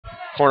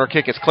corner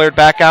kick is cleared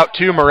back out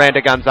to Miranda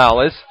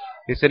Gonzalez.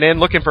 He's in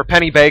looking for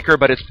Penny Baker,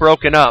 but it's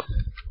broken up.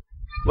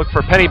 Look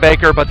for Penny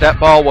Baker, but that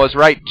ball was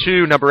right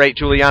to number 8,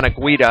 Juliana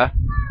Guida.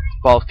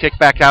 Ball kicked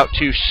back out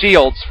to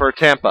Shields for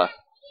Tampa.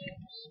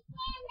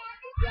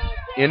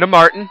 Into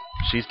Martin.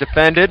 She's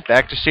defended.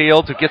 Back to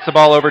Shields, who gets the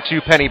ball over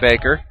to Penny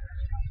Baker.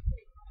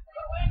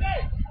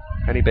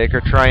 Penny Baker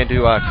trying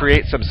to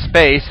create some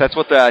space. That's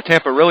what the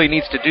Tampa really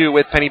needs to do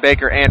with Penny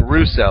Baker and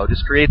Russo.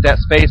 Just create that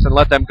space and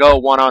let them go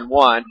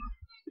one-on-one.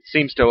 It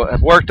seems to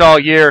have worked all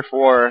year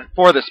for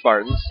the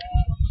Spartans.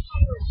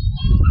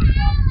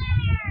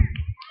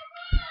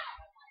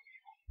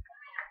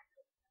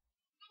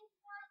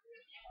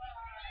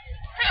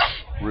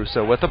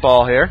 Russo with the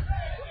ball here.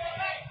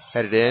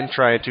 Headed in,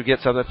 trying to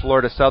get something.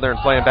 Florida Southern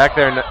playing back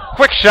there. And a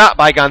quick shot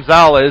by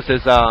Gonzalez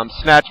is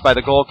snatched by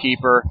the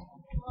goalkeeper,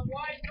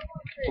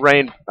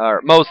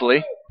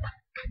 Mosley.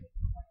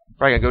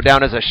 Probably going to go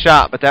down as a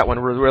shot, but that one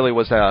really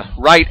was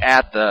right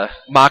at the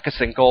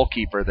Moccasin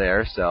goalkeeper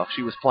there. So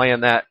she was playing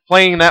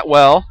that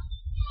well.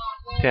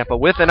 Tampa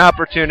with an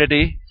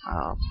opportunity.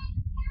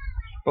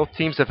 Both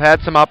teams have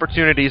had some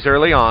opportunities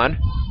early on.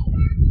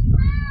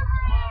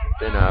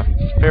 Been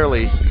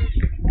fairly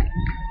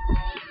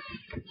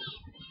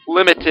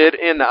limited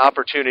in the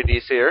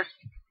opportunities here.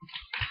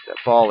 That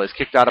ball is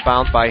kicked out of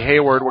bounds by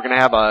Hayward. We're going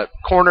to have a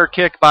corner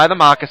kick by the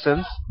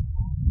Moccasins.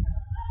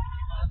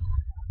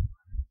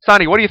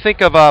 Sonny, what do you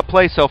think of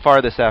play so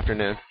far this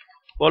afternoon?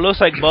 Well, it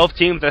looks like both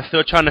teams are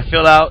still trying to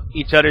fill out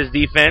each other's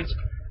defense.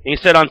 And you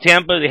said on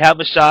Tampa, they have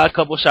a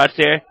couple shots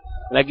there. And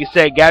like you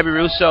said, Gabby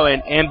Russo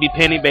and Ambi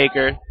Penny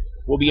Baker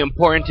will be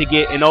important to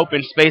get an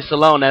open space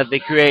alone as they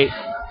create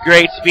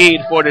great speed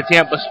for the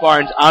Tampa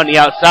Spartans on the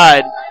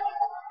outside.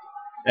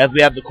 As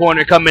we have the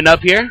corner coming up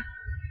here.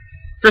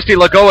 Christy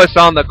Lagoas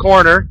on the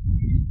corner.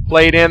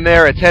 Played in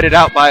there. It's headed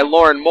out by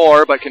Lauren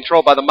Moore, but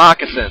controlled by the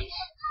Moccasins.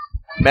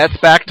 Mets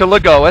back to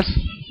Lagoas.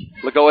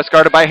 Lagoas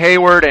guarded by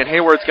Hayward, and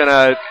Hayward's going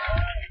to...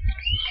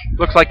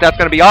 Looks like that's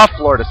going to be off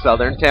Florida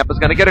Southern. Tampa's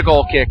going to get a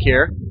goal kick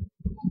here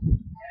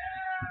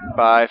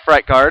by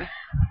Freitgard.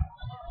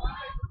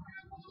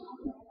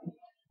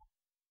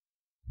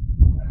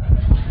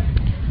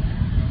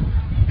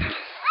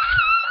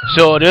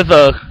 So there's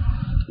a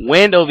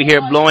wind over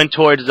here blowing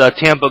towards the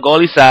Tampa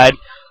goalie side.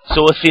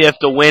 So we'll see if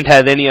the wind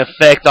has any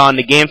effect on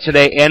the game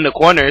today and the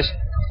corners.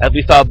 As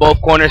we saw,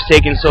 both corners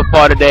taken so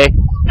far today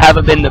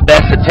haven't been the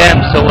best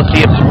attempts. So we'll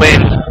see if the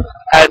wind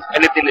has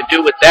anything to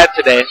do with that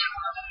today.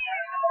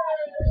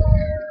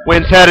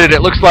 Wind's headed,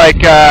 it looks like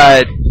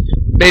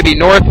maybe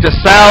north to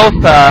south,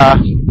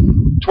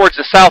 towards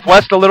the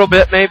southwest a little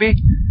bit maybe.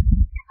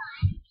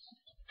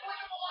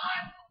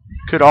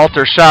 Could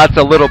alter shots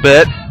a little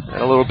bit. And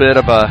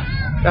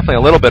definitely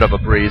a little bit of a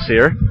breeze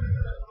here.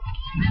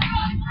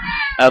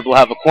 As we'll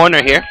have a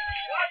corner here.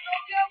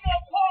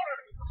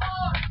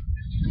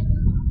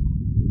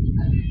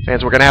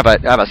 Fans, we're going to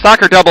have a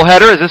soccer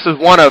doubleheader, as this is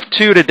one of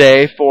two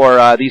today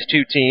for these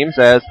two teams,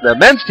 as the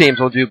men's teams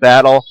will do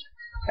battle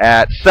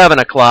at 7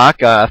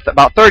 o'clock,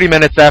 about 30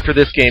 minutes after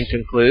this game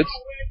concludes.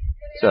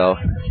 So,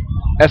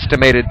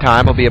 estimated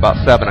time will be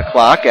about 7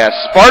 o'clock, as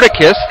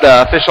Spartacus,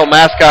 the official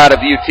mascot of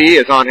UT,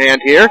 is on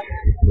hand here.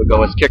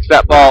 Lagoas kicks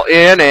that ball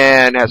in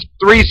and has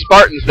 3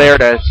 Spartans there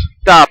to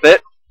stop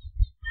it.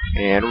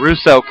 And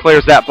Russo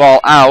clears that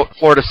ball out.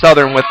 Florida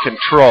Southern with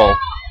control.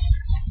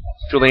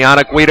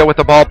 Juliana Guida with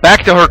the ball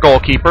back to her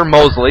goalkeeper,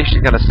 Mosley.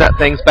 She's going to set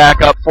things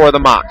back up for the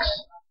Mocs.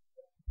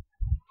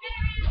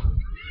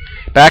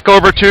 Back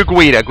over to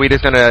Guida.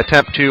 Guida's going to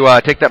attempt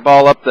to take that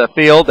ball up the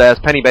field as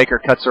Penny Baker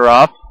cuts her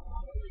off.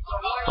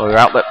 Well, their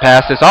outlet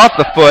pass is off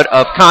the foot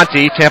of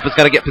Conti. Tampa's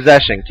going to get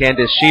possession.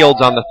 Candace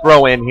Shields on the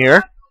throw-in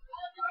here.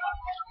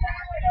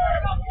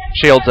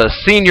 Shields, a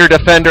senior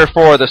defender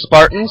for the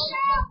Spartans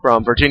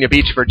from Virginia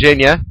Beach,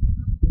 Virginia.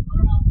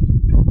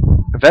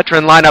 A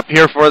veteran lineup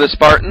here for the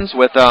Spartans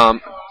with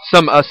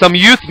some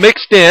youth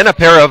mixed in. A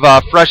pair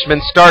of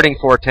freshmen starting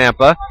for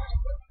Tampa.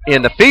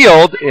 In the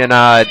field, in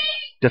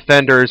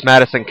defenders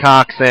Madison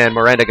Cox and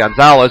Miranda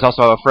Gonzalez.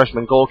 Also a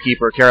freshman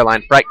goalkeeper,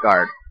 Caroline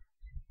Freitgard.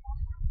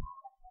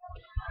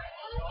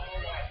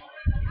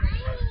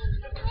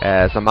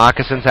 As the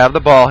Moccasins have the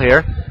ball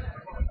here.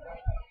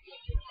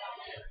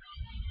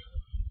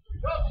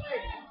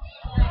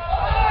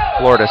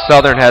 Florida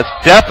Southern has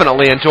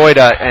definitely enjoyed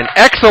an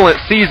excellent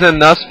season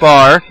thus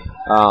far.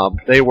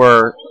 They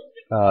were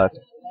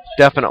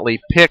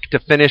definitely picked to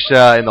finish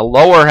in the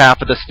lower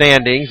half of the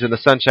standings in the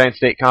Sunshine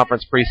State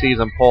Conference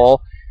preseason poll.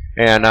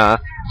 And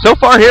so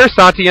far here,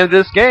 Santi, in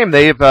this game,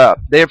 they've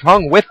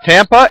hung with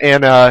Tampa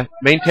and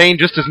maintained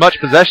just as much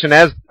possession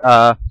as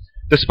the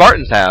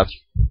Spartans have.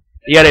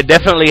 Yeah, they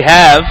definitely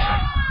have.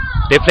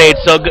 They played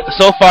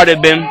so far.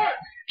 They've been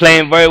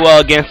playing very well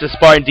against the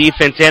Spartan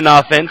defense and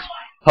offense,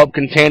 help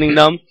containing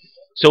them.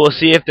 So we'll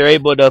see if they're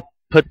able to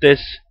put this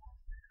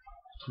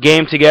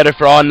game together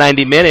for all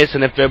 90 minutes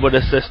and if they're able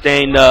to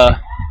sustain the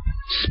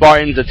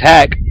Spartans'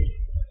 attack.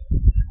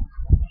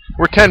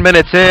 We're 10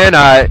 minutes in.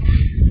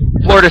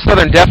 Florida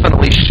Southern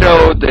definitely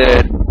showed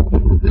that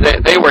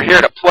they were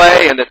here to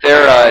play and that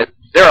they're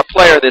they're a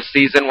player this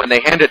season when they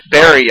handed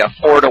Barry a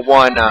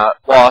 4-1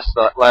 loss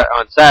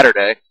on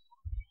Saturday.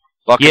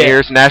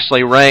 Buccaneers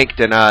nationally ranked,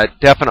 and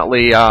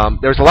definitely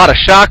there's a lot of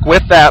shock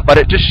with that, but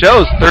it just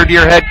shows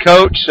third-year head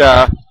coach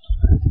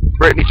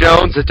Brittany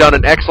Jones has done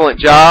an excellent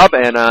job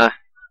and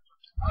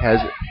has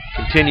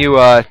continue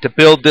to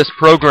build this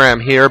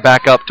program here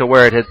back up to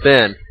where it has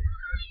been.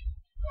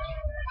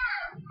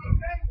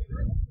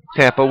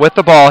 Tampa with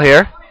the ball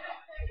here.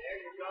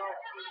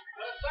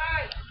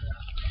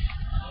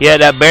 Yeah,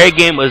 that Barry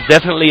game was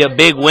definitely a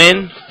big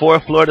win for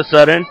Florida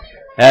Southern,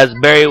 as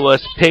Barry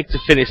was picked to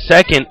finish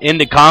second in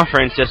the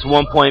conference, just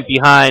 1 point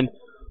behind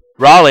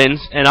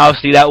Rollins, and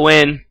obviously that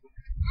win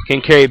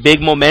can carry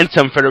big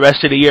momentum for the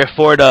rest of the year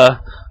for the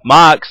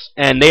Mocs,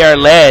 and they are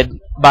led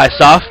by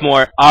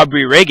sophomore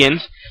Aubrey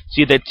Riggins.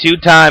 She's the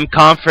two-time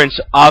conference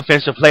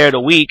offensive player of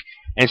the week,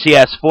 and she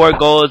has 4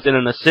 goals and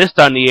an assist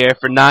on the year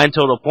for 9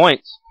 total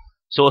points.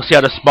 So we'll see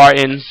how the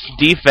Spartans'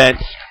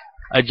 defense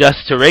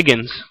adjusts to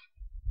Riggins.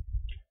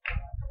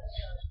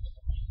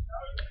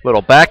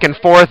 Little back and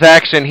forth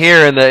action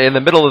here in the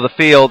middle of the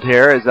field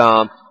here as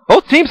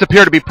both teams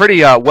appear to be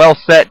pretty well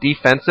set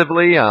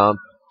defensively.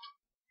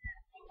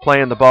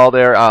 Playing the ball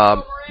there.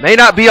 May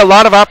not be a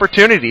lot of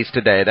opportunities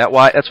today.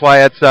 That's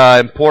why it's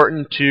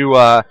important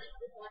to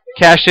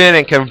cash in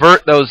and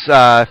convert those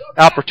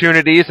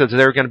opportunities, as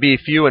they're going to be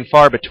few and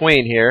far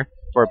between here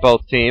for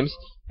both teams.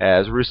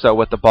 As Russo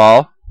with the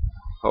ball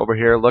over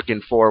here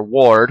looking for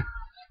Ward.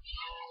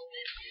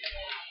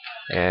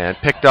 And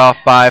picked off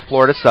by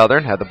Florida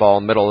Southern. Had the ball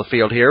in the middle of the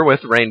field here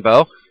with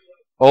Rainbow.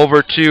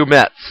 Over to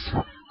Metz.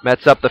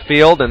 Metz up the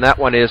field, and that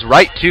one is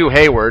right to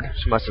Hayward.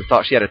 She must have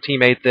thought she had a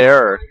teammate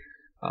there,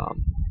 or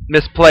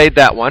misplayed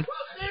that one.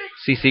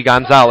 Cece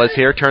Gonzalez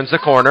here turns the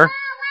corner.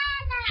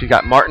 She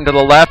got Martin to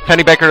the left,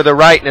 Pennybaker to the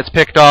right, and it's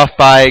picked off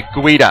by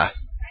Guida.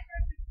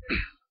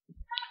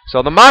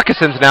 So the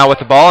Moccasins now with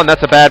the ball, and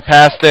that's a bad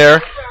pass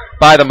there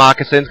by the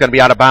Moccasins. Going to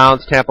be out of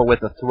bounds. Tampa with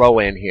the throw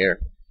in here.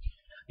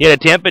 Yeah, the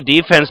Tampa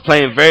defense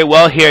playing very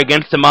well here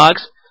against the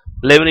Mocs,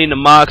 limiting the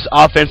Mocs'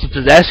 offensive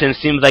possession.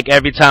 Seems like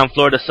every time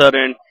Florida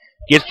Southern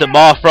gets the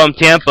ball from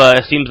Tampa,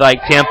 it seems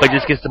like Tampa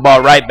just gets the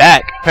ball right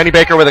back.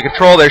 Pennybaker with a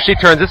control there. She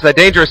turns. This is a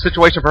dangerous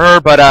situation for her,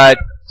 but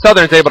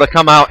Southern's able to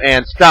come out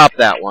and stop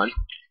that one.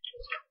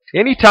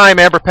 Anytime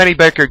Amber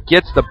Pennybaker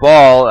gets the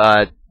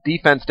ball,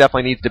 defense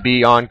definitely needs to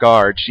be on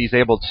guard. She's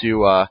able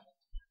to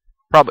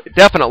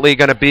definitely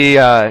going to be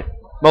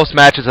most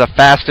matches the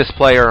fastest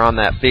player on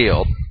that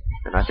field.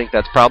 And I think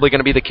that's probably going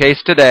to be the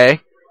case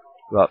today.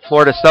 But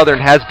Florida Southern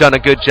has done a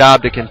good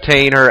job to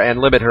contain her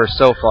and limit her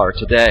so far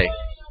today.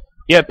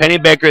 Yeah,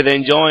 Pennybaker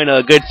enjoying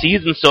a good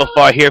season so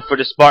far here for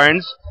the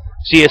Spartans.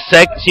 She is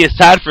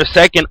tied for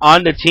second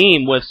on the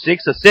team with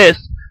 6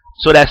 assists.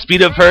 So that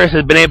speed of hers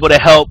has been able to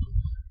help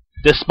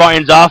the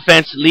Spartans'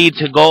 offense lead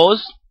to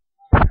goals.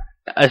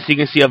 As you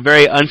can see, a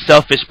very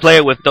unselfish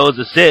player with those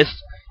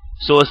assists.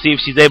 So we'll see if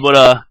she's able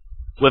to,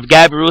 with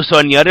Gabby Russo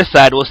on the other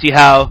side, we'll see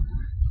how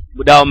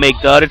that will make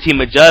the other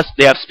team adjust.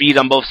 They have speed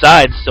on both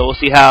sides. So we'll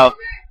see how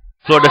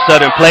Florida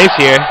Southern plays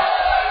here.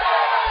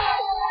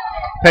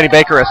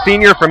 Pennybaker, a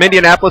senior from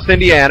Indianapolis,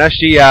 Indiana.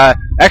 She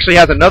actually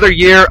has another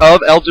year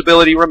of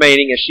eligibility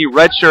remaining as she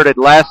redshirted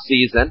last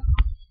season.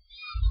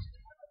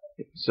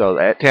 So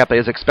Tampa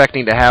is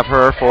expecting to have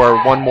her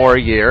for one more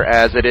year,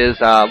 as it is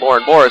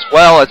Lauren Moore as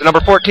well, as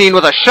number 14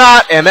 with a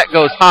shot, and that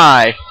goes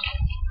high.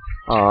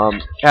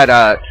 Had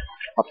a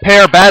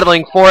pair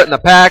battling for it in the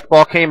pack.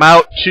 Ball came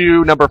out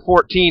to number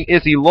 14,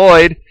 Izzy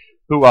Lloyd,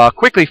 who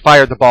quickly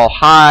fired the ball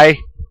high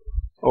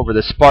over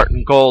the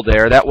Spartan goal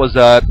there. That was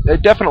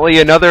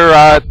definitely another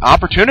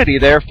opportunity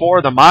there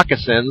for the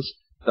Moccasins,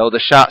 though the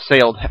shot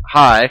sailed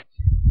high.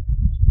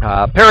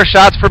 Pair of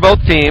shots for both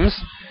teams.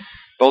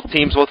 Both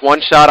teams with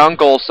 1 shot on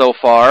goal so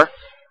far,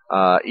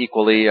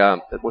 equally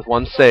with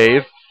 1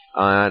 save.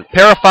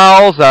 Pair of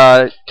fouls,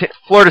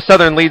 Florida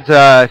Southern leads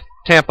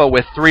Tampa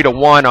with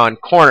 3-1 on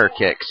corner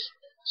kicks.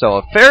 So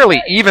a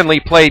fairly evenly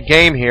played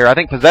game here. I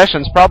think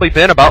possession's probably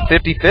been about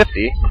 50-50.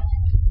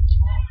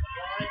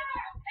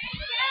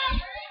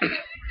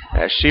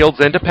 As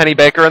Shields into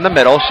Pennybaker in the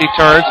middle. She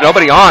turns,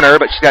 nobody on her,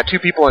 but she's got 2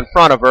 people in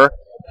front of her.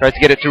 Tries to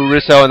get it to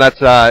Russo, and that's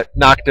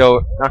knocked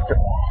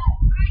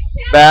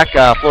back.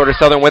 Florida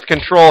Southern with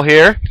control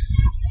here.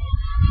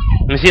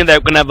 We see they're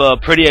going to have a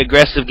pretty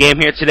aggressive game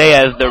here today,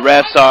 as the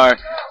refs are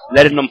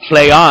letting them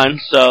play on.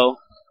 So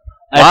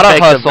a lot of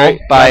hustle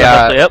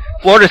by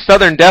Florida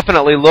Southern.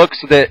 Definitely looks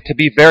to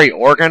be very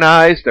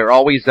organized. They're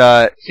always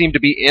seem to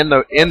be in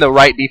the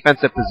right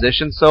defensive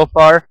position so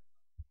far.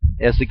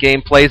 As the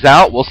game plays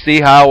out, we'll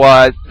see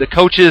how the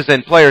coaches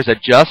and players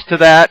adjust to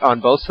that on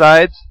both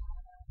sides.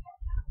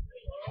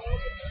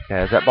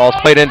 As that ball's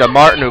played into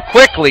Martin, who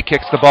quickly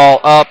kicks the ball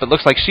up. It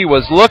looks like she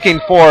was looking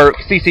for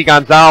Cece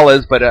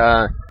Gonzalez, but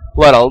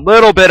let a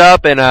little bit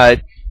up,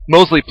 and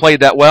Mosley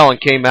played that well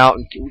and came out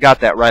and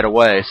got that right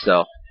away.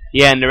 So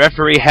yeah, and the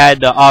referee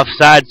had the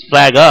offsides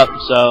flag up,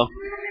 so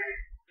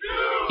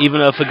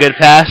even if a good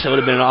pass, it would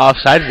have been an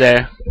offsides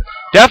there.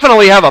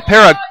 Definitely have a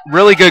pair of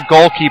really good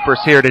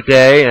goalkeepers here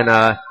today, and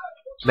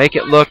make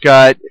it look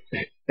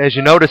as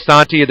you noticed,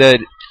 Santi,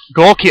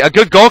 a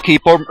good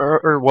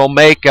goalkeeper will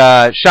make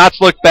shots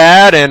look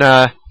bad and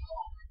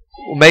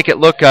will make it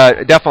look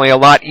definitely a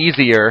lot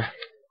easier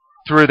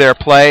through their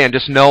play, and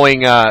just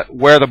knowing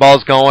where the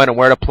ball's going and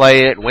where to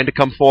play it and when to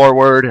come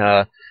forward.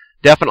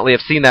 Definitely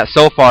have seen that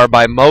so far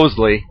by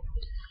Mosley.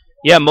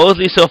 Yeah,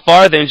 Mosley so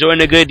far, they're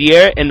enjoying a good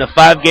year. In the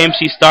 5 games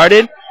she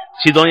started,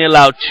 she's only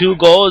allowed 2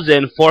 goals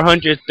in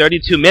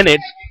 432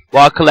 minutes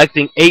while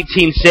collecting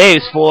 18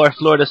 saves for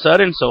Florida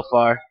Southern so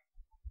far.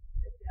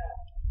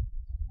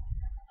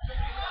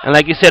 And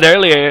like you said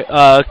earlier,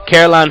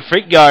 Caroline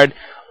Frickyard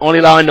only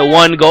allowing the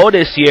 1 goal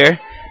this year,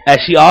 as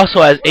she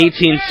also has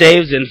 18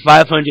 saves in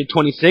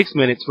 526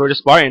 minutes for the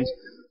Spartans.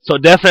 So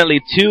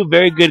definitely 2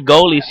 very good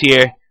goalies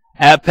here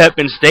at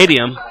Pepin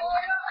Stadium.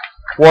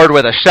 Ward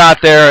with a shot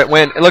there.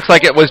 It looks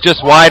like it was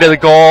just wide of the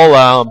goal.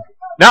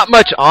 Not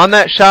much on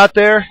that shot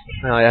there.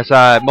 As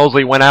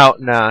Mosley went out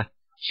and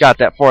shot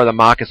that for the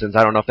Moccasins.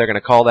 I don't know if they're going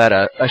to call that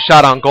a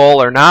shot on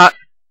goal or not.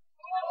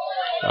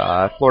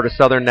 Florida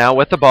Southern now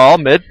with the ball,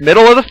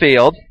 middle of the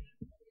field.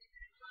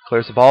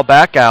 Clears the ball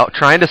back out,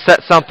 trying to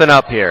set something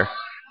up here.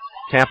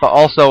 Tampa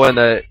also in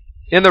the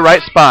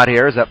right spot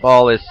here as that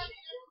ball is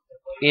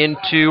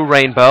into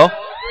Rainbow.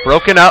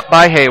 Broken up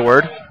by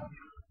Hayward.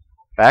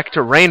 Back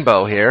to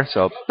Rainbow here.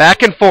 So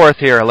back and forth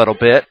here a little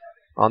bit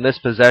on this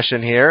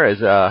possession here as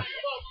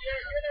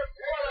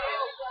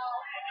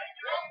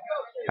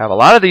have a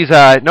lot of these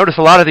notice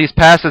a lot of these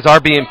passes are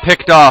being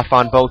picked off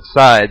on both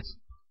sides.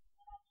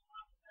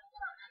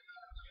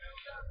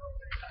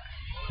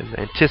 There's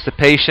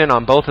anticipation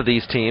on both of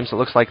these teams. It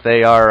looks like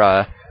they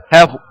are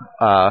have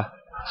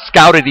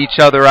scouted each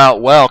other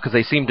out well because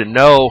they seem to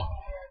know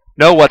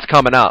what's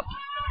coming up.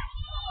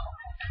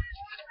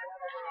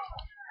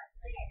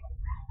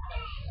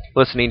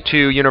 Listening to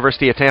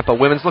University of Tampa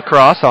Women's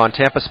Lacrosse on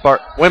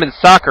Women's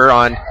Soccer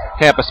on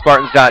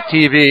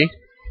TampaSpartans.tv.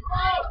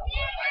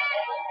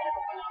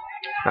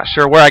 Not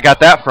sure where I got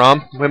that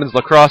from. Women's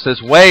Lacrosse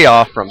is way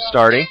off from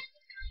starting,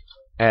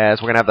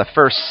 as we're going to have the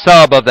first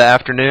sub of the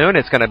afternoon.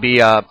 It's going to be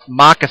a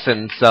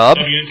Moccasin sub.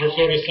 Coming in for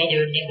Florida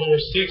Southern, number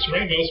 6,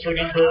 Ramos, for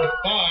number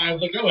 5,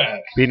 Lagoas.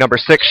 Be number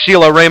 6,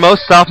 Sheila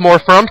Ramos, sophomore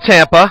from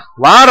Tampa. A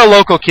lot of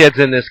local kids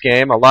in this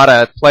game. A lot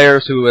of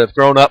players who have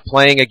grown up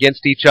playing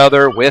against each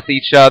other, with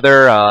each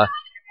other.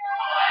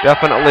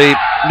 Definitely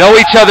know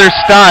each other's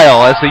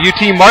style, as the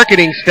UT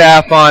marketing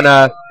staff on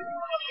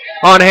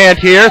hand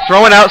here,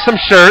 throwing out some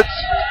shirts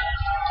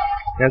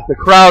as the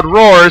crowd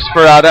roars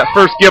for that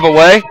first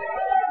giveaway.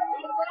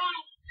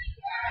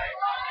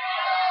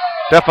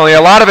 Definitely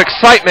a lot of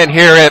excitement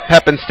here at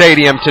Pepin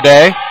Stadium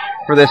today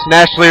for this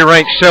nationally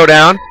ranked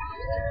showdown.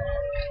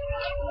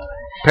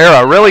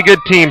 Pair of really good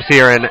teams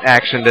here in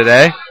action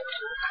today.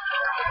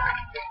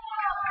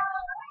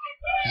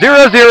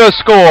 0-0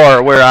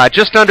 score. We're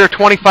just under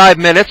 25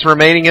 minutes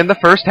remaining in the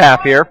first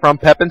half here from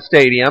Pepin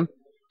Stadium.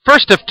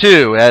 First of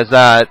 2 as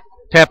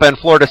Tampa and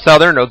Florida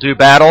Southern will do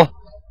battle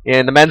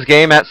in the men's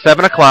game at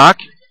 7 o'clock.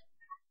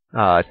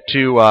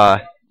 Two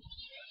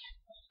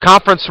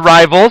conference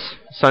rivals,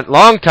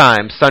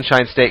 long-time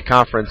Sunshine State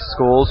Conference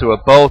schools who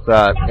have both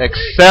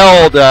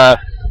excelled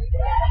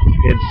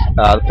in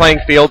the playing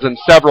fields in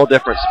several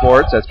different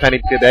sports, as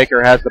Penny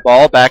Baker has the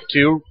ball. Back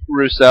to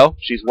Russo.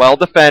 She's well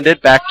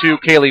defended. Back to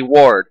Kaylee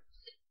Ward.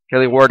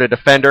 Kaylee Ward, a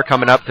defender,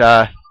 coming up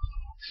to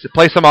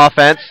play some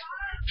offense.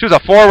 She was a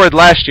forward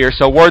last year,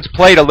 so Ward's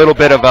played a little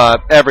bit of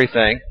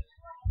everything.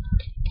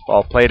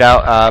 Ball played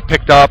out,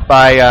 picked up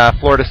by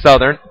Florida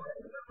Southern.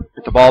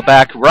 Get the ball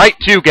back right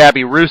to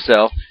Gabby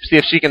Russo. See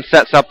if she can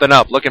set something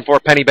up. Looking for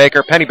Penny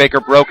Baker. Penny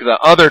Baker broke the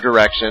other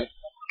direction.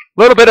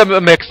 A little bit of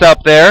a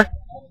mix-up there.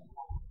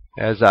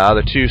 As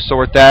the two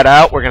sort that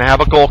out, we're going to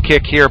have a goal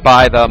kick here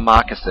by the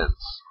Moccasins.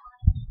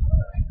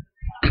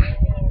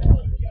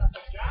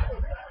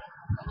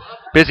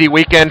 Busy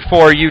weekend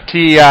for UT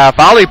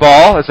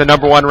volleyball, as the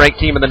number 1 ranked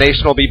team in the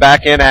nation will be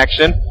back in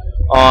action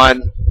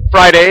on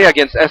Friday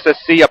against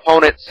SSC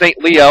opponent St.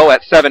 Leo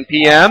at 7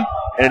 p.m.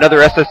 and another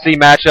SSC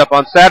matchup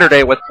on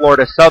Saturday with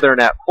Florida Southern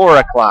at 4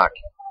 o'clock.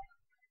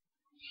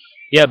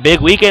 Yeah,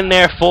 big weekend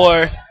there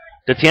for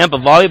the Tampa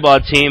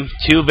volleyball team.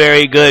 2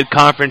 very good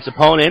conference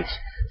opponents.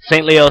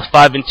 St. Leo's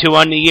 5-2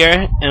 on the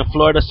year, and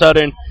Florida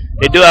Southern,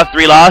 they do have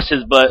 3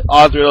 losses, but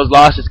all 3 of those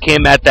losses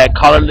came at that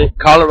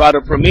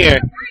Colorado Premier,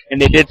 and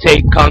they did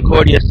take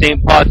Concordia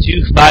St. Paul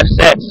to 5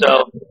 sets.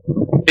 So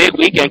big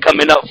weekend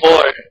coming up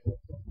for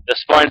the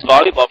Spartans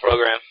volleyball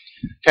program.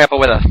 Tampa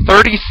with a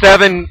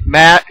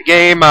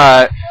 37-game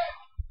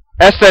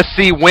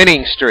SSC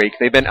winning streak.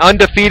 They've been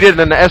undefeated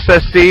in the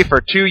SSC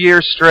for 2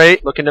 years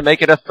straight, looking to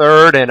make it a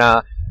 3rd. And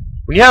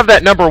when you have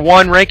that number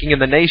 1 ranking in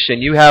the nation,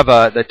 you have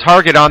the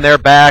target on their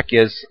back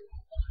is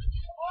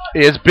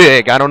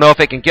big. I don't know if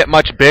it can get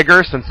much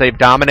bigger since they've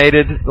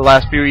dominated the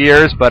last few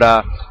years,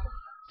 but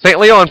St.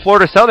 Leo and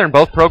Florida Southern,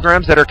 both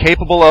programs that are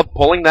capable of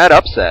pulling that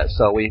upset.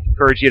 So we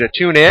encourage you to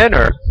tune in,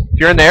 or if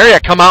you're in the area,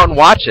 come out and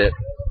watch it.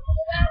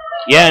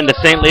 Yeah, and the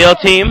St. Leo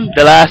team,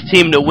 the last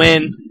team to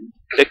win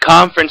the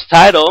conference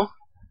title,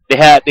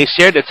 they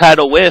shared the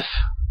title with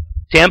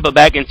Tampa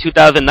back in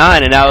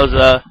 2009, and that was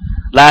the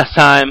last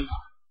time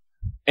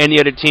any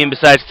other team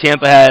besides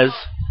Tampa has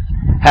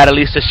had at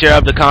least a share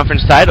of the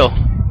conference title.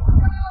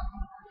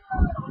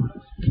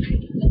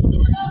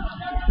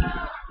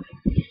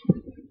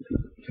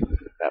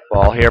 That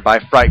ball here by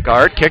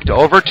Freitgard, kicked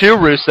over to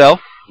Russo,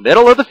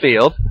 middle of the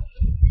field.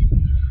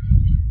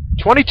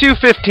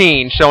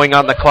 22:15 showing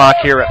on the clock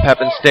here at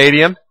Pepin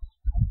Stadium.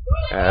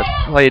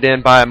 Played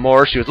in by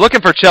Moore. She was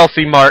looking for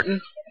Chelsea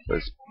Martin.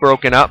 Was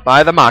broken up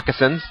by the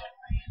Moccasins.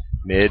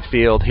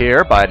 Midfield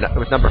here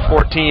with number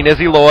 14,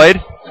 Izzy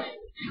Lloyd.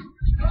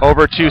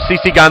 Over to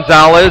Cece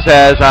Gonzalez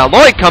as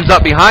Lloyd comes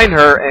up behind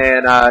her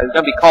and is going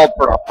to be called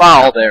for a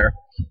foul there.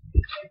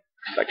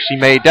 Like she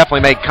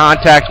definitely made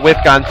contact with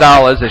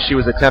Gonzalez as she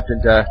was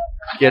attempting to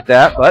get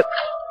that. But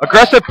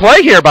aggressive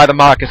play here by the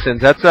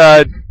Moccasins.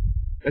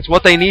 That's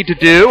what they need to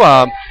do.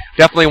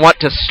 Definitely want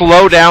to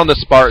slow down the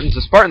Spartans.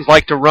 The Spartans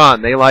like to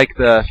run. They like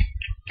the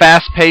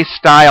fast-paced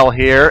style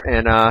here,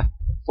 and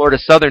Florida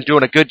Southern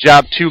doing a good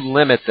job to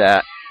limit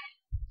that.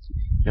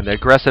 And the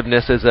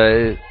aggressiveness is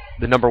the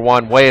number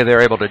one way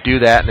they're able to do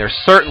that, and they're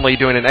certainly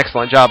doing an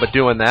excellent job of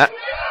doing that.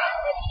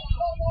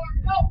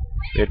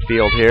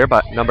 Midfield here,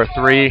 but number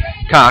 3,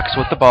 Cox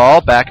with the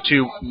ball. Back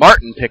to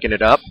Martin picking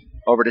it up.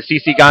 Over to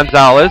Cece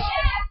Gonzalez.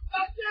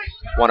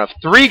 One of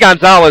 3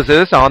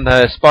 Gonzalezes on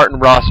the Spartan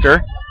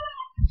roster.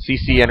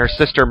 Cece and her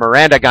sister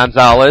Miranda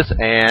Gonzalez,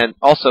 and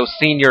also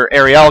senior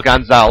Ariel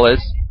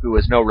Gonzalez, who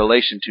is no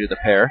relation to the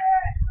pair.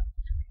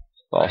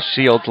 Ball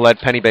Shields led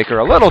Pennybaker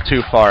a little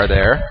too far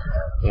there,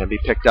 and be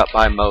picked up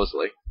by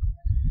Mosley.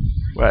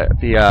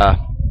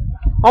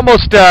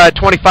 Almost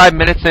 25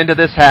 minutes into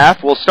this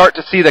half, we'll start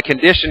to see the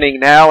conditioning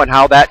now and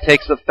how that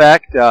takes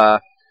effect.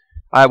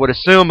 I would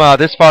assume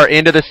this far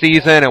into the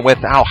season and with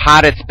how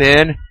hot it's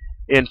been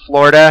in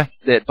Florida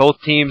that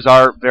both teams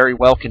are very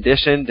well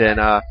conditioned, and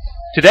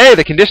today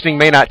the conditioning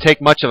may not take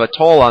much of a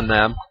toll on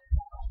them,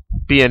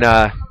 being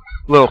a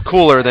little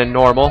cooler than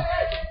normal.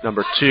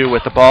 Number 2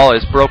 with the ball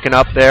is broken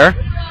up there.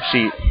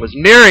 She was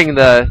nearing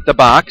the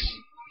box.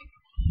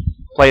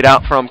 Played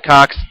out from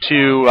Cox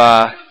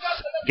to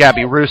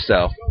Gabby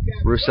Russo.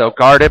 Russo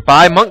guarded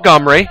by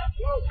Montgomery.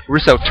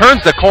 Russo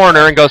turns the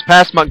corner and goes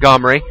past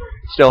Montgomery.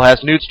 Still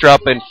has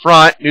Newstrup in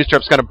front.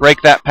 Newstrup's going to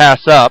break that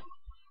pass up.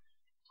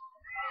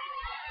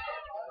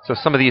 So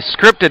some of these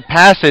scripted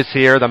passes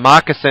here, the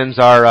Moccasins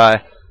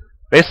are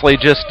basically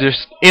just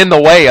in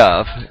the way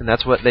of, and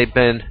that's what they've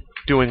been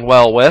doing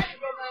well with.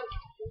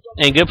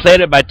 And good play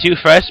there by 2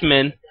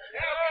 freshmen,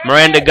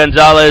 Miranda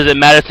Gonzalez and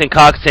Madison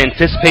Cox, to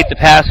anticipate the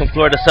pass from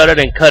Florida Southern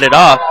and cut it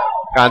off.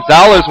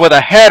 Gonzalez with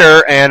a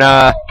header, and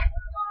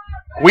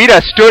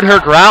Guida stood her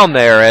ground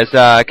there as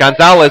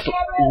Gonzalez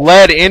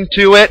led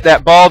into it.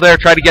 That ball there,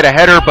 tried to get a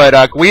header, but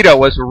Guida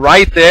was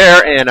right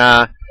there and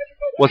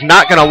was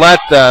not going to let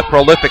the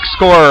prolific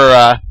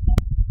scorer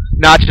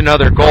notch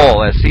another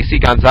goal, as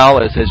Cece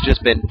Gonzalez has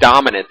just been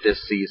dominant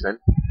this season.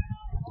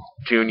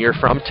 Junior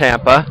from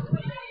Tampa.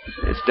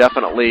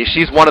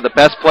 She's one of the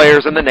best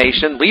players in the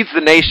nation, leads the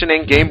nation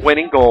in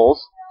game-winning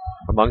goals,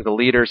 among the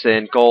leaders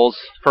in goals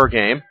per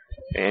game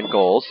and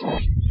goals.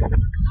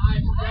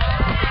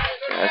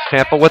 As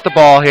Tampa with the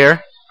ball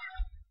here.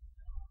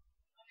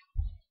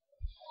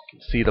 You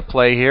can see the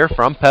play here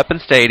from Pepin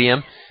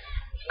Stadium.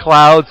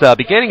 Clouds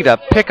beginning to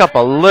pick up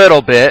a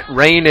little bit.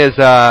 Rain is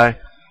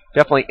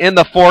definitely in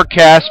the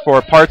forecast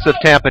for parts of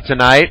Tampa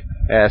tonight,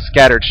 as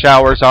scattered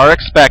showers are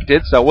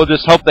expected, so we'll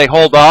just hope they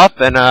hold off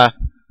and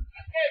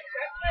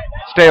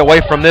stay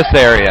away from this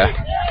area.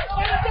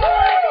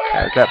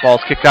 As that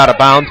ball's kicked out of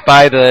bounds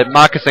by the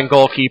Moccasin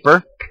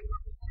goalkeeper.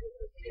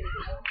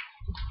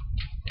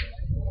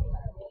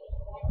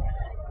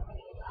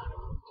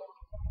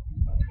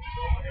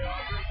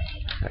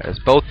 As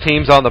both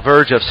teams on the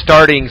verge of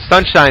starting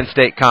Sunshine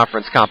State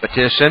Conference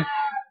competition.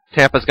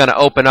 Tampa's going to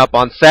open up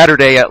on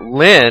Saturday at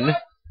Lynn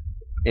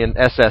in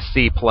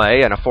SSC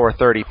play in a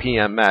 4:30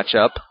 p.m.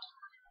 matchup.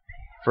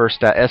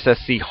 First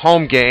SSC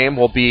home game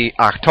will be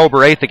October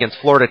 8th against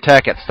Florida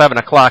Tech at 7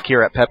 o'clock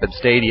here at Pepin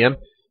Stadium.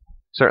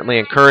 Certainly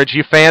encourage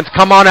you fans,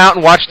 come on out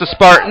and watch the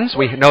Spartans.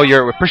 We know we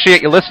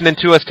appreciate you listening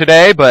to us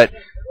today, but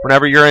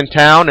whenever you're in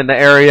town, in the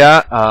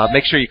area,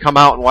 make sure you come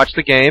out and watch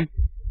the game.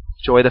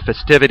 Enjoy the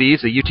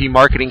festivities. The UT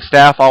marketing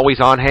staff always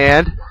on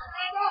hand.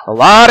 A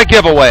lot of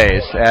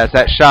giveaways, as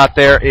that shot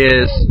there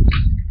is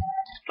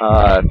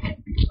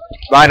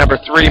by number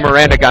 3,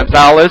 Miranda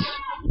Gonzalez.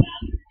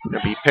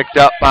 Going to be picked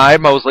up by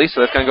Mosley,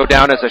 so that's going to go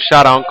down as a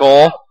shot on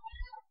goal.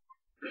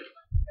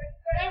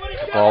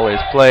 The ball is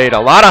played. A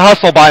lot of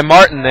hustle by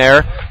Martin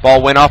there.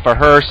 Ball went off of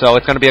her, so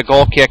it's going to be a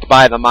goal kick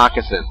by the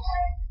Moccasins.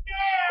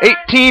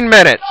 18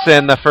 minutes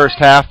in the first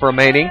half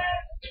remaining.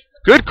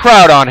 Good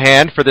crowd on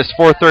hand for this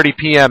 4:30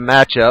 p.m.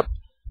 matchup.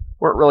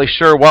 Weren't really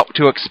sure what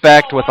to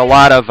expect with a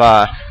lot of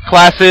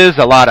classes,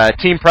 a lot of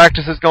team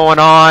practices going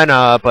on,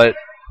 but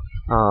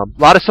a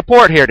lot of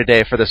support here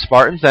today for the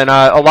Spartans, and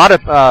a lot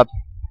of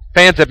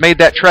fans have made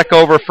that trek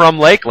over from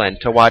Lakeland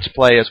to watch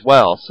play as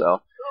well.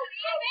 So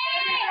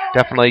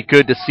definitely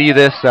good to see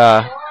this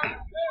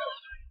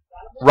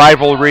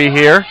rivalry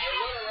here.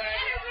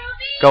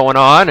 going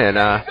on,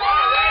 and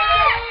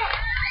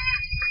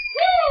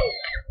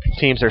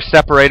teams are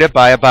separated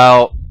by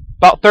about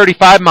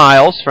 35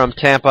 miles from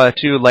Tampa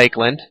to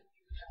Lakeland.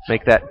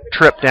 Make that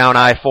trip down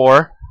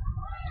I-4.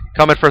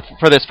 Coming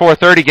for this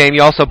 4:30 game,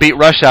 you also beat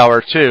rush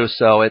hour too,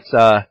 so it's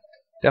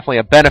definitely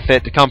a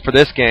benefit to come for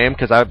this game,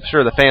 because I'm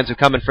sure the fans who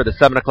come in for the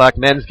 7 o'clock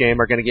men's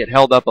game are going to get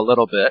held up a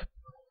little bit.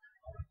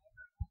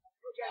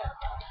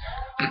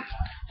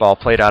 Ball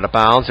played out of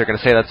bounds. They're going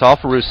to say that's all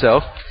for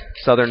Russo.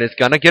 Southern is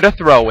going to get a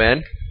throw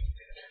in.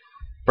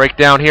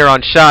 Breakdown here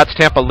on shots.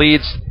 Tampa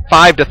leads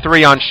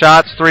 5-3 on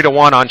shots,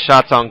 3-1 on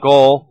shots on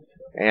goal.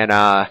 And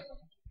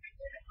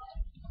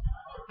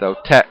though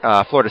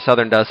Florida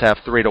Southern does have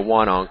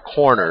 3-1 on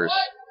corners.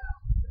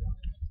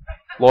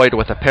 Lloyd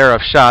with a pair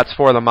of shots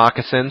for the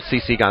Moccasins.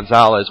 CeCe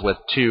Gonzalez with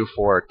 2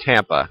 for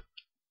Tampa.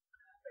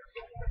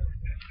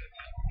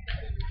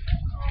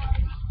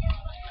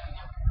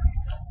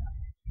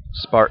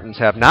 Spartans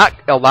have not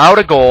allowed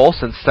a goal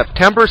since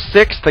September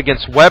 6th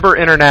against Weber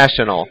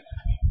International.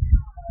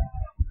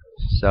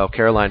 So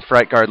Caroline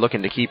Freitgard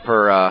looking to keep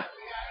her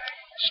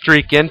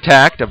streak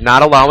intact of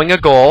not allowing a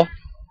goal.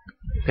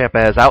 Tampa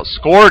has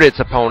outscored its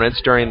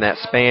opponents during that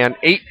span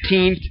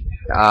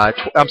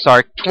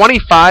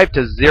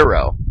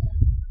 25-0.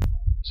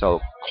 So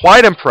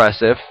quite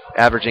impressive,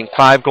 averaging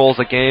 5 goals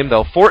a game,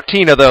 though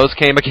 14 of those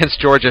came against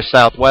Georgia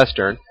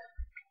Southwestern.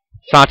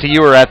 Santi,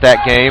 you were at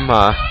that game.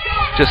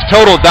 Just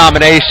total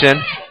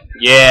domination.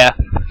 Yeah,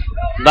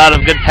 a lot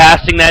of good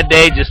passing that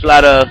day, just a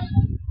lot of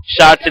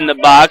shots in the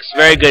box.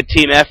 Very good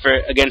team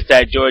effort against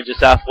that Georgia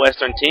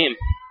Southwestern team.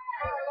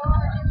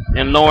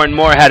 And Lauren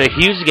Moore had a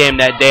huge game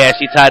that day as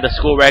she tied the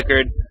school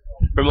record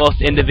for most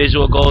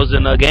individual goals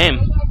in a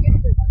game.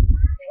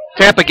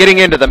 Tampa getting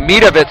into the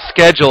meat of its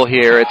schedule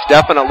here. It's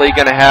definitely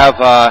going to have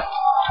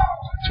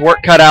its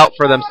work cut out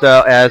for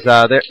themselves, as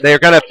they're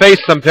going to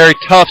face some very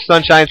tough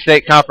Sunshine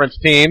State Conference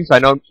teams. I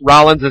know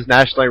Rollins is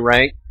nationally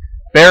ranked.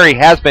 Berry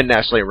has been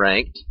nationally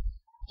ranked.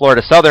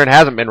 Florida Southern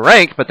hasn't been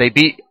ranked, but they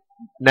beat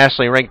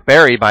nationally ranked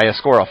Berry by a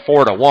score of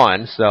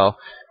 4-1. So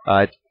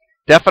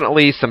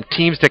definitely some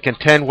teams to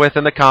contend with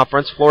in the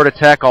conference. Florida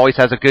Tech always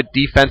has a good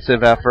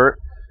defensive effort.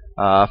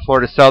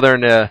 Florida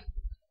Southern,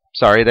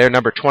 they're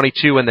number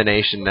 22 in the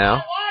nation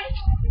now.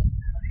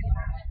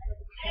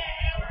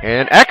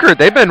 And Eckerd,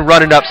 they've been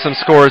running up some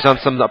scores on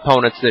some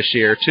opponents this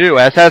year too,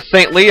 as has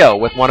St. Leo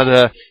with one of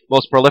the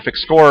most prolific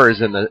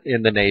scorers in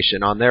the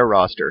nation on their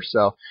roster.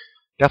 So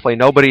definitely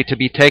nobody to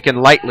be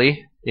taken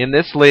lightly in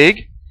this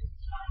league.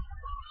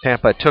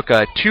 Tampa took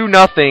a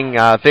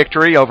 2-0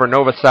 victory over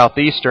Nova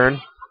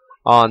Southeastern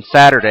on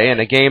Saturday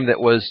in a game that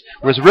was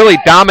really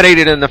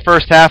dominated in the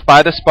first half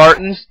by the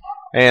Spartans.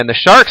 And the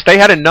Sharks, they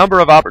had a number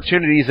of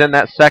opportunities in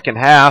that second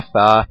half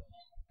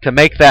to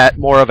make that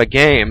more of a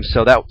game.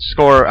 So that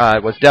score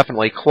was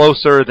definitely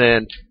closer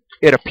than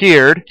it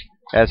appeared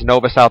as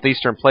Nova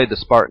Southeastern played the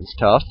Spartans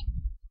tough.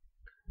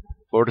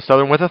 Florida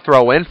Southern with a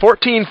throw-in.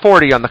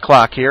 14:40 on the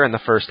clock here in the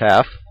first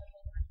half.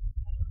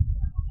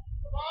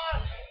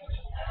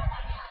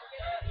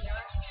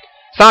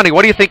 Sonny,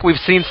 what do you think we've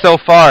seen so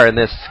far in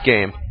this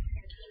game?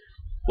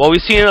 Well,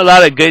 we've seen a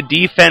lot of good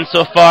defense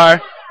so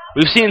far.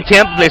 We've seen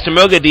Tampa play some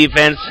real good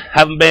defense.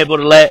 Haven't been able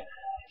to let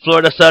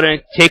Florida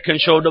Southern take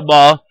control of the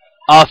ball.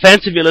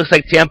 Offensively, it looks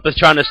like Tampa's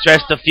trying to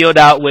stretch the field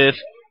out with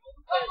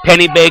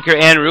Penny Baker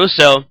and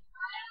Russo.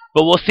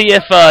 But we'll see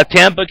if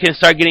Tampa can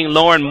start getting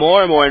Lauren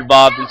Moore more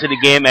involved into the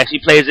game as she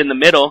plays in the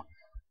middle.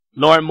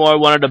 Lauren Moore,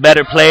 one of the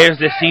better players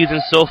this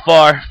season so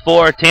far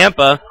for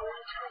Tampa.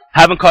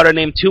 Haven't caught her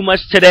name too much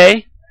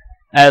today,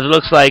 as it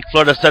looks like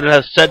Florida Southern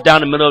has shut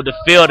down the middle of the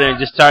field and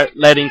just start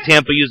letting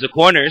Tampa use the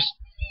corners.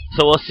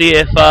 So we'll see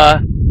if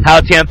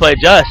how Tampa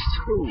adjusts.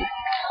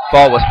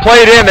 Ball was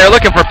played in. They're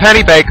looking for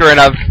Penny Baker, and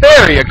a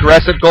very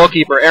aggressive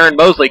goalkeeper, Aaron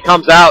Mosley,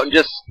 comes out and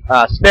just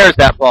snares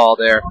that ball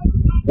there.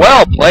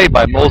 Well played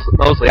by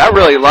Mosley. I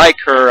really like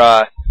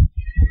her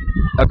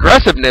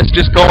aggressiveness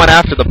just going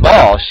after the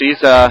ball. She's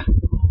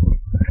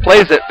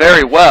plays it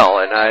very well,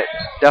 and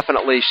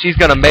definitely she's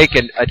going to make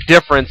a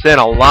difference in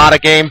a lot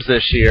of games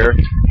this year.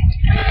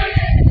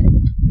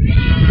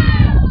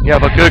 You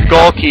have a good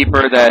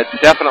goalkeeper that's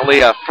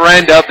definitely a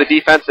friend of the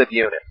defensive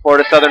unit.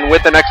 Florida Southern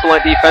with an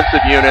excellent defensive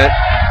unit.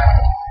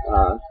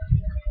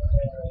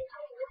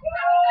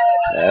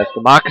 As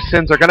the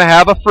Moccasins are going to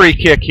have a free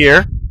kick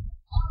here.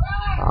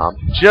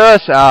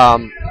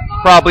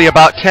 Probably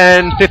about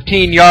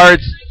 10-15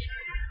 yards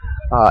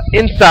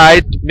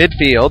inside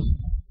midfield.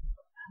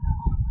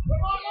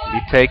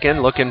 Be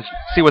taken,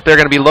 see what they're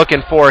going to be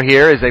looking for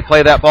here as they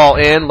play that ball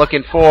in,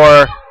 looking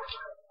for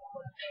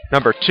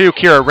number 2,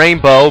 Kira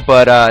Rainbow,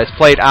 but it's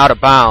played out of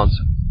bounds.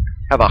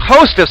 Have a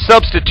host of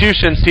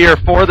substitutions here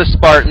for the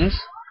Spartans.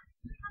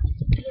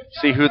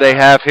 See who they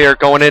have here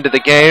going into the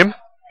game.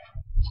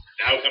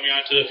 Now coming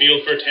onto the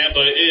field for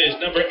Tampa is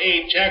number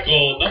 8,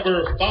 Jackal,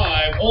 number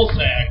 5,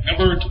 Olsak,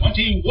 number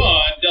 21,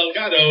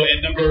 Delgado,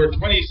 and number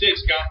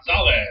 26,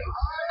 Gonzalez.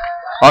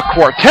 A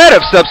quartet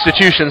of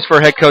substitutions for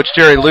head coach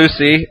Jerry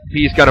Lucy.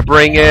 He's going to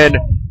bring in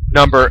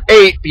number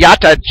 8,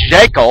 Beata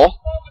Jekyll,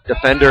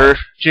 defender,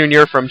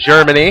 junior from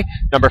Germany.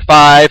 Number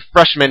 5,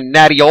 freshman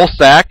Natty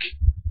Olsak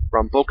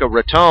from Boca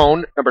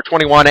Raton. Number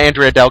 21,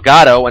 Andrea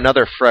Delgado,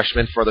 another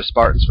freshman for the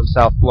Spartans from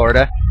South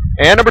Florida.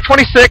 And number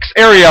 26,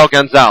 Ariel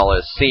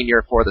Gonzalez,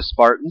 senior for the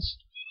Spartans.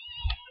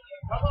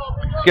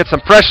 Get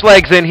some fresh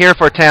legs in here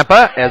for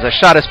Tampa as a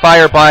shot is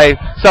fired by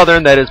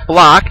Southern that is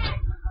blocked.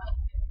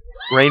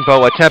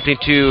 Rainbow attempting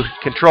to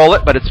control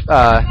it, but it's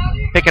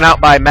taken out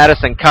by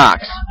Madison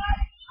Cox.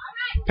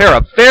 Pair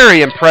of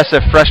very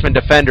impressive freshman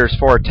defenders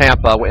for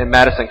Tampa in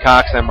Madison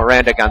Cox and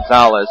Miranda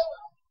Gonzalez.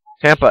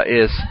 Tampa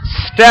is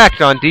stacked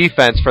on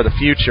defense for the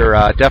future,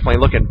 definitely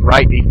looking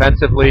bright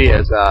defensively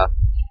as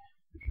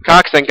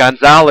Cox and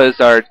Gonzalez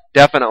are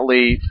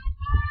definitely,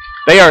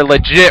 they are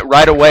legit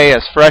right away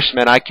as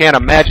freshmen. I can't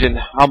imagine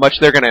how much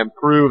they're going to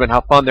improve and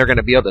how fun they're going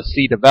to be able to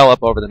see develop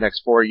over the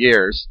next 4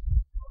 years.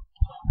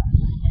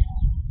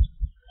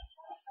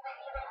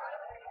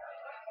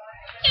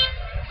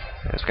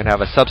 It's going to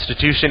have a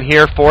substitution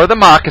here for the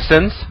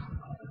Moccasins.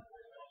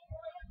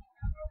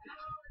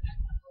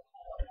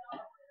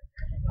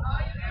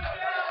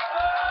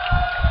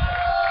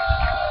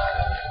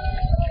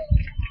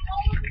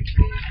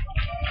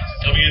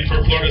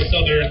 For Florida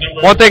Southern,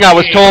 one thing I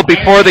was told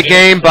before the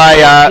game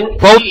by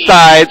both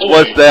sides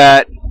was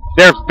that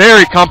they're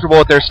very comfortable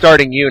with their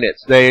starting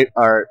units. They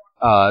are,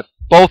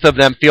 both of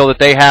them feel that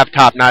they have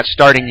top-notch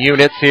starting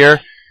units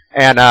here,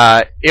 and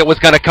it was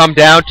going to come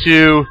down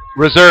to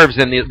reserves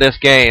in this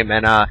game,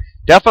 and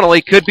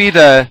definitely could be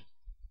the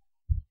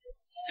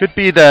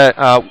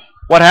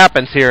what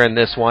happens here in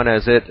this one,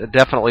 as it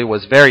definitely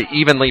was very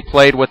evenly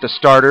played with the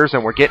starters,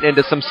 and we're getting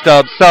into some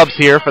subs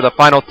here for the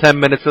final 10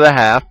 minutes of the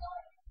half.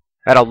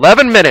 At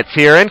 11 minutes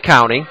here and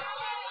counting.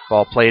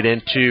 Ball played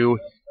into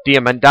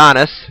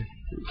Diamandanis,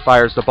 who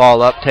fires the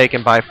ball up,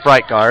 taken by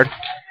Freitgard.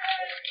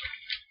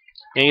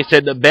 And you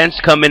said the bench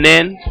coming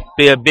in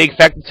be a big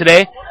factor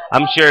today.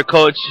 I'm sure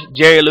Coach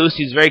Jerry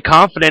Lucy is very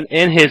confident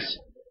in his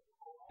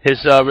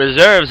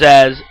reserves,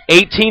 as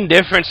 18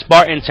 different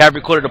Spartans have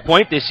recorded a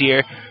point this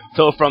year.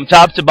 So from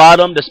top to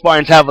bottom, the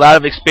Spartans have a lot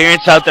of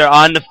experience out there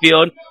on the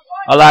field.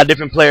 A lot of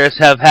different players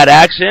have had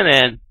action,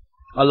 and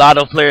a lot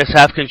of players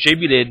have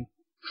contributed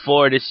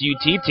for this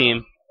UT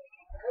team.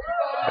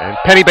 And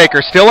Penny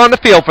Baker still on the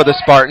field for the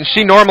Spartans.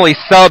 She normally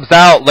subs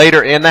out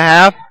later in the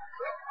half,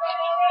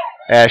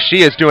 as she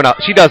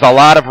does a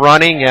lot of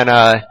running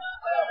and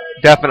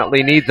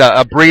definitely needs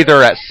a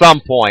breather at some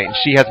point.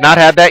 She has not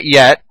had that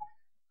yet.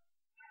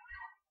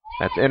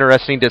 That's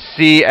interesting to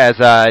see, as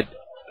her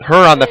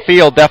on the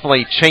field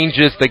definitely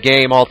changes the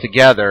game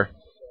altogether.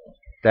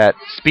 That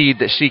speed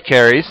that she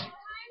carries.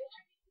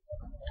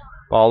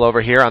 Ball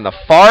over here on the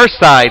far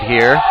side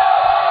here.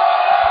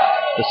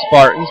 The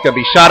Spartans going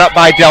to be shot up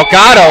by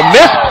Delgado.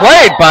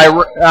 Misplayed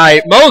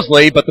by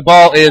Mosley, but the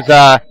ball is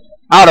out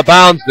of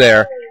bounds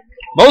there.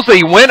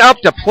 Mosley went up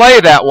to play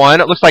that one.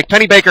 It looks like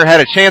Penny Baker had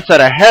a chance at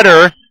a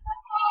header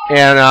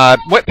and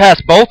went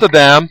past both of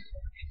them.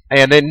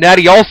 And then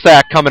Natty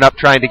Olsak coming up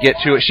trying to get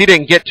to it. She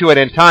didn't get to it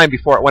in time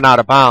before it went out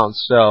of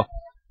bounds. So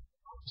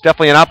it's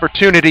definitely an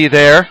opportunity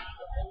there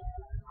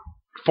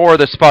for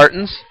the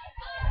Spartans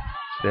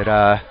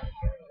that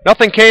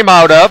nothing came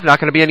out of.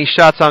 Not going to be any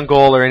shots on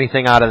goal or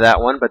anything out of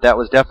that one, but that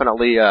was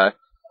definitely a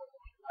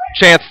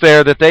chance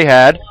there that they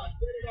had.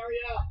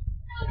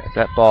 As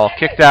that ball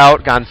kicked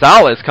out,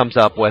 Gonzalez comes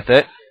up with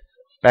it.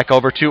 Back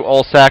over to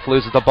Olsak,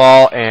 loses the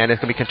ball, and it's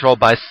going to be controlled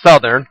by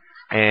Southern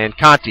and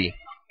Conti.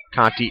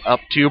 Conti up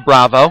to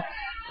Bravo.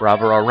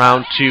 Bravo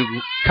around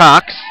to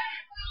Cox.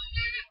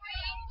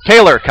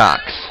 Taylor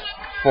Cox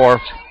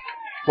for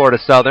Florida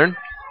Southern.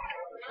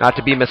 Not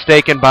to be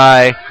mistaken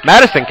by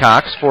Madison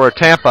Cox for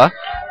Tampa.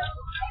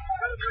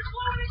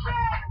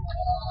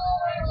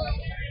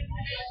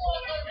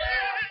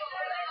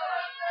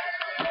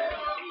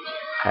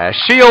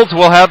 Shields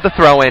will have the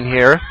throw in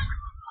here.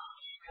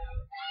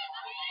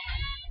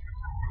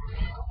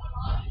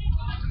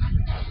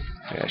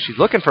 Yeah, she's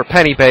looking for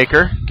Penny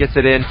Baker. Gets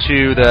it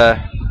into the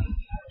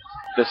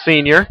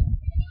senior.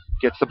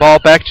 Gets the ball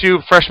back to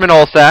freshman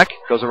Olsak.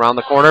 Goes around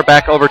the corner,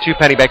 back over to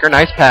Penny Baker.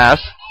 Nice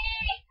pass.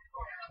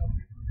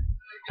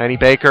 Penny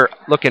Baker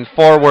looking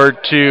forward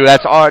to,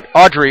 that's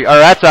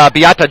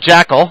Beata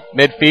Jackal,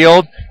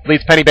 midfield.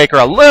 Leads Penny Baker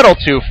a little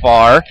too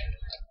far.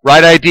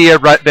 Right idea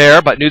right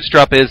there, but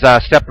Newstrup is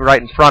stepped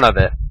right in front of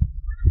it.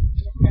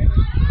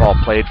 Ball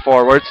played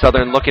forward.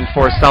 Southern looking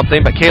for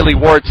something, but Kaylee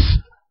Ward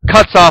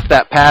cuts off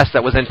that pass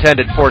that was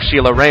intended for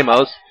Sheila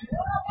Ramos.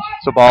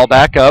 So ball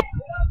back up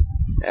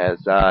as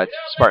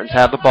Spartans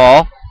have the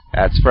ball.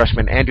 That's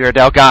freshman Andrea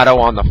Delgado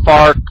on the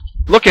far,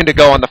 looking to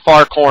go on the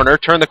far corner.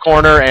 Turn the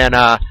corner and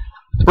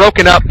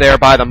broken up there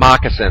by the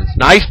Moccasins.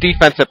 Nice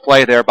defensive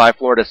play there by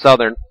Florida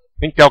Southern. I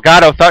think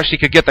Delgado thought she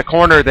could get the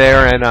corner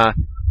there and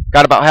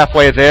got about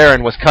halfway there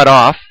and was cut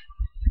off.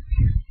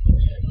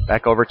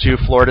 Back over to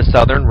Florida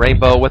Southern.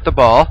 Rainbow with the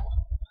ball.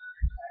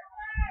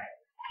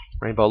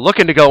 Rainbow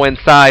looking to go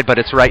inside, but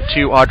it's right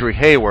to Audrey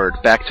Hayward.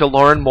 Back to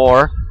Lauren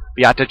Moore.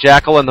 Beata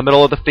Jackal in the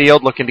middle of the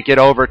field, looking to get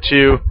over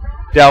to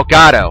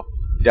Delgado.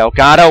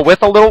 Delgado with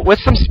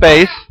some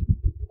space.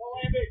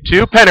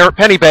 to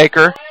Penny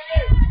Baker.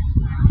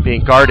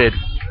 Being guarded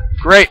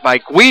great by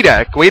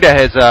Guida. Guida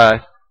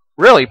has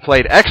really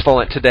played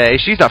excellent today.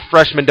 She's a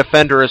freshman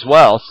defender as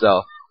well,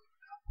 so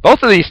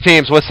both of these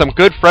teams with some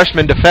good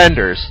freshman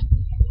defenders.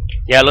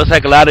 Yeah, it looks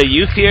like a lot of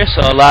youth here,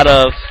 so a lot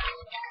of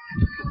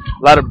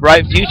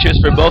bright futures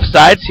for both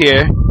sides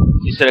here.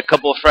 You said a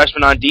couple of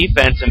freshmen on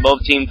defense, and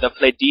both teams have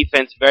played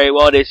defense very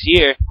well this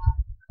year.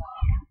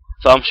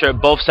 So I'm sure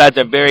both sides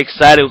are very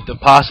excited with the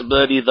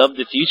possibilities of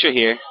the future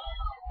here.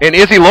 And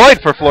Izzy Lloyd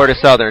for Florida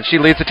Southern. She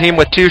leads the team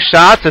with 2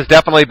 shots, has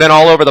definitely been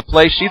all over the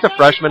place. She's a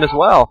freshman as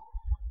well.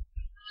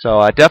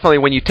 So definitely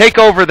when you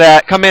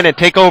come in and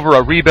take over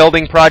a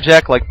rebuilding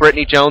project like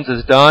Brittany Jones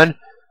has done,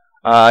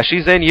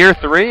 she's in year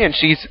 3, and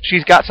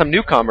she's got some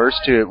newcomers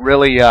to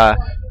really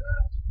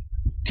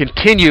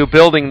continue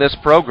building this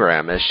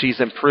program as she's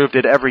improved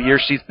it every year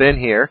she's been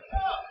here.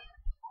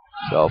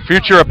 So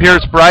future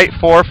appears bright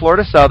for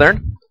Florida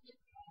Southern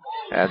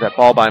as that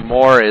ball by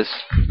Moore is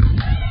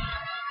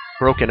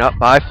broken up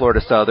by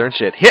Florida Southern.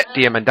 She had hit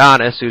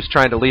Diamandonis, who's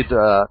trying to lead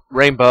the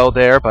Rainbow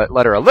there, but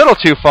led her a little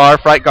too far.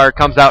 Freitgard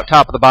comes out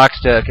top of the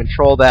box to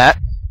control that.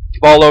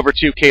 Ball over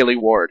to Kaylee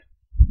Ward.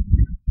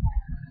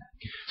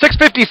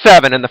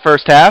 6:57 in the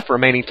first half,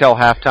 remaining till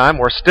halftime.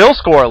 We're still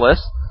scoreless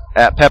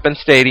at Pepin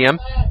Stadium.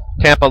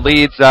 Tampa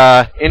leads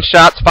in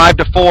shots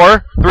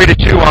 5-4,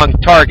 3-2 on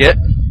target.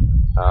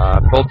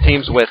 Both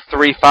teams with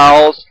 3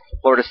 fouls.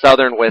 Florida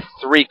Southern with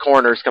 3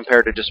 corners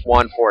compared to just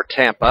 1 for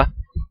Tampa.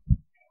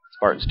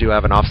 Spartans do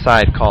have an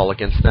offside call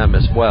against them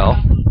as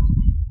well.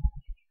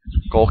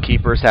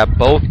 Goalkeepers have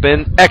both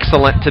been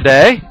excellent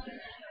today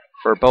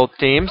for both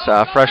teams.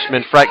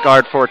 Freshman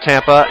Freitgard for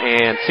Tampa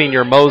and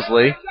senior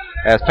Mosley.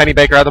 As Penny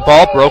Baker had the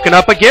ball, broken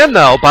up again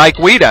though by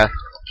Guida.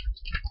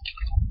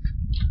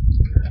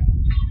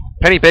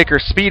 Penny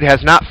Baker's speed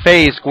has not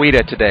phased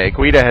Guida today.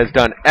 Guida has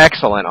done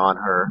excellent on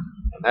her.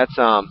 That's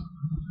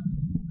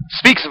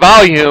speaks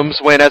volumes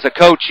when, as a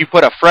coach, you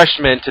put a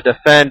freshman to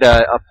defend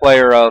a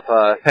player of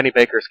Penny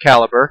Baker's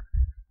caliber.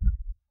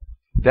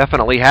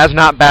 Definitely has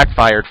not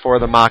backfired for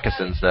the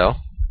Moccasins, though.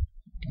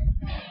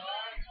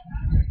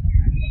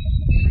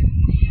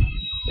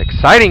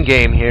 Exciting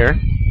game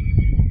here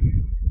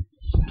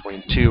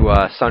between 2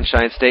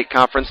 Sunshine State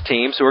Conference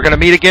teams who are going to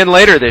meet again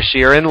later this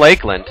year in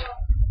Lakeland.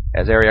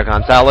 As Aria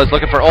Gonzalez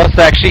looking for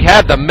Olsak. She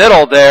had the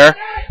middle there,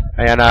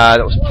 and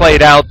it was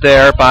played out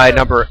there by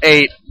number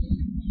 8,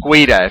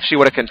 Guida. If she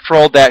would have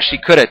controlled that, she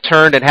could have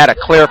turned and had a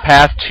clear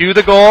path to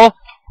the goal.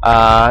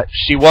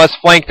 She was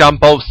flanked on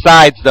both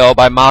sides, though,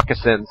 by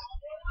Moccasins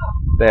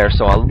there.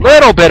 So a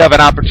little bit of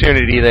an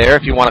opportunity there,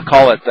 if you want to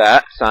call it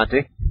that,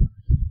 Santi.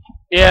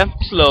 Yeah,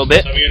 just a little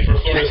bit. Coming in for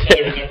Florida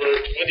Southern, number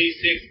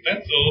 26,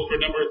 Betzel, for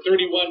number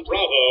 31,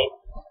 Bravo.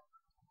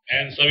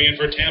 And subbing in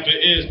for Tampa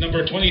is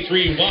number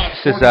 23, Watts,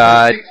 for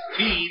number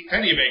 16,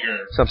 Penny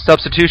Baker. Some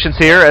substitutions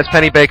here as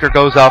Penny Baker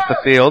goes off the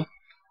field.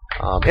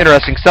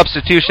 Interesting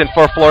substitution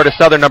for Florida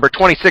Southern, number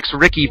 26,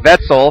 Ricky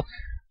Vetzel.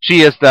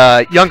 She is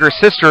the younger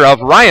sister of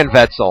Ryan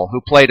Vetzel,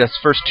 who played his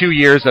first 2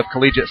 years of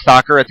collegiate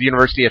soccer at the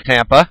University of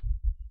Tampa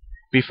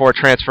before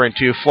transferring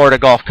to Florida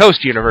Gulf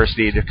Coast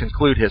University to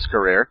conclude his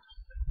career.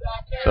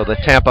 So the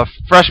Tampa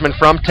freshman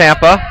from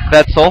Tampa,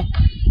 Vetzel,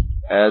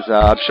 as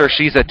I'm sure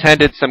she's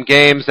attended some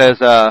games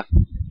as a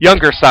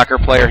younger soccer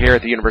player here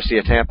at the University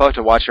of Tampa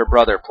to watch her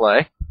brother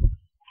play.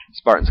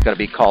 Spartan's going to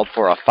be called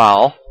for a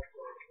foul.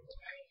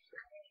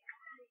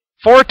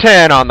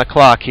 4:10 on the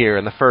clock here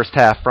in the first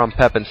half from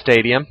Pepin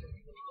Stadium.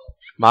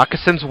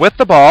 Moccasins with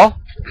the ball,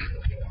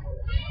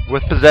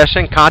 with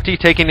possession. Conti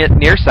taking it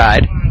near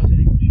side.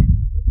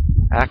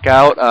 Back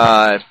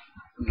out.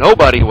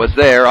 Nobody was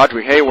there.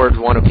 Audrey Hayward's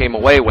the one who came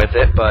away with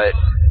it, but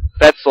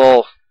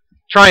Vetzel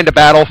trying to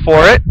battle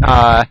for it.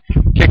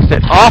 Kicks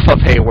it off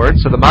of Hayward,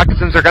 so the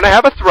Moccasins are going to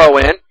have a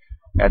throw-in.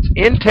 That's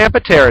in Tampa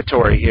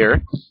territory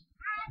here.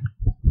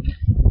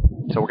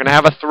 So we're going to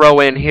have a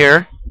throw-in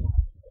here.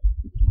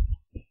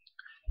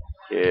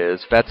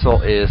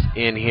 Vetzel is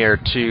in here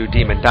to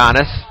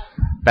Diamandonis.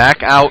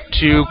 Back out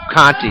to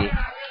Conti.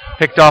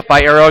 Picked off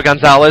by Aria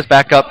Gonzalez.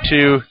 Back up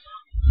to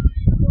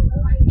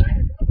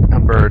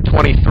number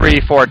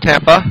 23 for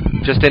Tampa.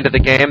 Just into the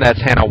game,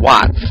 that's Hannah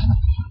Watts.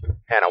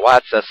 Hannah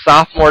Watts, a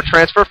sophomore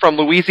transfer from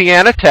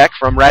Louisiana Tech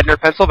from Radnor,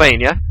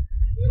 Pennsylvania.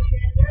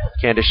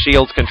 Candace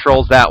Shields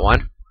controls that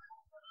one.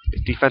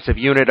 Defensive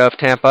unit of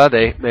Tampa.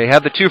 They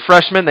have the 2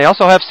 freshmen. They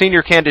also have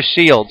senior Candace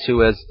Shields,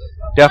 who has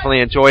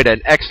definitely enjoyed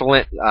an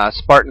excellent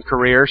Spartan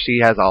career. She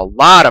has a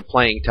lot of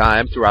playing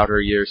time throughout her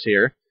years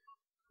here,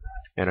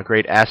 and a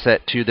great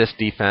asset to this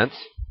defense.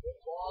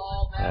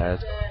 As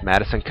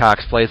Madison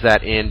Cox plays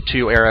that in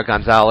to Aria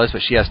Gonzalez,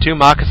 but she has 2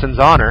 Moccasins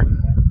on her.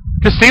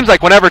 Just seems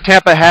like whenever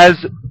Tampa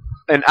has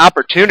an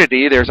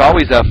opportunity, there's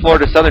always a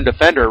Florida Southern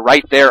defender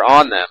right there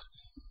on them.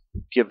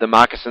 Give the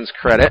Moccasins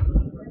credit.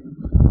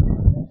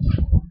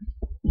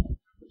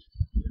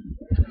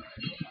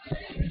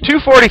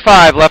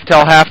 2:45 left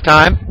till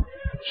halftime.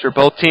 Sure,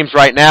 both teams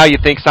right now, you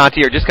think,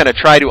 Santi, are just going to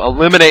try to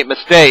eliminate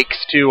mistakes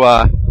to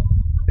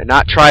and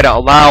not try to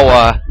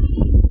allow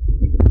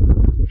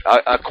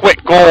a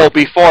quick goal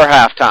before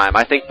halftime.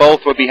 I think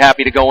both would be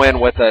happy to go in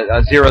with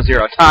a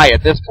 0-0 tie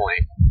at this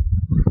point.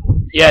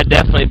 Yeah,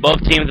 definitely.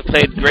 Both teams have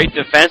played great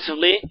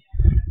defensively,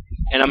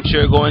 and I'm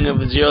sure going of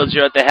a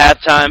 0-0 at the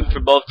halftime for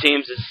both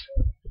teams is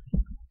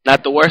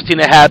not the worst thing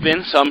that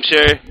happened. So I'm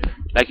sure,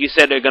 like you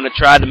said, they're going to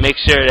try to make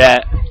sure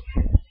that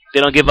they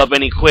don't give up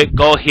any quick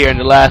goal here in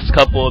the last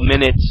couple of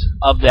minutes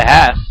of the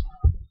half.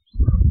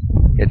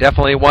 You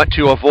definitely want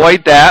to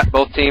avoid that.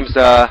 Both teams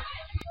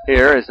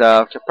here is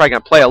probably going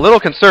to play a little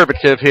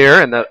conservative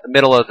here in the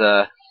middle of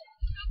the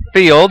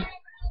field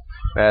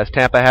as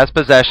Tampa has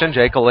possession.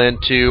 Jekyll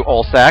into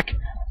Olsak.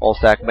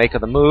 Olsak making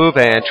the move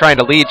and trying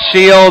to lead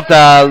Shields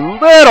a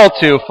little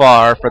too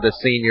far for the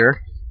senior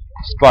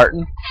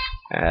Spartan.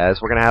 As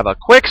we're going to have a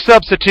quick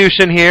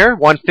substitution here.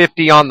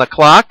 1:50 on the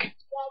clock.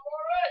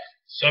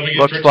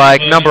 Looks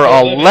like number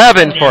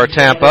 11 for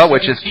Tampa,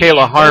 which is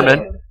Kayla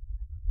Harmon,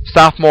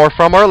 sophomore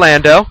from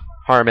Orlando.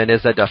 Harmon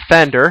is a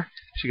defender.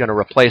 She's going to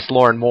replace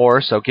Lauren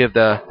Moore, so give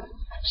the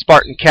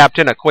Spartan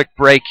captain a quick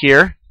break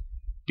here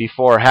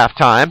before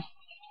halftime.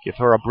 Give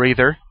her a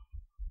breather.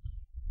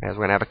 As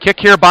we're going to have a kick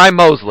here by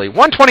Mosley.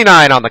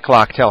 1:29 on the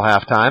clock till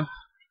halftime.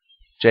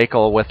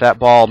 Jekyll with that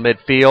ball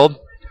midfield.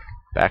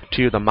 Back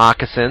to the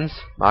Moccasins.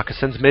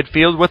 Moccasins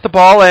midfield with the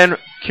ball, and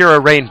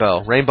Kira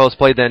Rainbow. Rainbow's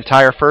played the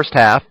entire first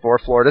half for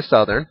Florida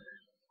Southern.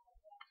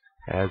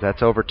 As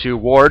that's over to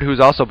Ward,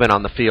 who's also been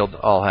on the field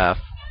all half.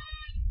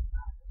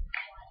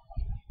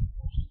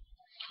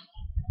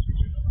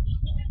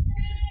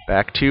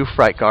 Back to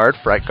Freitgard.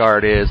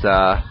 Freitgard is,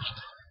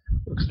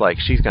 looks like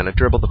she's going to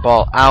dribble the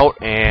ball out,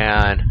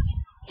 and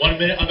 1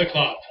 minute on the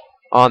clock.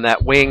 On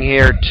that wing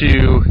here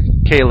to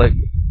Kaylee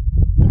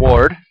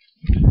Ward.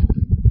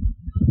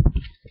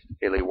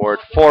 Kaylee Ward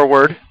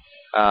forward.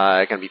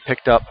 Going to be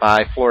picked up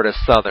by Florida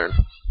Southern.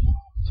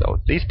 So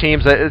these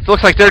teams, it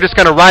looks like they're just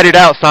going to ride it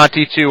out,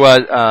 Santi, to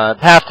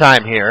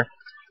halftime here.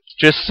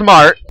 Just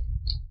smart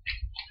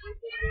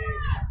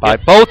by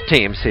both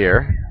teams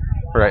here.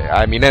 Right.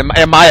 I mean,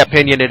 in my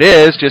opinion, it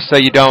is, just so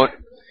you don't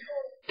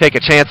take a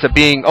chance of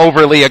being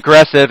overly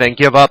aggressive and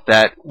give up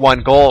that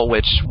one goal,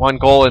 which one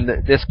goal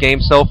in this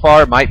game so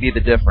far might be the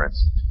difference.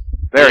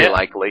 Very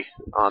likely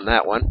on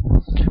that one.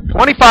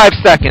 25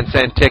 seconds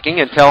and ticking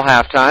until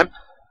halftime.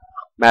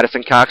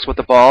 Madison Cox with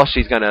the ball.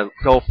 She's going to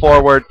go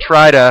forward,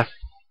 try to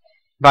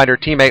find her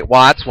teammate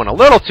Watts. Went a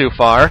little too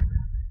far.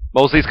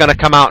 Mosley's going to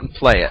come out and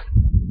play it.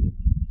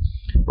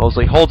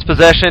 Mosley holds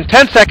possession.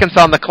 10 seconds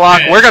on the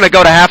clock. We're going to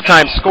go to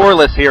halftime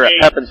scoreless here at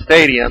Pepin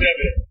Stadium. 7,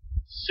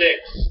 6,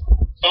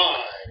 5.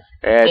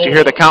 As you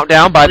hear the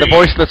countdown by the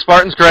voice of the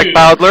Spartans, Greg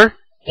Bowdler.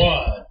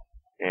 1.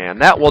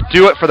 And that will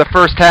do it for the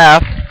first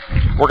half.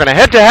 We're going to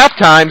head to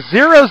halftime,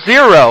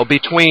 0-0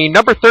 between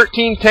number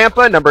 13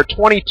 Tampa, number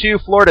 22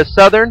 Florida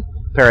Southern.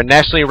 Pair of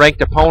nationally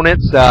ranked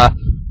opponents.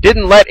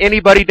 Didn't let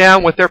anybody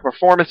down with their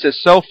performances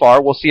so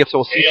far. We'll see if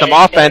we'll see some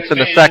offense in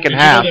the second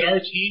half.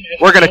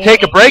 We're going to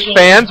take a break,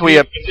 fans. We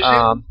have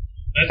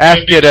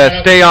asked you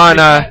to stay on.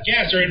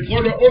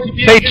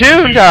 Stay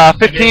tuned.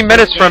 15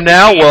 minutes from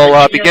now,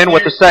 we'll begin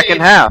with the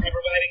second half.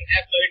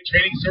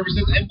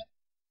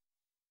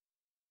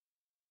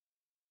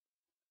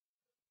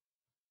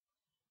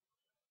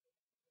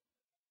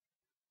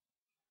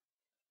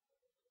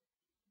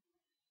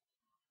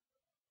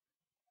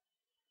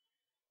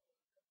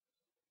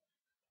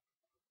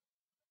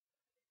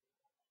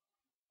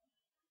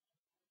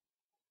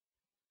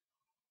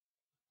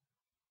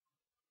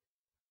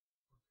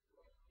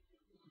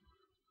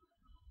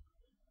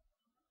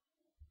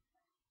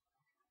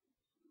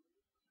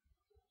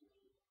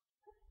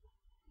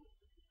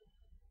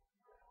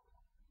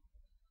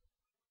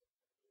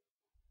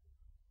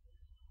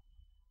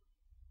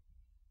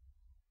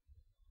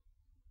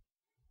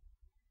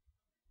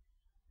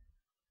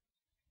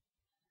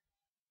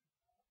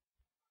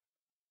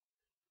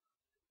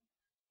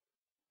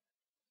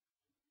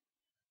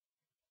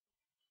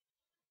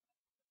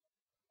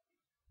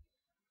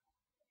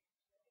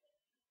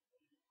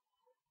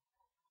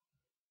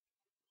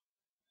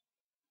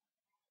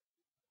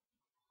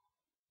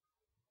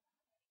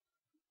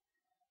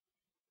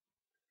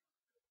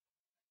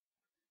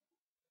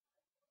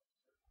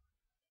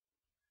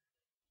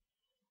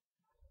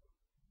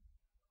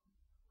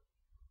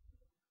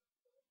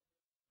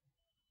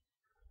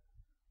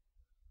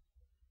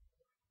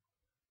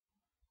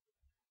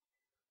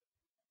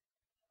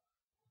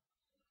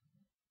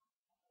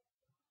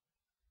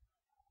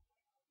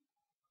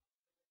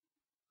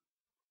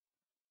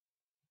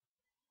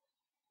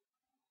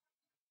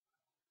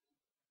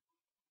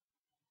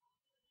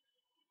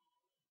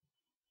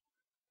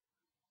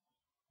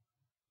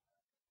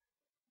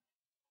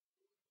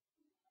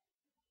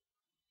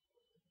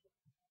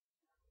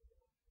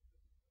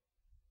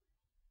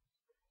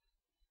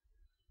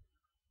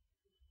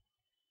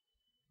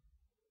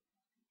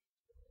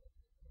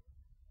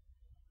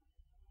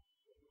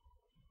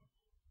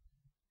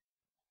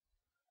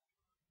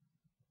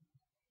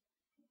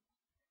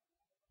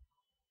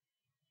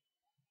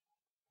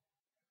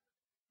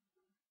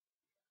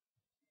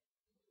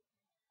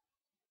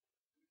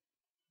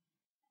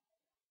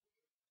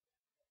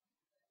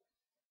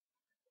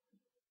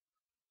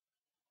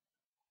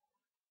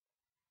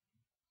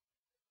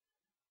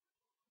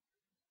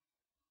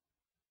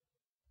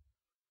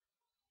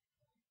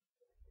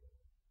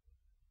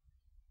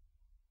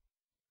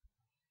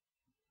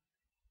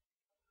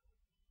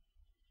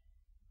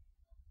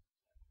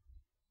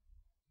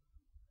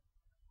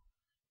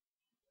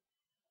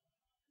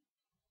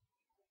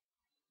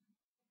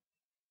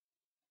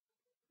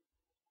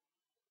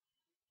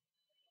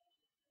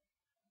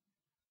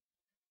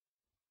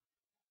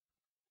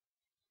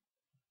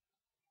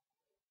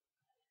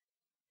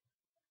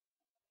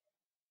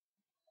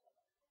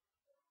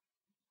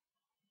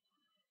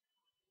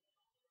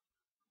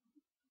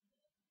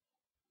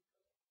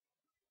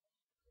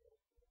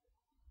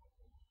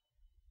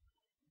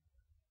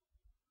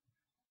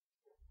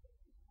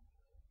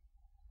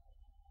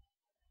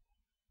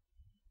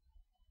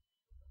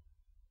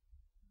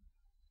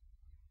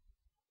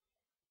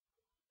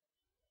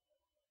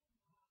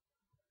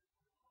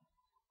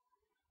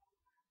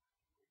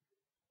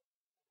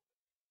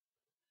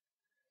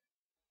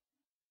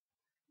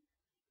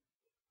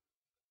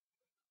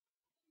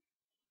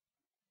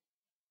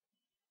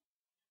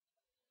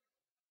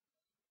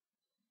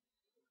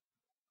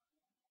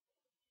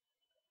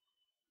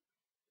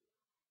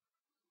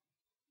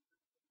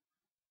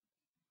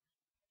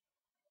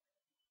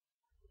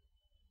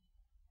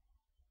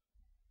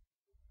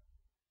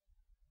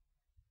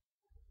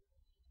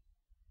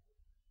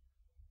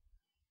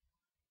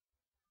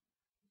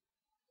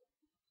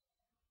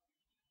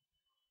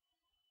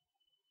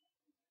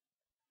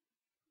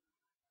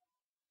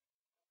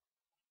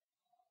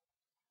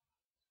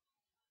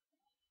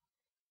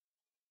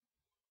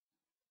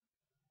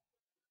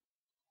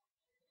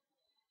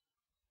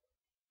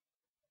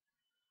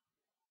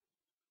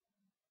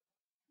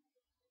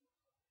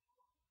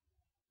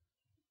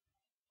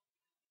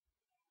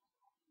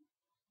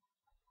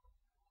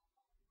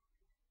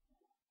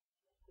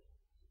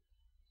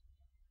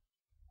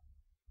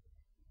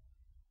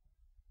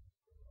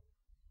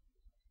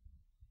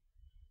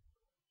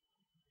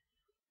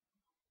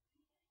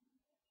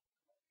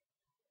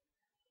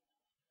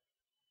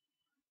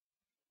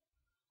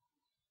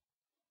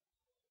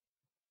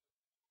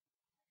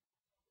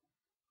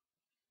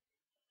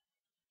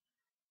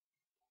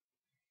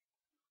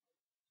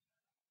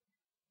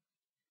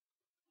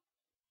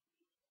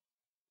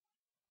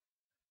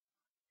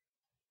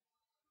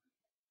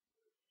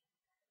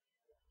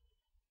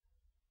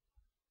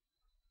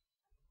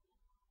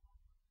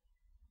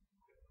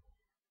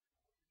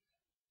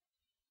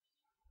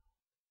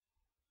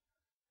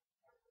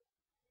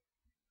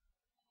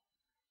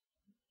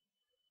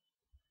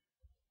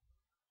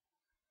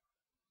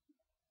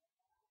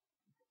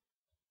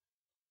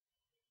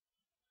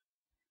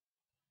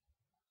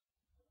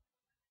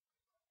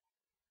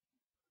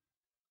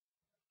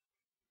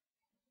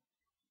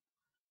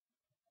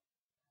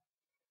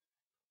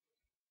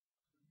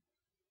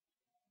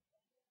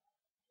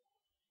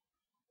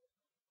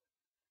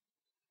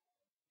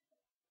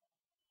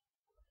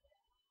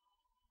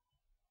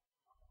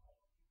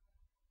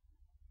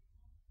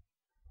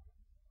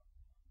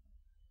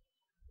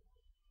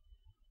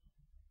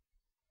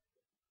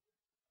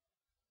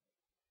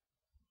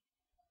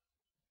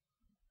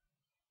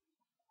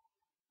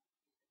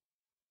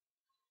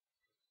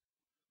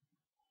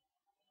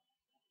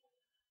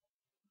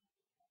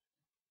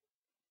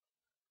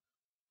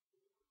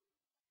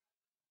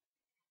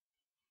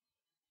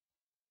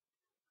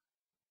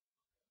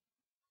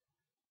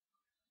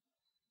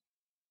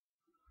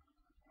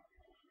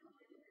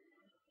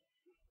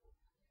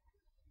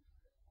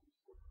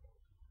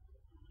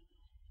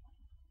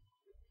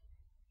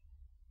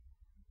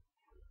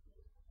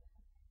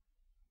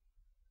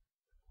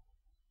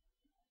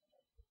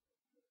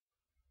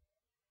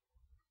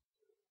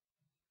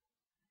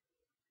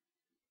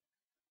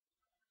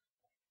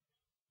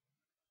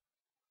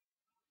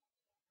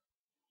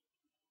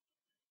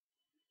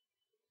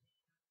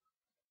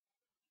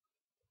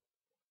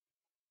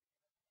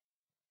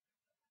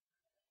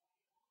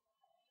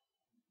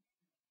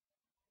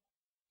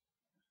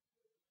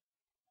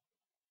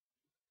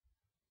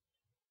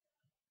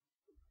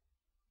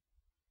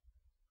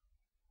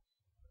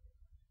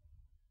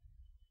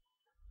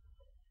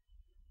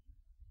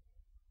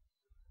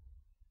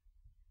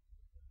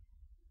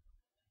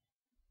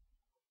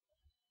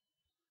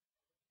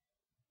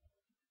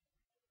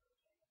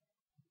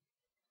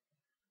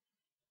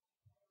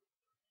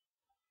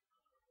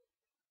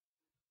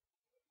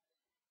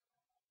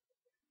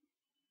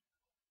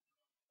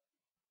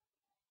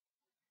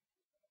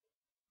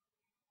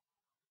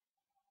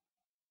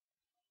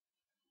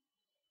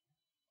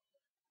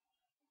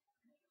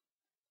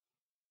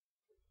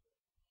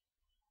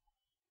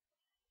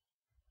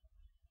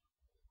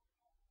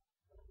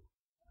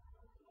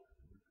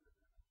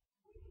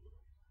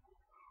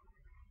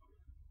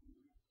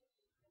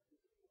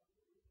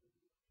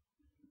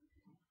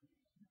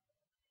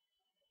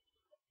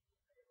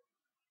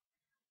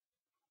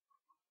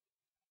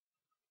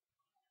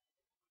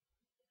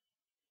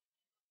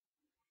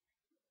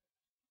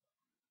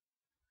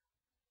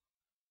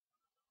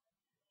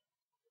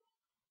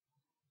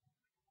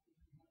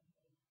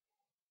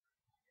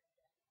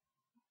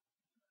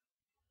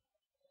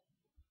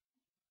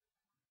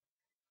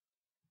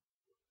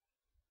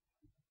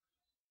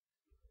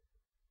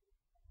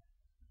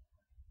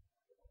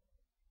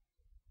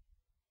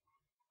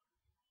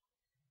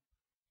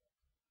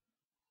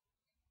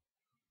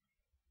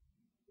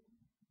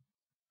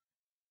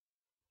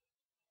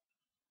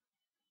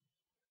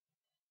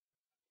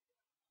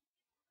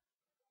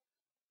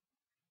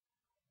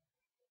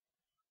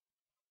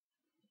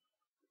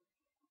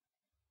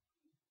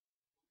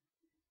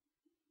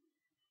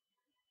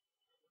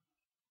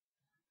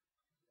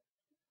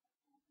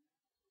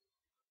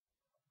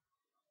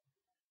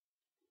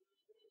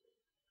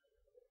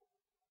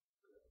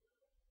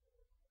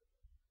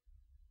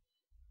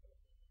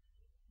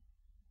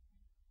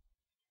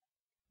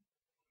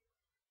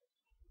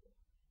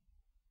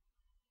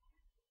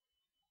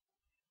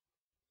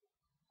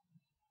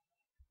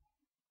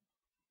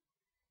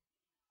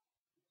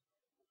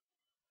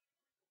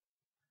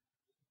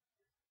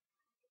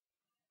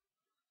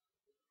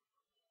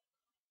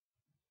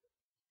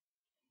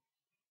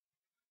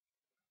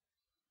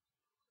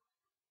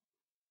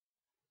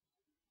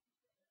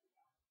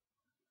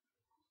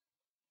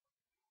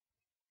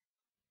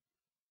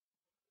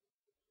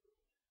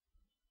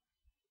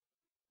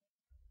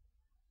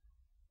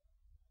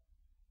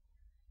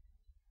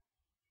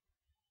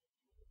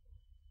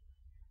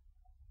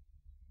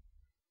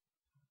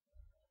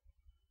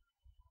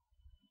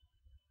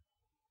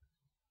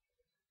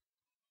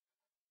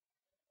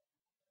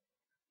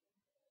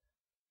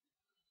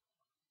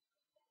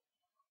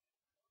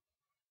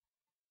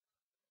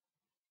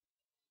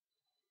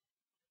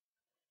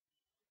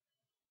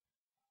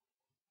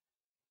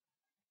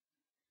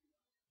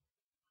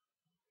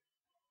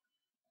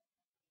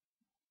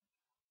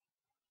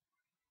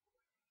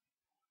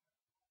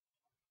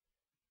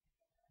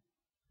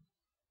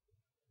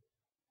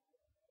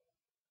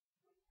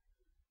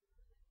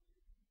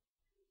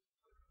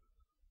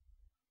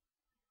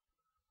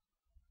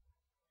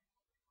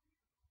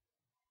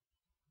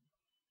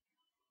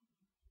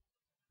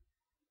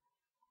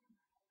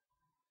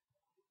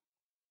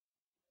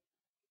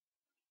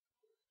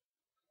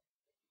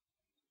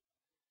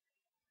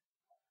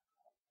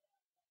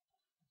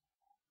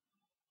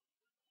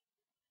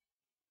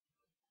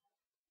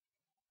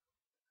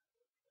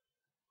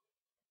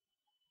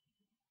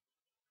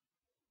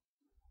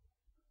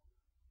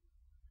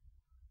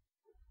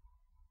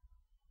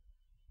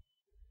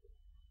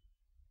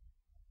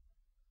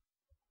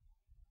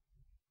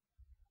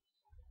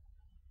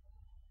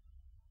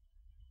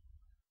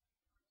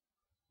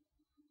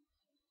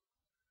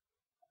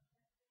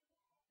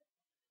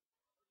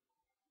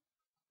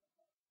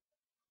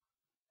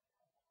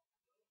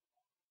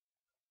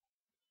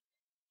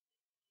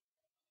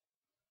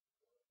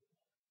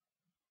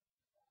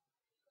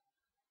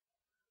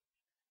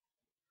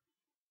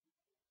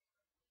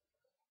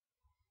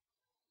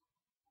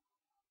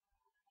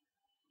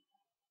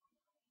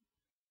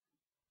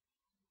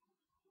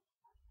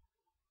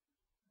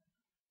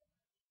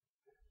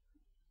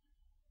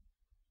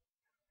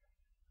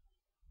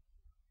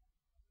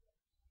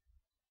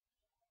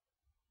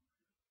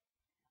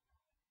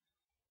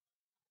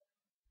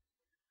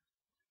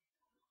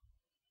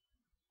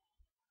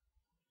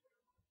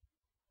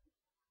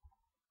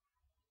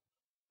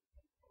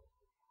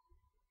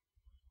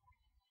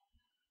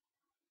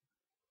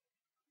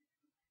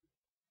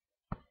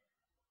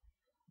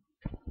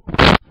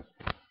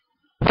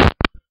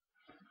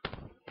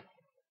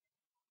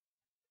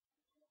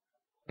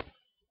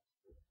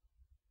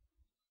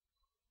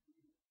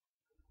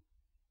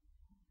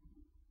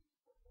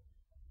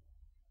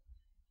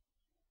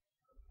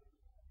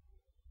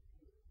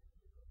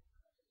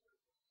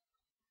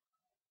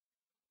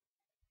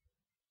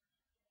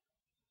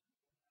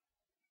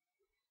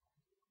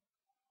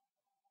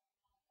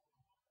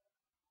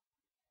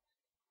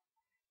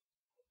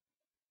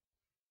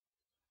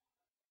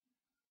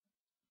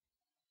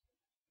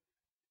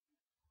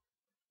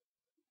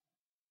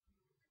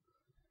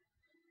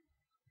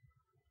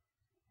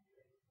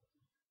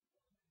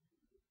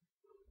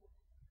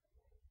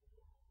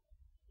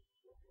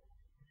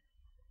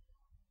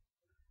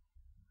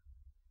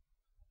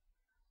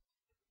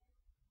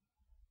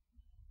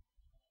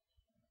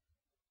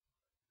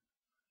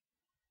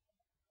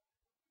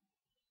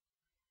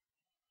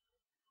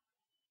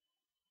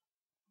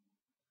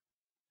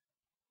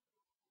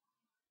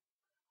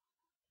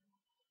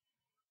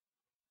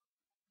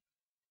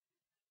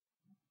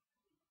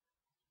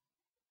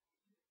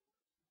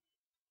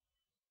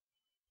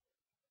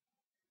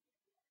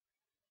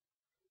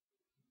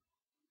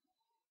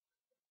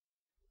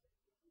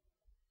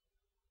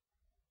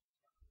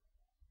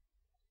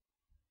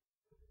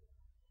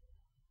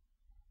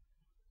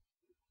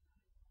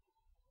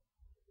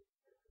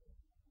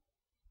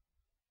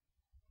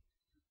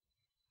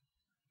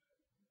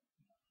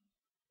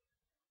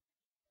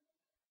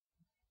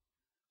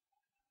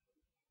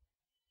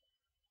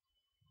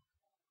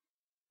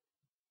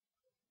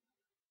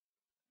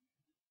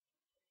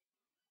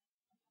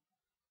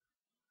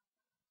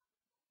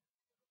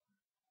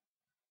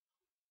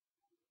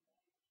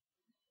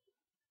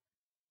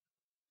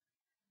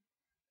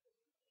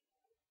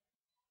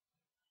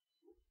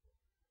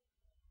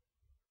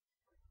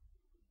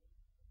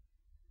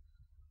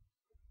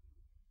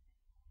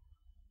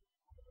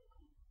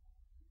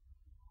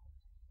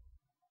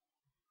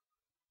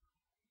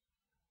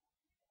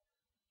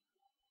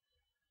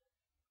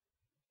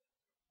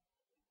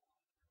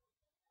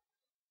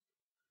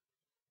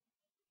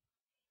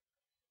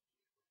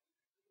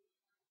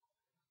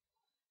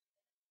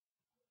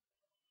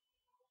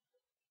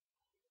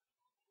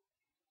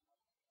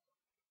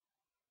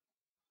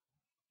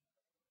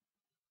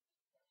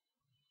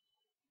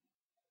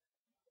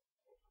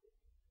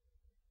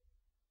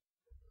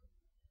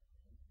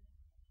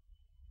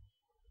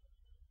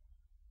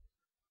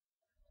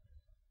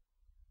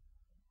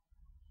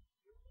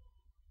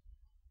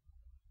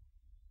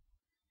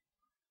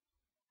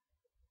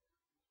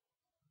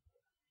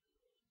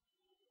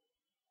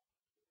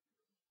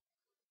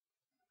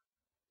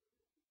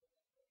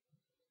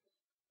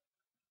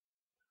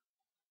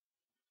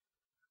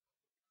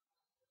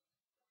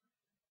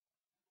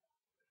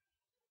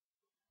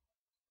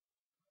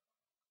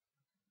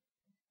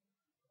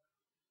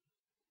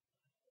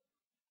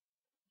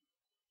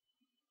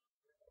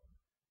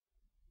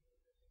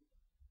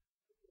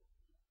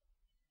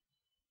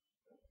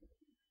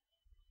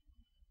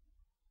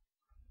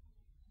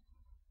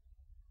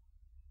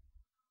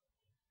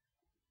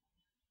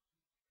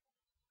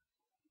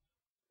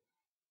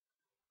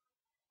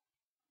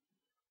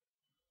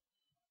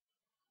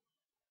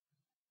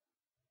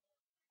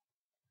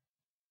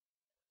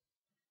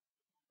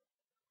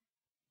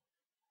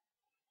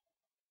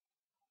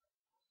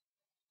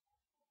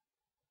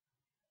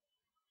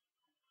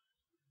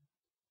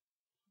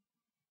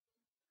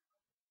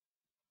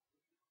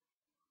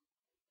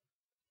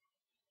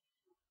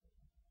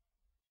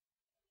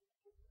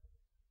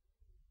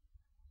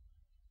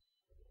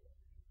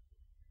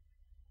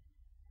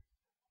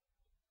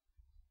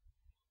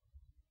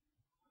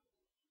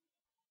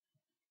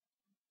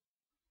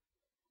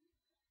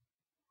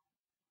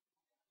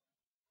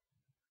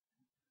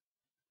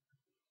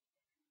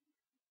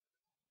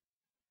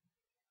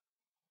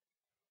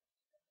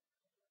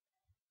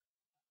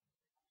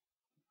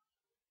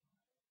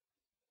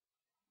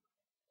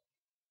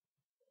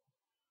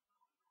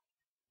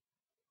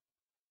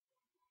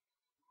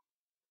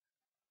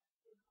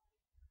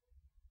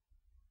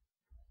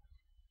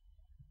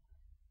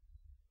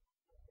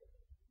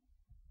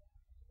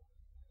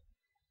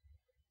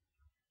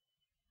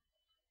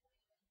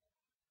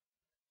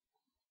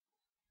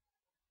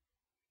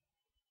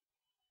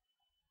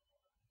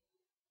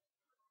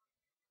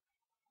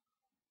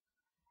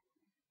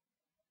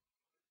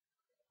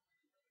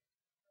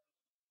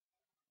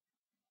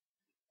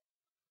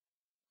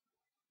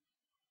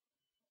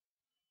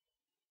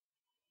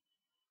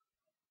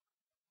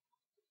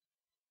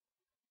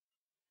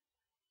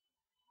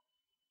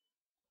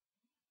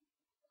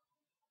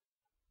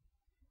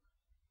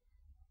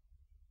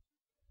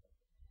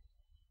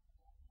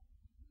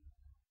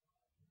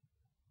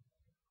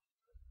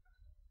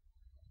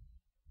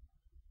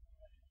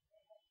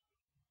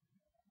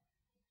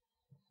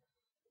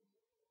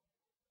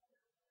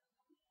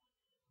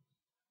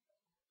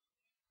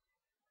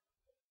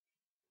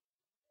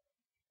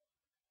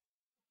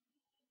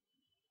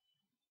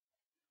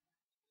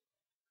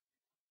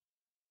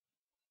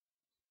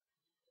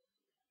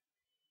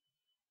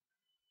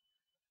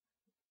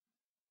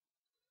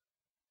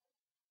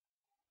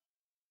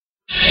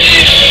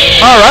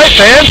 All right,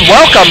 fans,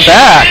 welcome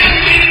back.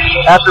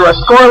 After a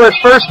scoreless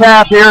first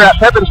half here at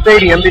Pepin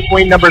Stadium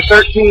between number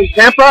 13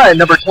 Tampa and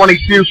number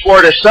 22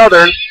 Florida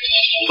Southern,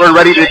 we're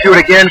ready to do it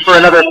again for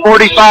another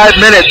 45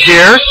 minutes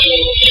here.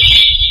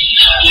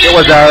 It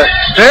was a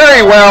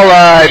very well,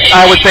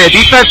 I would say, a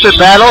defensive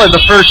battle in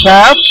the first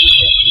half.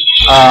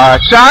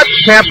 Shots,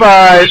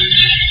 Tampa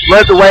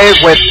led the way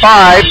with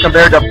 5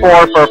 compared to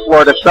 4 for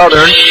Florida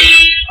Southern.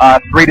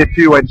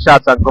 3-2 in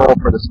shots on goal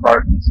for the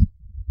Spartans.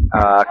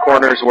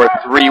 Corners were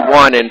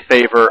 3-1 in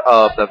favor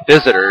of the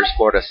visitors,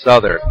 Florida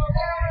Southern.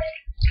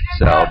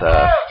 So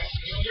the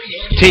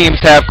teams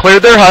have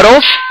cleared their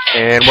huddles,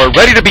 and we're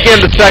ready to begin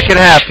the second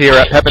half here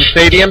at Pepin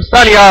Stadium.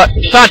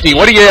 Santi,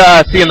 what do you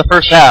see in the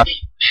first half?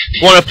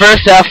 Well, in the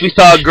first half, we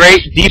saw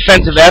great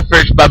defensive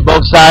efforts by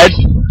both sides.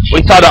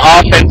 We saw the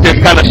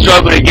offenses kind of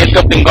struggle to get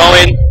something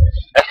going,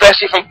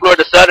 especially from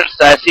Florida Southern's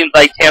side. It seemed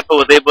like Tampa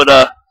was able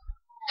to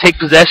take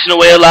possession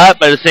away a lot,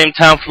 but at the same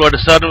time, Florida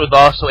Southern was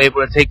also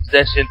able to take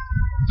possession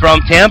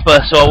from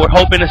Tampa. So we're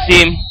hoping to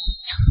see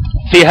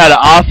how the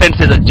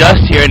offenses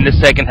adjust here in the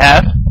second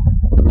half.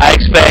 I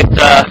expect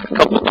a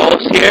couple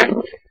goals here.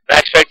 I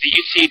expect the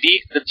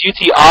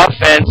UT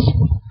offense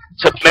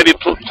to maybe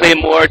play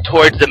more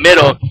towards the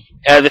middle,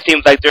 as it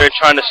seems like they're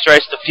trying to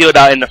stretch the field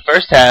out in the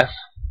first half.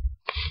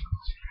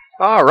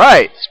 All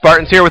right,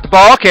 Spartans here with the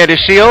ball.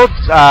 Candace Shields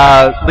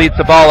leads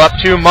the ball up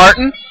to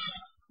Martin.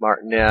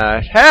 Martin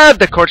had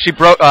the court. She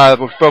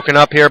was broken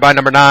up here by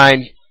number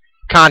 9,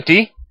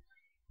 Conti.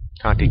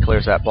 Conti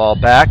clears that ball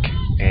back,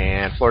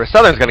 and Florida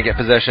Southern's going to get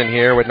possession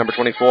here with number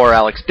 24,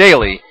 Alex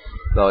Daly.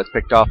 Though it's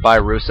picked off by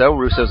Russo.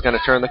 Russo's going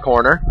to turn the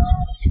corner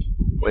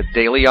with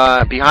Daly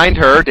behind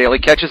her. Daly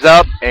catches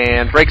up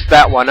and breaks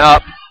that one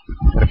up.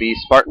 Going to be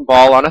Spartan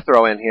ball on a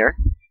throw-in here.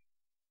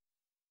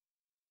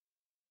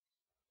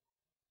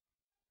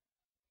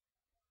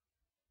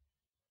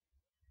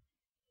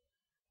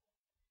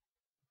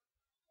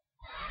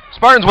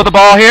 Spartans with the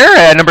ball here,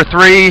 and number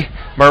 3,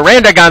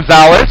 Miranda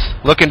Gonzalez,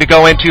 looking to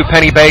go into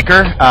Penny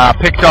Baker.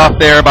 Picked off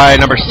there by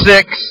number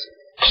 6,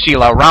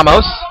 Sheila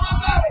Ramos.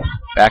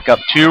 Back up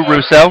to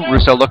Russo.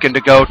 Russo looking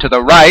to go to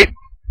the right.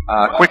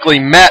 Quickly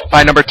met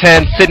by number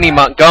 10, Sydney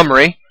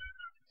Montgomery.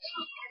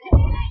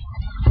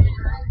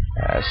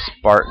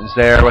 Spartans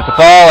there with the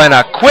ball, and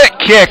a quick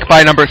kick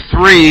by number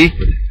 3,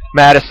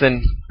 that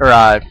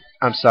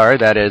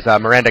is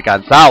Miranda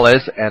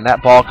Gonzalez, and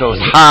that ball goes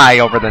high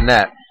over the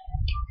net.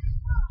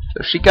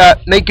 So she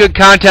made good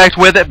contact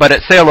with it, but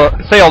it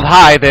sailed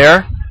high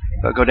there.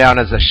 It'll go down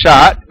as a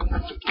shot.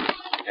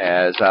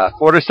 As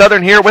Florida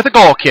Southern here with a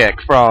goal kick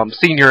from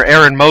senior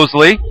Aaron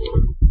Mosley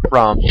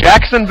from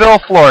Jacksonville,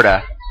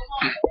 Florida.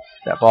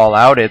 That ball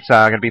out. It's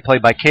going to be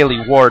played by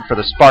Kaylee Ward for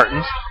the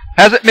Spartans.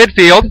 Has it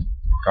midfield.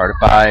 Guarded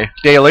by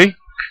Daly.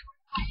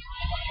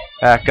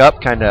 Back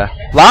up. A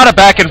lot of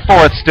back and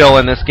forth still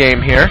in this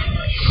game here.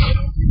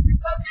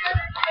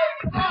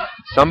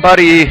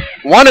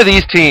 One of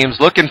these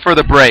teams looking for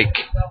the break,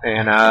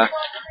 and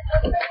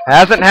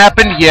hasn't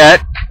happened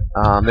yet.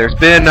 There's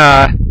been,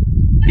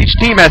 each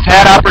team has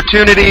had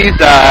opportunities.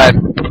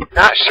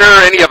 Not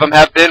sure any of them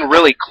have been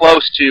really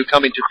close to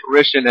coming to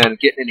fruition and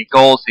getting any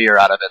goals here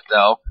out of it,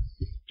 though,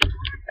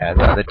 as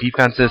the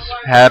defenses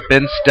have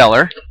been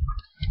stellar.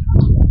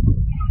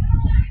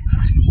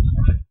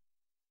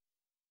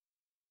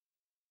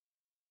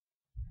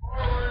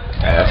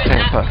 As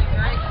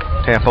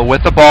Tampa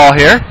with the ball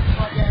here.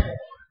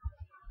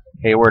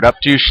 Hayward up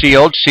to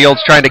Shields.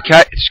 Shields trying to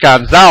catch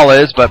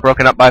Gonzalez, but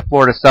broken up by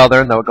Florida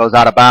Southern, though it goes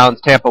out of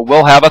bounds. Tampa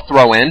will have a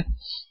throw-in.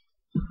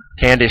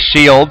 Candace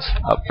Shields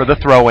up for the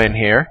throw-in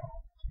here.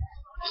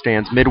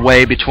 Stands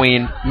midway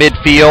between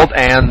midfield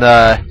and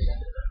the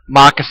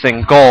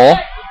Moccasin goal.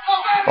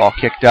 Ball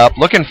kicked up.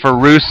 Looking for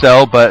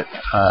Russo, but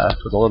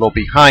was a little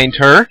behind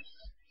her.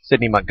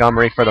 Sydney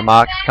Montgomery for the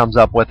Mocs comes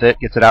up with it,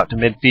 gets it out to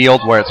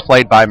midfield, where it's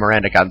played by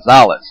Miranda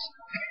Gonzalez.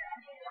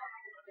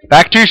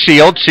 Back to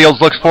Shields.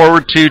 Shields looks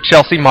forward to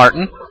Chelsea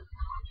Martin.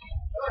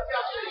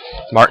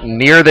 Martin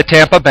near the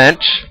Tampa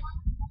bench.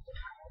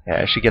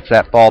 As she gets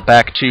that ball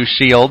back to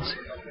Shields.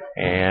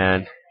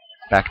 And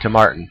back to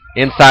Martin.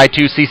 Inside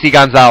to Cece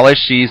Gonzalez.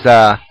 She's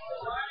had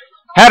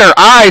her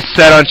eyes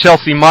set on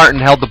Chelsea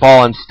Martin. Held the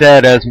ball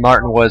instead as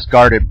Martin was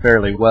guarded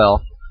fairly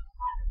well.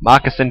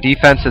 Moccasin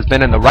defense has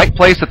been in the right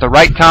place at the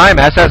right time,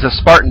 as has the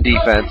Spartan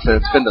defense.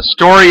 It's been the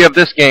story of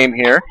this game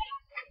here.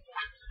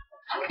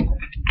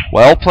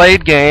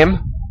 Well-played game.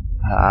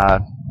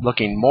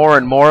 Looking more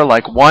and more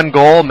like one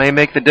goal may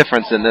make the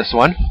difference in this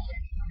one.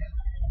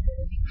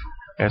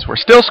 As we're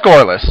still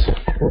scoreless.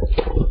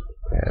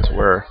 As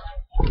we're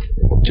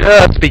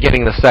just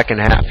beginning the second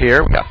half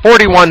here. We got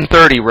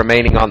 41:30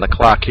 remaining on the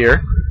clock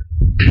here.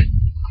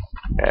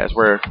 As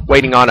we're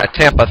waiting on a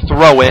Tampa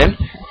throw-in.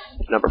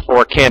 Number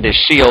 4,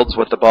 Candace Shields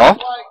with the ball.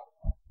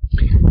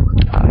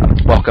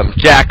 Welcome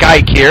Jack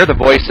Ike here, the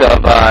voice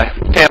of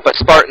Tampa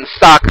Spartans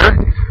soccer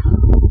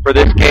for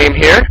this game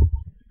here.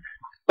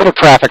 Little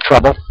traffic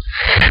trouble.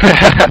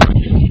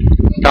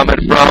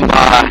 coming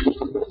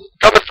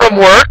from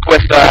work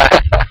with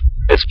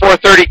it's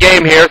 4:30 9:30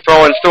 game here,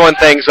 throwing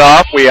things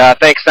off. We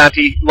thank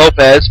Santi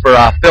Lopez for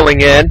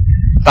filling in.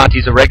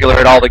 Santi's a regular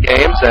at all the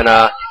games and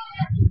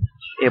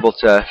able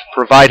to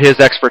provide his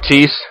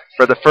expertise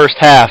for the first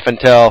half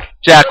until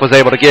Jack was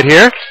able to get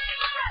here.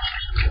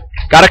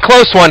 Got a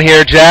close one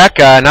here, Jack.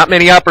 Not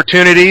many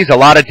opportunities, a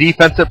lot of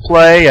defensive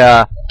play.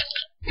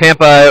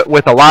 Tampa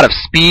with a lot of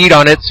speed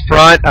on its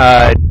front.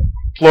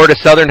 Florida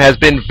Southern has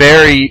been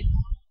very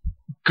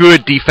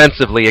good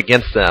defensively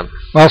against them.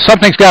 Well,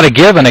 something's got to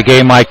give in a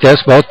game like this.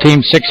 Both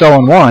teams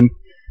 6-0-1.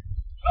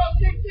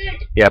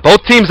 Yeah,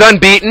 both teams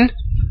unbeaten.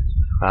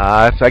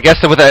 I guess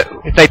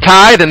if they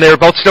tie, then they're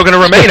both still going to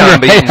remain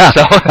unbeaten. Yeah.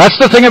 So that's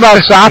the thing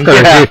about soccer.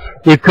 Yeah.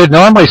 You could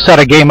normally set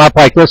a game up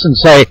like this and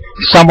say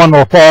someone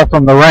will fall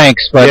from the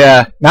ranks,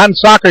 but not in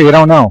soccer. You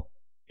don't know.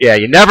 Yeah,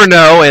 you never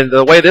know. And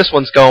the way this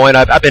one's going,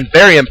 I've been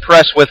very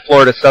impressed with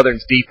Florida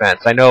Southern's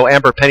defense. I know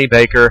Amber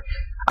Pennybaker.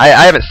 I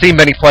haven't seen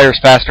many players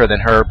faster than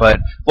her, but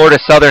Florida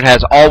Southern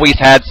has always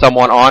had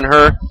someone on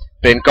her,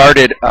 been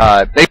guarded.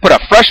 They put a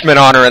freshman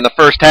on her in the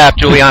first half,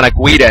 Juliana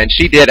Guida, and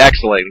she did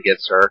excellent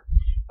against her.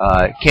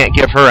 Can't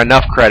give her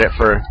enough credit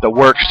for the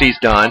work she's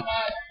done.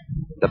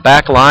 The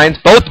back lines,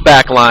 both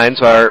back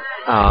lines, are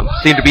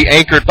seem to be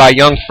anchored by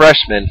young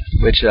freshmen,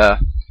 which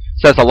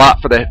says a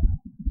lot for the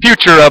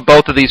future of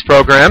both of these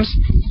programs.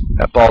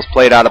 That ball's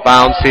played out of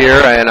bounds here,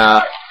 and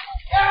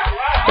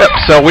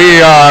so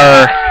we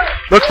are.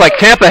 Looks like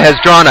Tampa has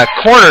drawn a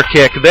corner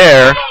kick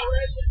there,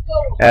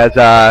 as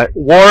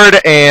Ward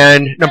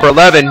and number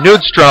 11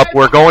 Nudstrup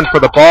were going for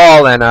the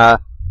ball, and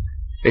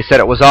they said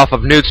it was off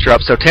of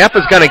Nudstrup. So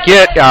Tampa's going to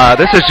get.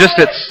 This is just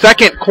its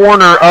second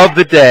corner of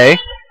the day.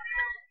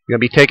 Going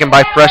to be taken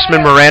by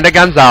freshman Miranda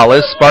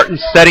Gonzalez.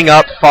 Spartans setting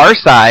up far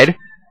side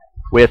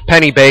with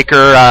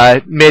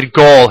Pennybaker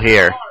mid-goal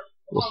here.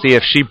 We'll see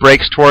if she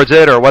breaks towards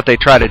it or what they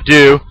try to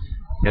do.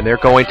 And they're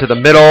going to the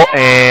middle,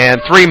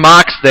 and 3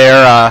 mocks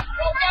there.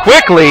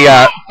 Quickly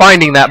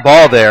finding that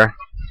ball there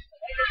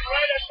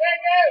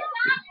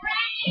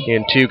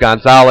into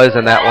Gonzalez,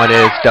 and that one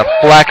is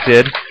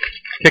deflected.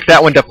 Kick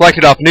that one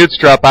deflected off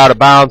Nudstrup out of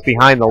bounds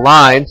behind the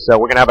line. So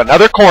we're going to have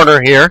another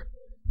corner here.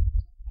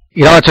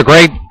 You know, it's a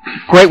great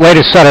way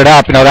to set it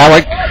up. You know, that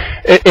way,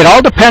 it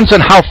all depends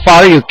on how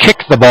far you kick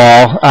the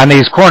ball on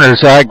these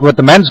corners. Like with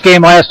the men's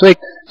game last week,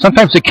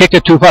 sometimes they kicked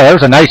it too far. That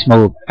was a nice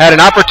move. Had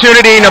an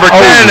opportunity, number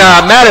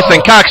 10,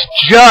 Madison Cox,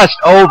 just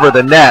over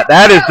the net.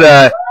 That is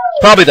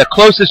probably the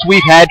closest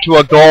we've had to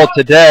a goal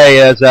today,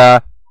 as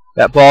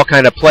that ball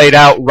kind of played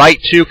out right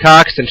to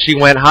Cox, and she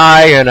went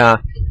high, and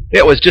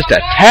it was just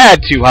a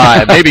tad too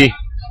high, maybe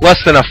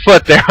less than a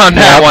foot there on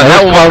that one.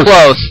 That one was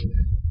close.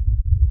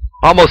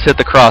 Almost hit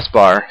the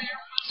crossbar.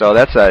 So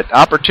that's an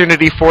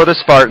opportunity for the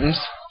Spartans.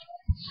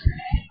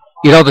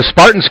 You know, the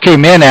Spartans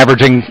came in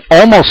averaging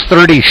almost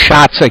 30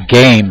 shots a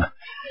game,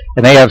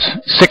 and they have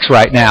 6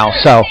 right now.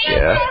 So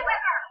yeah.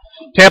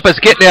 Tampa's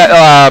getting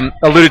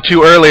alluded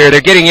to earlier.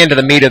 They're getting into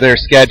the meat of their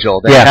schedule.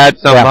 They had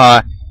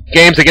some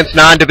games against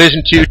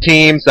non-Division II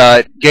teams.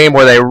 Game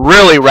where they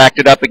really racked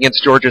it up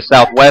against Georgia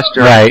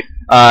Southwestern. Right.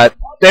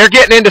 They're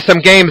getting into some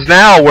games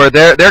now where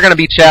they're going to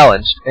be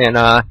challenged,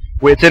 and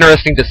it's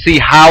interesting to see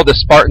how the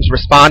Spartans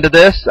respond to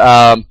this.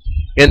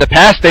 In the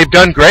past, they've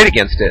done great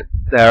against it.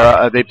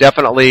 They've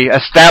definitely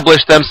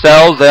established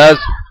themselves as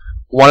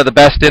one of the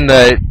best in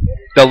the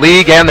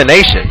league and the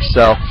nation.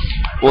 So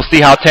we'll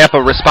see how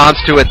Tampa responds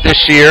to it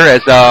this year,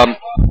 as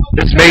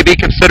this may be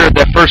considered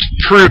their first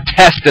true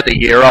test of the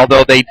year,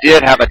 although they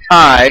did have a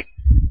tie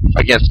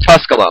against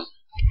Tusculum.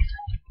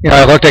 You know,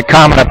 I looked at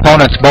common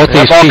opponents. Both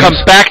these ball teams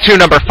comes back to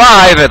number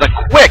 5, and the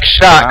quick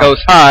shot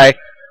goes high.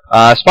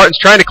 Spartans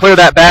trying to clear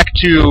that back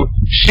to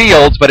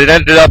Shields, but it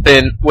ended up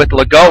with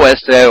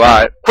Lagoas,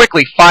 who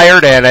quickly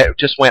fired, and it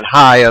just went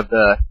high of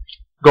the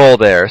goal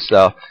there.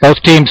 So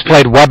both teams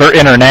played Weber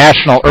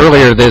International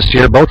earlier this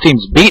year. Both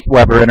teams beat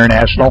Weber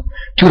International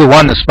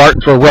 2-1. The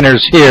Spartans were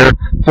winners here,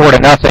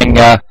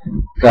 4-0.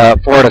 The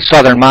Florida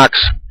Southern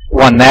Mocs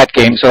won that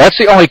game. So that's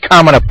the only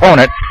common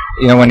opponent.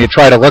 You know, when you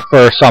try to look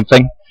for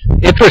something.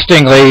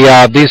 Interestingly,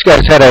 these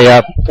guys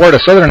had Florida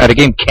Southern had a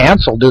game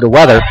canceled due to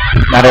weather,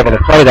 not able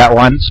to play that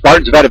one.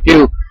 Spartans have had a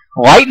few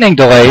lightning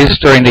delays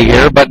during the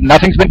year, but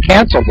nothing's been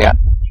canceled yet.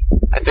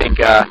 I think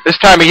this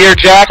time of year,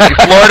 Jack, in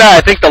Florida,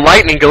 I think the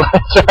lightning delays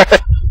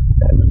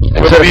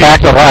are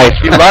back to life.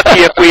 Be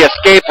lucky if we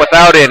escape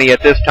without any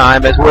at this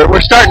time. As we're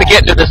starting to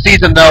get into the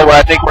season, though, where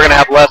I think we're going to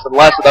have less and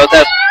less of those.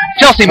 As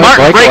Chelsea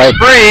Martin breaks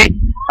free,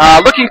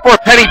 looking for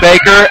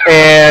Pennybaker,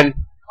 and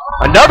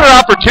another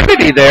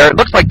opportunity there. It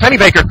looks like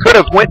Pennybaker could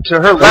have went to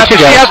her left. She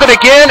has it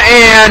again,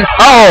 and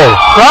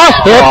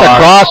hit the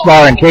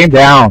crossbar and came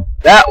down.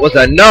 That was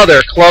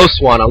another close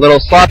one. A little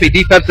sloppy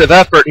defensive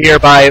effort here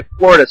by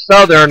Florida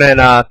Southern, and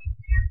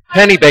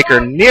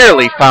Pennybaker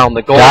nearly found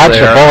the goal there.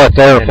 Dodged the bullet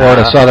there,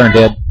 Florida Southern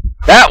did.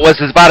 That was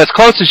about as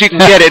close as you can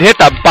get. It hit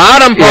the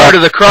bottom part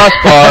of the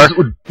crossbar,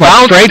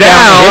 bounced straight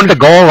down, hit the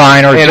goal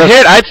line, or and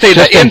hit, I'd say,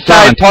 the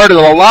inside part of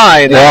the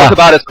line. That was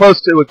about as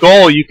close to a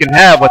goal you can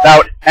have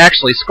without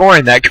actually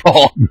scoring that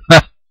goal.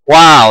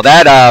 Wow,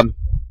 that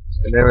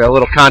and there was a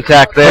little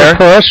contact there.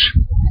 Push.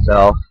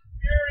 So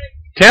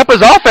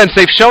Tampa's offense,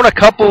 they've shown a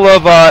couple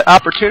of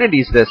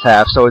opportunities this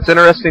half, so it's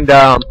interesting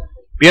to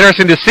be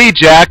interesting to see,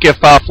 Jack, if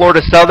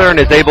Florida Southern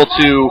is able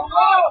to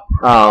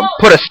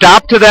put a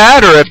stop to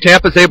that, or if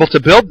Tampa's able to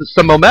build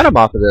some momentum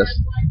off of this.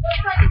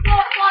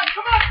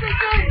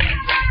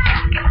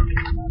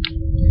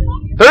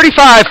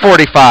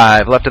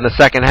 35-45 left in the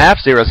second half.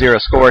 0-0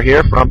 score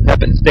here from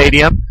Pepin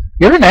Stadium.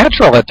 You're a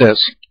natural at this.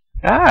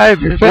 I'm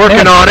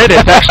working on it.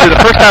 It's actually the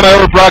first time I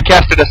ever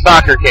broadcasted a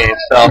soccer game,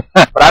 so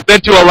but I've been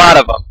to a lot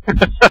of them.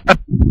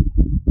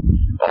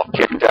 Ball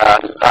kicked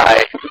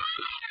by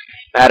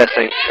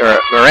Madison or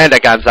Miranda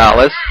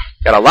Gonzalez.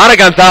 Got a lot of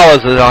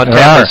Gonzalez's on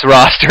Tampa's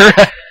roster.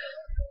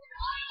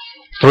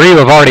 3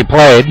 have already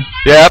played.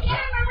 Yep.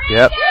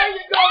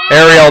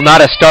 Ariel,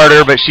 not a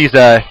starter, but she's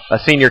a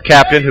senior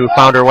captain who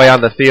found her way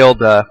on the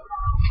field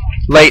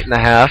late in the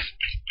half.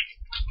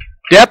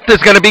 Depth is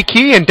going to be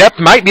key, and depth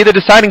might be the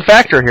deciding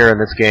factor here in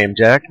this game,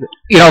 Jack.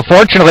 You know,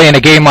 fortunately, in a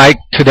game like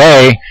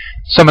today,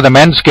 some of the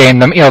men's game,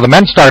 the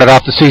men started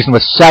off the season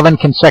with 7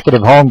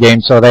 consecutive home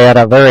games, so they had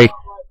a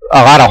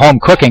lot of home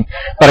cooking.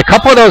 But a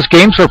couple of those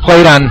games were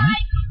played on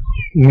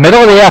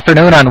middle of the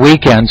afternoon on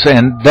weekends,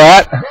 and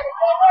that,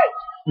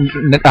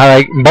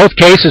 in both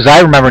cases, I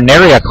remember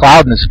nary a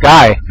cloud in the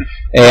sky,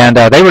 and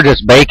they were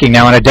just baking.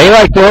 Now, on a day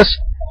like this,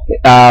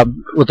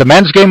 with the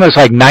men's game, it was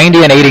like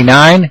 90 and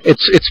 89.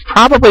 It's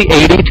probably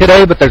 80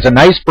 today, but there's a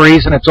nice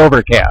breeze and it's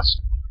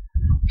overcast.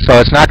 So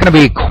it's not going to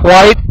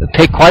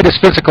take quite as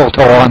physical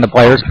toll on the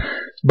players,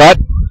 but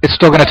it's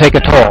still going to take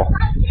a toll.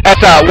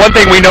 That's one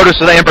thing we noticed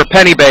with Amber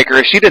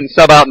Pennybaker. She didn't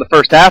sub out in the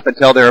first half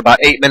until there were about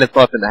 8 minutes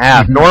left in the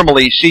half. Mm-hmm.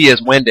 Normally, she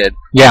is winded.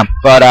 Yeah.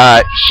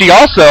 But she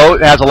also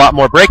has a lot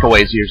more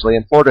breakaways usually,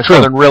 and Florida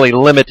Southern really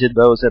limited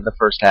those in the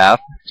first half.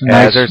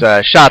 Nice. There's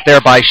a shot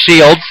there by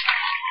Shields,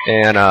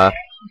 and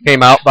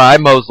came out by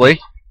Mosley.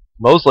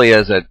 Mosley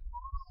is an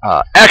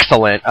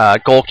excellent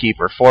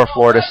goalkeeper for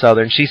Florida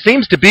Southern. She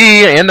seems to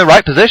be in the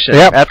right position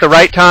at the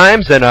right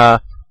times, and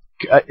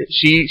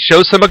she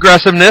shows some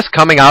aggressiveness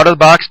coming out of the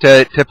box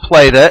to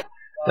play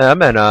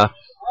them, and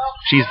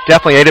she's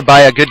definitely aided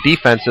by a good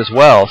defense as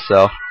well.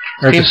 So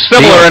seems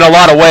similar in a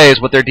lot of ways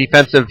with their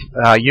defensive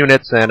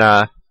units and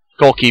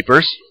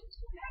goalkeepers.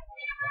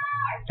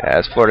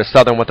 As Florida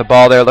Southern with the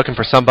ball there, looking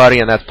for somebody,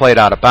 and that's played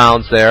out of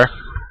bounds there.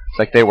 It's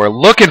like they were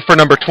looking for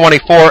number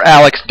 24,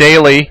 Alex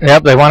Daly.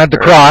 Yep, they wanted to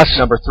cross.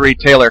 Number 3,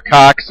 Taylor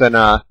Cox, and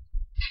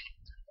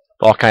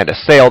ball kind of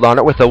sailed on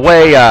it with the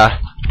way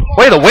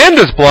the wind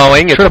is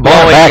blowing. It's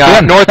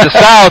blowing north to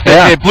south.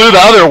 It blew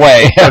the other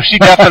way, so she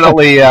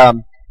definitely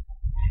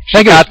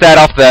she got that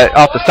off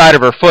the side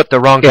of her foot the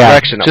wrong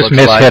direction. It just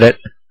mishit it,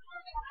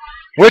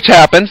 which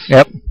happens.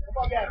 Yep.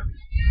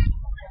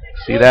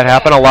 See that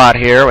happen a lot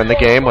here in the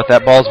game with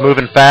that ball's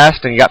moving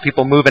fast and you got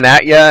people moving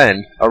at you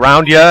and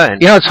around you.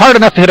 And it's hard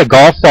enough to hit a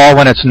golf ball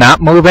when it's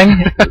not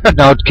moving.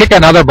 No, kick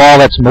another ball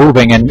that's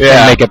moving and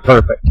make it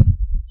perfect.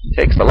 It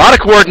takes a lot of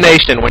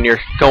coordination when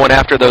you're going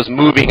after those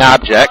moving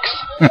objects.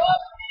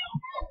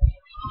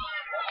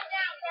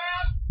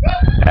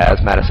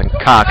 As Madison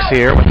Cox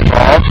here with the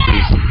ball.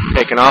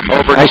 She's taken off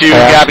over to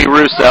Gabby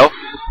Russo.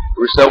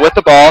 Russo with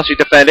the ball. She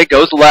defended,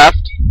 goes left.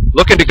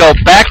 Looking to go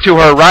back to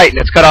her right,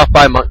 and it's cut off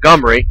by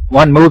Montgomery.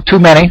 One move too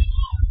many.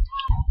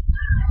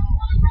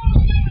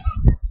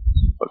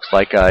 Looks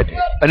like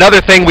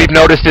another thing we've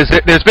noticed is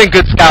that there's been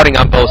good scouting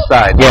on both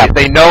sides. Yeah.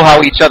 They know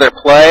how each other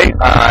play.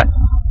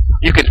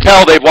 You can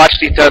tell they've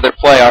watched each other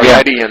play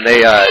already, and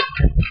they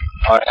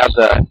have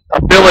the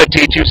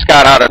ability to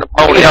scout out an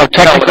opponent.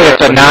 Technically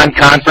it's a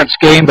non-conference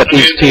game, but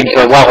these teams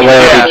are well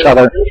aware of each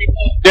other.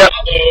 Yep.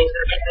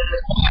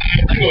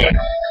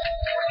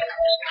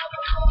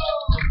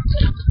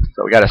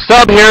 So we got a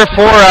sub here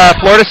for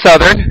Florida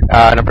Southern,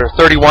 number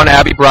 31,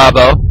 Abby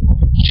Bravo.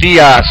 She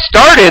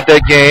started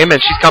the game,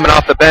 and she's coming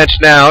off the bench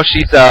now.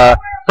 She's a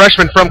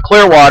freshman from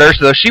Clearwater,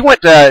 so she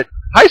went to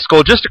high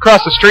school just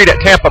across the street at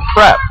Tampa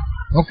Prep.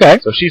 Okay.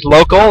 So she's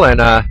local, and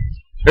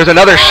there's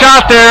another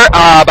shot there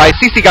by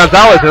Cece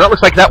Gonzalez, and that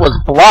looks like that was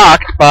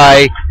blocked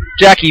by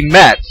Jackie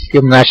Metz.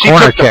 Give him that she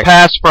corner took kick. The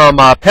pass from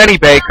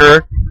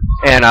Pennybaker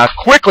and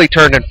quickly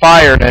turned and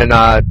fired, and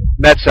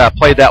Metz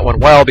played that one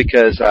well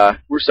because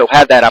Russo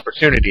had that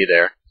opportunity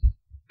there.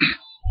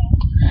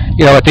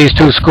 With these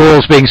two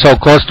schools being so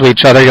close to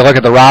each other, you look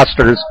at the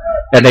rosters,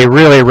 and they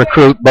really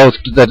recruit both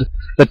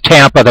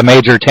the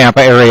major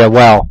Tampa area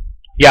well.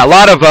 Yeah, a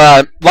lot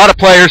of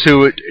players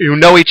who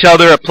know each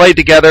other, have played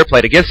together,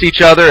 played against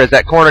each other. As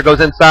that corner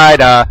goes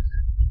inside,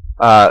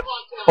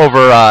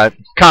 over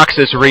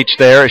Cox's reach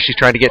there as she's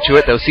trying to get to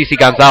it. Though Cece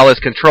Gonzalez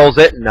controls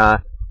it, and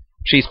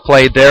she's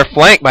played there,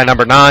 flanked by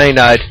number 9,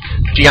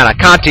 Gianna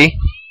Conti,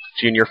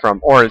 junior from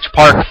Orange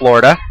Park,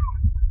 Florida.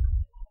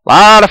 A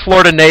lot of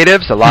Florida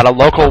natives, a lot of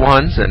local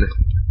ones, and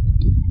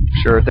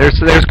sure, there's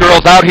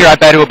girls out here I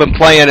bet who have been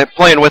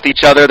playing with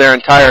each other their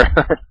entire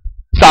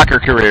soccer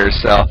careers.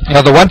 So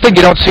the one thing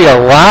you don't see a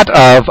lot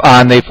of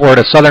on the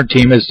Florida Southern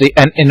team is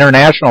an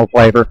international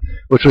flavor,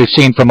 which we've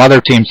seen from other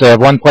teams. They have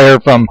one player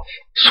from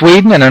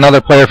Sweden and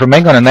another player from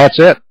England, and that's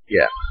it.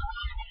 Yeah.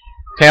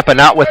 Tampa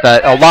not with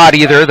a lot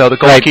either, though the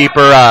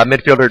goalkeeper,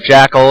 midfielder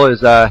Jackal,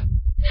 is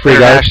Free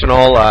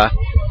international.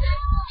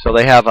 So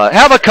they have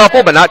a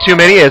couple, but not too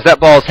many, as that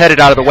ball is headed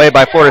out of the way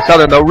by Florida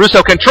Southern, though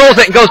Russo controls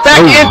it and goes back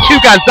into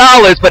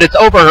Gonzalez, but it's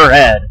over her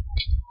head.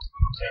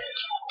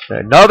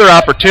 Another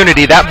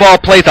opportunity. That ball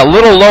plays a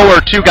little lower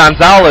to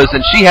Gonzalez,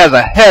 and she has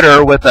a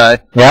header with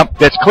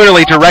that's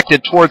clearly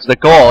directed towards the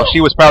goal.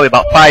 She was probably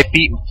about 5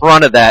 feet in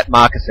front of that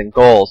Moccasin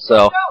goal.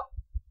 So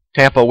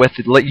Tampa with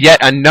yet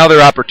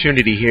another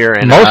opportunity here.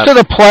 And most of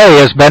the play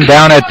has been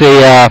down at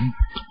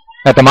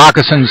the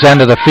Moccasins' end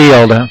of the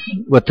field,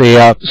 with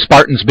the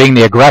Spartans being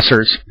the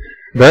aggressors.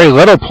 Very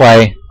little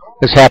play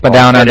has happened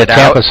down on the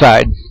Tampa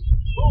side.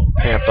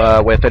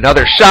 Tampa with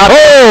another shot.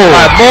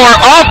 More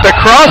off the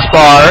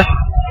crossbar.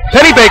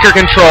 Pennybaker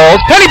controls.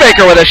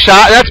 Pennybaker with a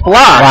shot. That's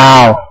blocked.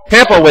 Wow.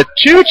 Tampa with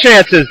 2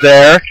 chances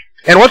there.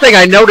 And one thing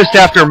I noticed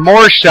after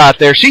Moore's shot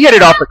there, she hit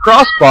it off the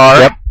crossbar.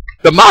 Yep.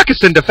 The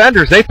Moccasin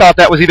defenders, they thought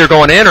that was either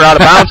going in or out of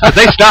bounds because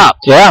they stopped.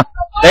 Yeah.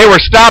 They were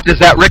stopped as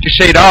that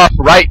ricocheted off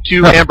right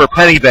to Amber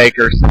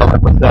Pennybaker. So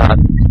it was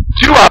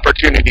 2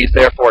 opportunities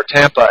there for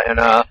Tampa. And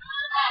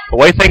the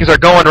way things are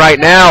going right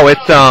now,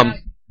 it's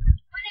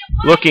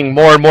looking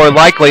more and more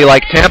likely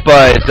like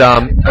Tampa is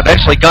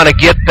eventually going to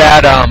get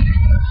that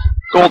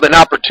golden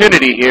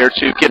opportunity here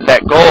to get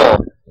that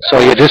goal. So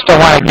you just don't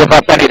want to give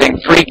up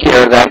anything freak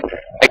here that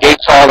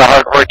negates all the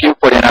hard work you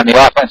put in on the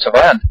offensive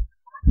end.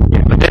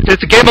 Yeah, but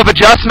it's a game of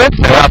adjustments.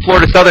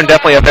 Florida Southern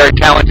definitely a very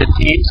talented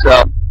team,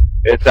 so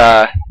it's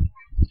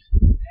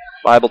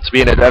liable to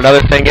be in it.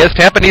 Another thing is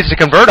Tampa needs to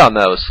convert on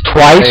those.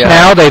 Twice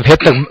now they've hit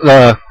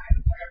the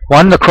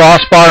one the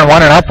crossbar and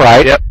one an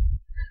upright. Yep.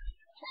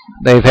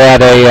 They've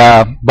had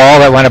a ball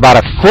that went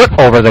about a foot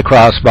over the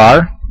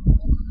crossbar.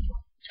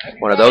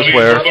 One of those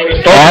where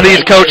both of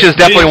these coaches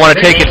definitely want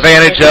to take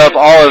advantage of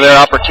all of their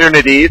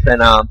opportunities,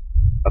 and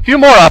a few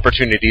more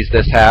opportunities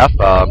this half.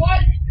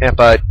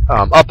 Tampa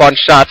up on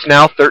shots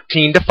now,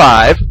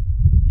 13-5.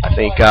 I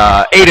think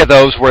 8 of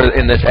those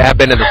have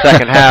been in the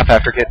second half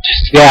after getting.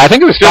 Yeah, I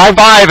think it was 5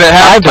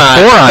 at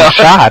halftime. 5-4 on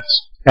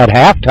shots at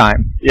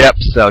halftime. Yep.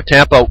 So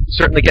Tampa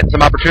certainly getting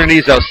some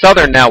opportunities. Though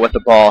Southern now with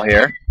the ball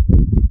here.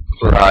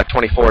 For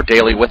 24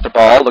 Daly with the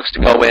ball, looks to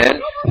go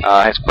in.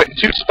 Has put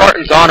 2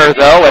 Spartans on her,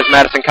 though, as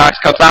Madison Cox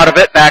comes out of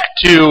it. Back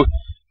to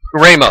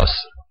Ramos.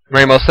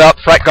 Ramos up.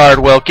 Front guard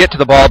will get to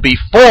the ball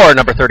before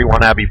number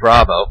 31, Abby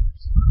Bravo.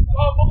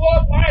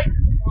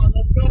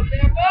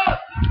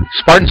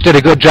 Spartans did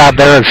a good job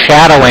there of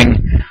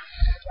shadowing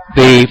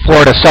the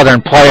Florida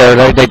Southern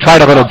player. They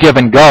tried a little give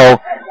and go,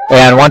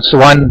 and once the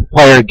one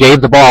player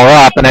gave the ball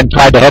up and then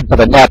tried to head for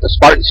the net, the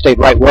Spartans stayed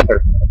right with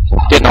her.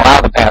 Didn't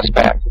allow the pass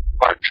back.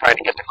 Martin trying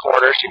to get the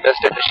corner. She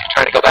missed it, and she's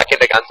trying to go back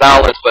into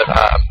Gonzalez, but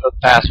the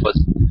pass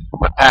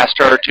went past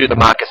her to the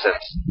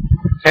Moccasins.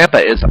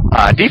 Tampa is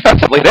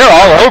defensively, they're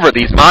all over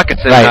these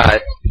Moccasin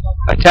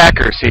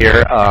attackers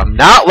here,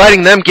 not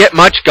letting them get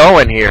much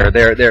going here.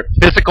 They're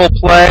physical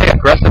play,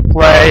 aggressive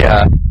play.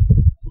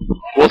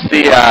 We'll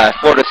see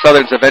Florida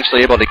Southern's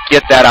eventually able to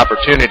get that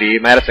opportunity.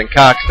 Madison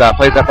Cox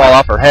plays that ball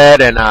off her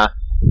head and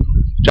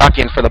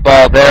jockeying for the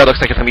ball there.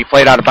 Looks like it's going to be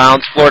played out of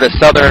bounds. Florida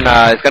Southern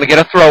is going to get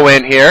a throw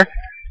in here.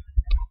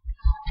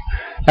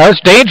 That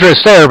was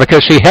dangerous there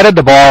because she headed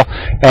the ball,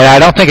 and I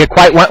don't think it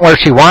quite went where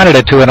she wanted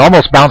it to, and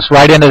almost bounced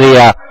right into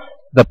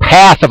the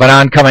path of an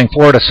oncoming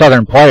Florida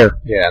Southern player.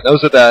 Yeah,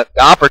 those are the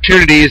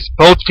opportunities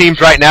both teams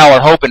right now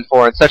are hoping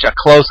for in such a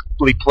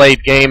closely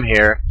played game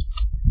here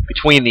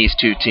between these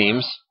two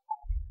teams.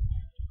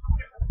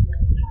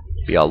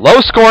 Be a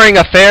low-scoring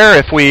affair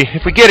if we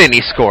get any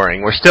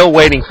scoring. We're still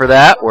waiting for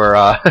that.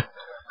 We're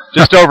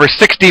just over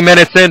 60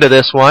 minutes into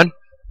this one.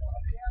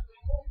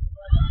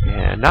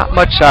 Yeah, not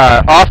much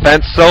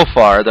offense so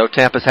far, though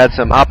Tampa's had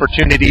some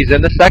opportunities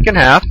in the second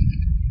half.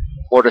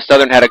 Florida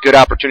Southern had a good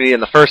opportunity in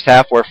the first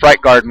half where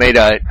Freitgard made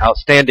an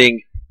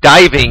outstanding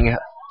diving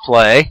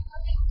play.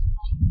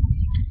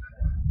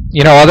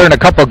 You know, other than a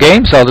couple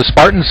games, though, the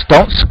Spartans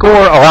don't score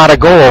a lot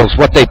of goals.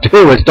 What they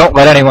do is don't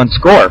let anyone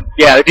score.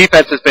 Yeah, the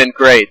defense has been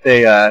great.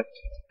 They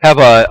have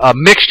a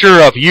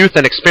mixture of youth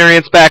and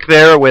experience back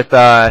there with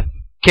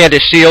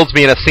Candace Shields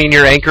being a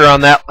senior anchor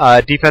on that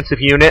defensive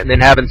unit, and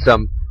then having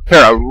some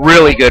pair of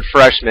really good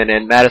freshmen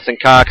in Madison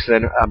Cox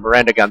and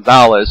Miranda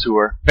Gonzalez, who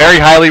were very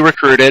highly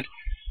recruited,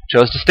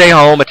 chose to stay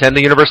home, attend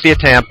the University of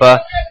Tampa,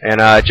 and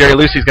Jerry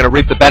Lucey's going to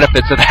reap the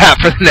benefits of that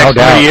for the next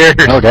 3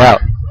 years. No doubt.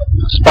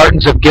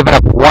 Spartans have given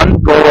up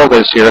 1 goal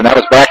this year, and that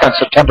was back on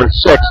September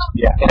 6th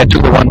in a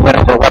 2-1 win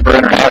over Weber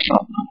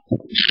International.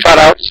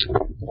 Shutouts.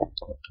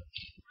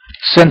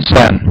 Since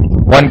then,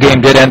 1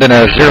 game did end in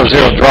a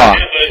 0-0 draw.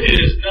 It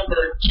is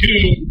number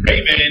 2,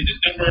 Raymond,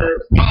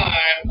 number 5,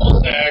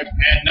 Olsak,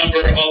 and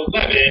number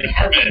 11,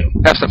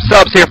 Harmon. Have some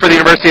subs here for the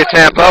University of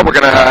Tampa. We're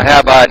going to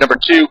have number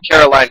 2,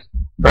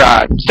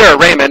 Sarah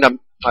Raymond,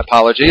 my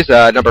apologies,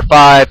 number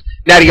 5,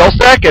 Natty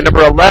Olsak, and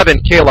number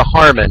 11, Kayla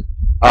Harmon.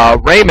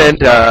 Raymond,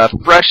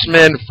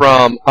 freshman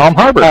from Palm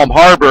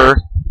Harbor,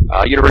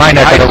 University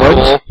High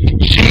School.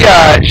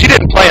 She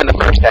didn't play in the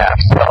first half,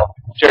 so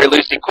Jerry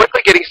Lucy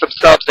quickly getting some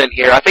subs in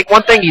here. I think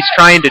one thing he's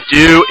trying to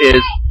do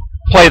is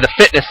play the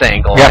fitness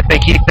angle. Yep. I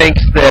think he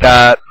thinks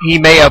that he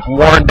may have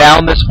worn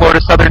down this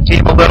Florida Southern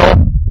team a little,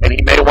 and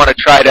he may want to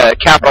try to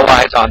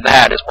capitalize on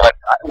that is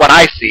what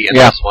I see in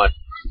this one.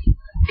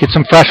 Get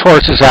some fresh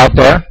horses out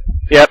there.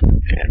 Yep.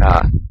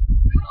 And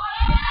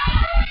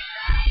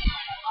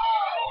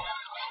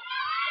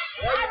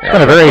it's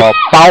been a very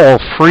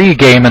foul-free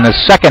game in the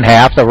second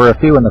half. There were a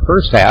few in the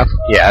first half.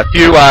 Yeah, a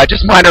few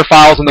just minor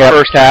fouls in the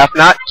first half.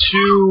 Not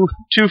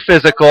too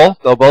physical,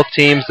 though both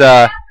teams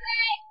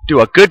do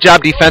a good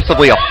job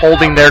defensively of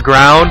holding their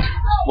ground.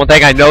 One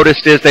thing I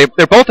noticed is they're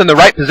both in the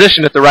right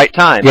position at the right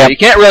time. Yep. You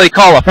can't really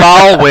call a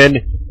foul when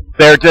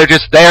they're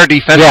just there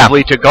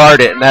defensively to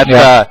guard it, and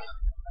that's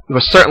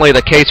was certainly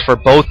the case for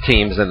both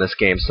teams in this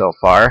game so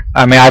far.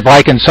 I mean, I've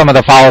likened some of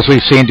the fouls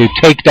we've seen to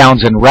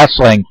takedowns in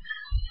wrestling.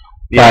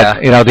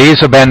 But, these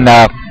have been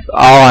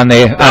all on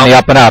the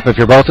up and up. If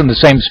you're both in the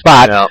same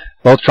spot,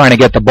 both trying to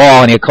get the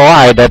ball, and you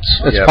collide, that's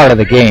part of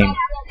the game.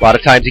 A lot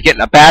of times you get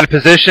in a bad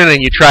position,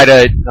 and you try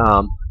to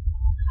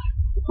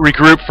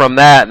regroup from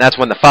that, and that's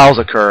when the fouls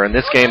occur. In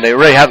this game, they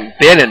really haven't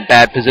been in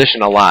bad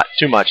position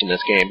too much in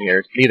this game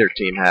here. Neither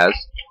team has.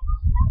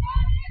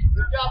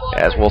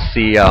 As we'll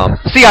see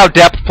how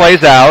depth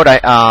plays out.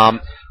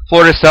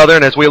 Florida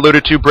Southern, as we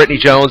alluded to, Brittany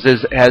Jones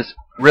has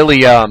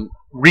really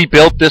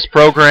rebuilt this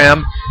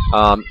program.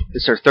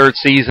 It's her third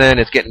season.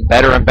 It's getting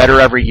better and better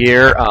every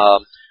year.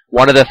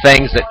 One of the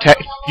things that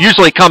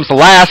usually comes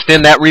last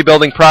in that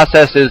rebuilding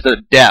process is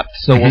the depth.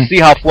 So we'll see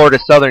how Florida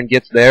Southern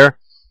gets there,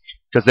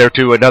 because they're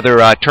to another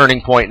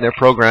turning point in their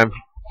program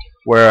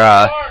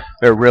where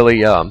they're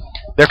really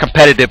they're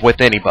competitive with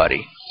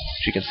anybody.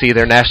 As you can see,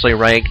 they're nationally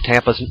ranked.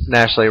 Tampa's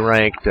nationally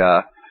ranked.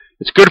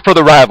 It's good for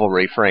the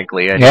rivalry,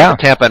 frankly. And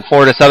Tampa and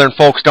Florida Southern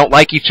folks don't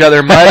like each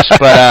other much,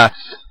 but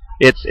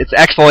it's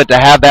excellent to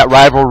have that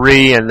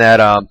rivalry, and that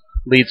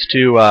leads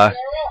to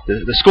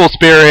the school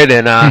spirit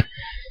and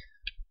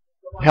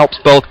helps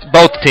both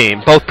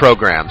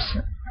programs.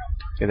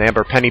 And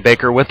Amber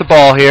Pennybaker with the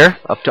ball here,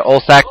 up to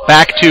Olsak,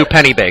 back to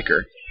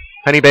Pennybaker.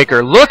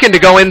 Pennybaker looking to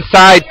go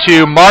inside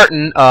to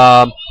Martin,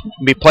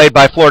 be played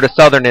by Florida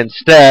Southern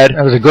instead.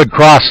 That was a good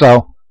cross,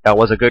 though. That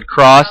was a good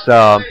cross.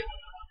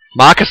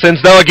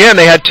 Moccasins, though, again,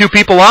 they had two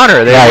people on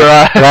her. They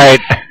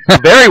were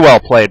very well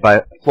played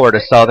by Florida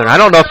Southern. I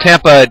don't know if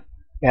Tampa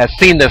has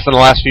seen this in the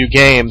last few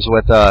games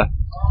with an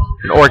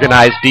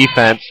organized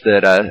defense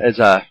that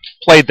has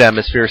played them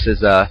as fierce as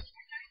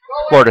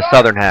Florida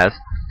Southern has.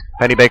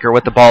 Pennybaker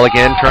with the ball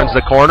again, turns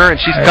the corner, and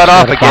she's cut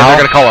off again. They're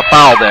going to call a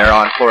foul there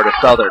on Florida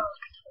Southern.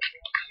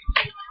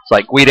 It's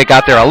like Guida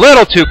got there a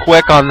little too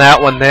quick on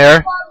that one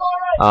there.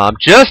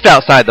 Just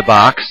outside the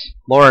box.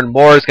 Lauren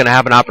Moore is going to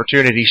have an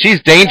opportunity.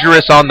 She's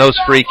dangerous on those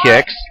free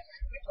kicks.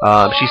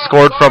 She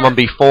scored from them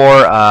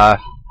before.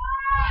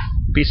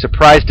 Be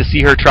surprised to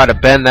see her try to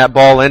bend that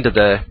ball into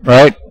the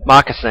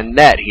Moccasin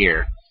net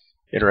here.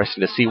 Interesting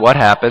to see what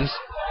happens.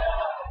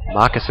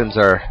 Moccasins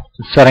are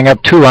setting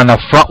up two on the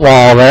front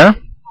wall there.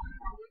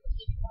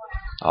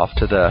 Off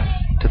to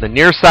the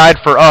near side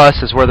for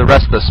us is where the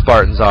rest of the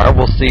Spartans are.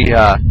 We'll see.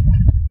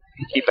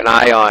 Keep an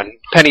eye on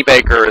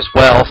Pennybaker as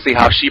well. See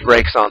how she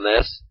breaks on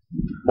this.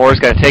 Moore's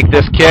going to take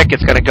this kick.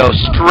 It's going to go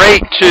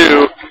straight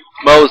to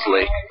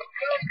Mosley.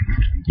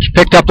 She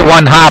picked up the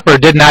one hopper.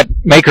 Did not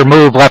make her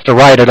move left or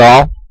right at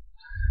all.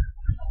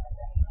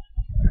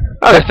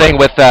 Another thing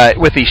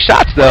with these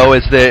shots, though,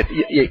 is that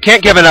you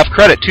can't give enough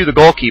credit to the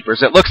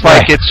goalkeepers. It looks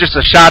like it's just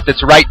a shot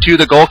that's right to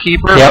the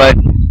goalkeeper, but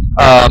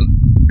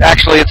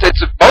actually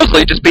it's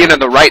Mosley just being in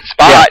the right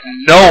spot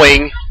and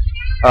knowing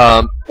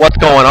what's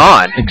going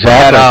on.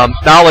 Exactly. That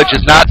knowledge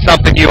is not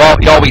something you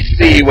always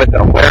see with the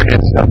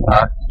awareness of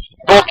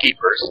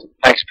goalkeepers.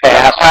 Nice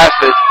pass.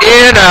 Passes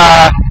in.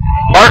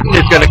 Martin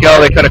is going to go.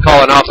 They're going to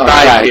call an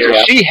offside here.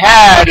 Yeah. She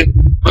had,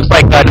 looks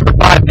like number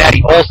 5,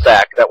 Maddie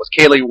Olsak. That was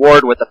Kaylee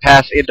Ward with the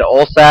pass into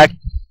Olsak.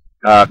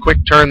 Quick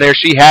turn there.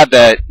 She had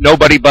that.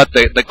 Nobody but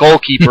the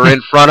goalkeeper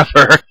in front of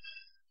her.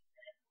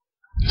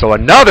 So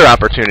another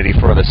opportunity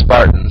for the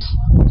Spartans.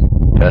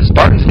 The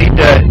Spartans need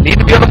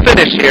to be able to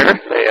finish here.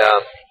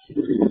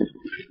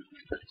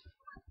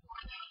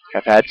 They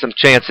have had some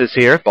chances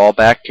here. Ball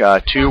back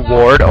to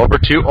Ward, over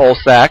to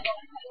Olsak.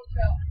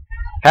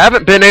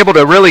 Haven't been able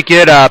to really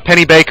get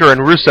Pennybaker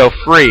and Russo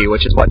free,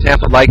 which is what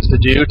Tampa likes to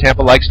do.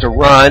 Tampa likes to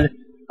run.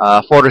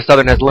 Florida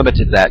Southern has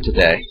limited that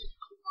today.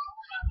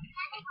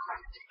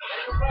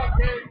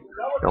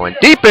 Going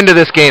deep into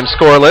this game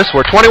scoreless.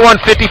 We're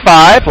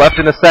 21:55 left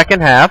in the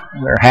second half.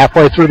 We're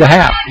halfway through the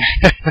half.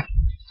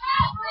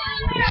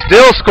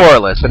 Still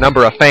scoreless. A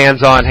number of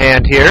fans on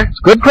hand here. It's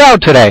a good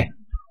crowd today.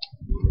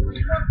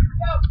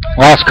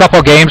 Last couple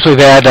of games we've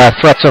had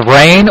threats of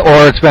rain,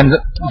 or it's been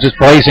just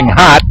blazing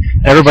hot.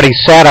 Everybody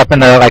sat up in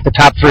the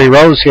top 3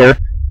 rows here. At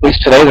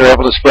least today they're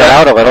able to spread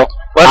out a little.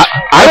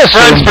 I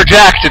friends for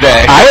Jack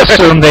today. I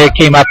assume they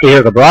came up to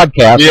hear the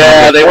broadcast.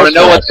 Yeah, they want to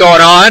know what's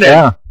going on.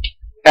 Yeah.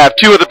 Have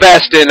two of the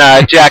best in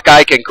Jack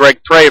Ike and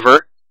Greg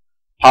Praver.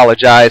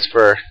 Apologize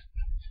for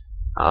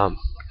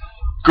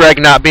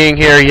Greg not being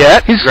here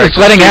yet. He's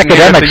letting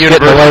academics get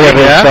in the way of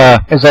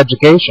his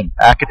education.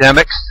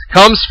 Academics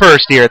comes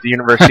first here at the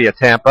University of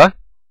Tampa.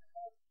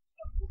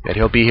 And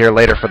he'll be here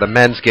later for the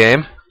men's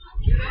game.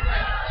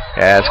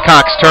 As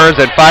Cox turns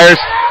and fires.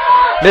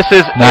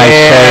 Misses. Nice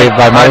save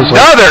by Mosley.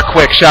 Another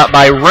quick shot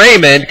by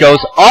Raymond goes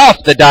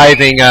off the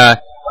diving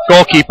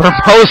goalkeeper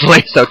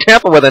Mosley. So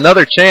Tampa with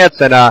another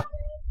chance, and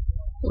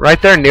right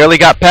there nearly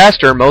got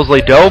past her.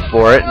 Mosley dove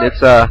for it, and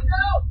it's gonna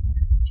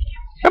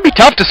be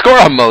tough to score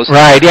on Mosley.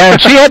 Right, yeah,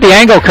 and she had the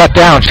angle cut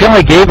down. She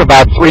only gave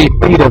about 3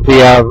 feet of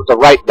the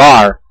right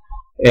bar,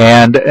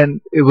 and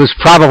it was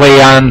probably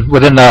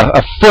within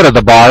a foot of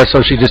the bar,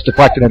 so she just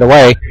deflected it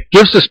away.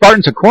 Gives the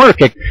Spartans a corner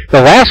kick.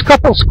 The last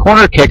couple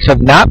corner kicks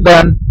have not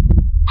been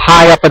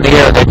high up in the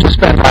air. They've just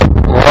been like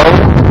low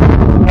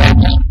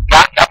and just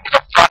gotten up to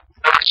the front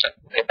person.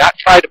 They've not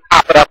tried to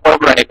pop it up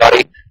over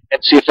anybody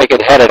and see if they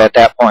could head it at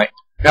that point.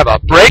 We have a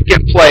break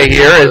in play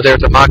here as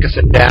there's a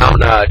moccasin down.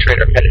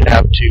 Trainer headed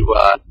out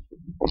to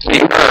see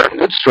her.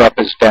 Newstrup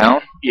is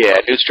down. Yeah,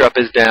 Newstrup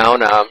is down.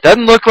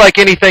 Doesn't look like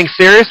anything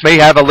serious. May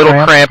have a little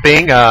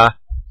cramping.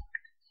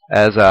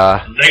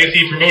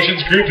 Legacy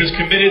Promotions Group is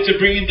committed to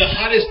bringing the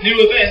hottest new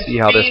events. See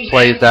how this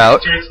plays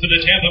out. To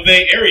the Tampa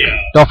Bay area.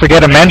 Don't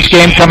forget a men's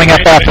game coming up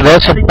after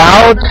this,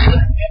 about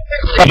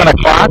 7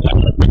 o'clock.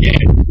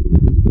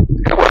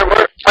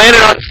 We're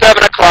planning on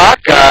 7 o'clock.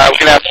 We're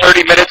going to have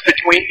 30 minutes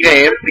between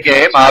games. The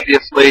game,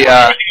 obviously.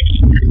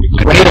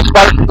 We need a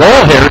Spartan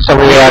goal here, so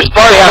we have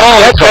Spartan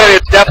goal.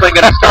 It's definitely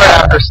going to start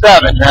after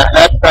 7.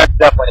 That's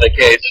definitely the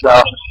case.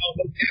 So.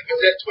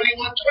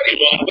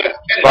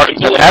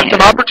 Spartans have had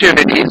some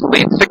opportunities,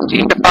 lead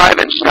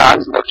 16-5 in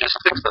shots, though just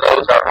 6 of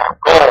those are on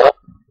goal.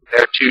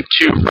 They're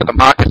 2-2 for the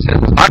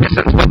Moccasins.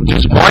 Moccasins with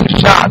just 1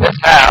 shot this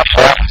half,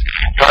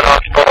 got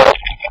on goal.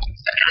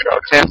 So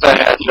Tampa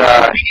has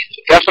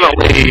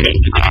definitely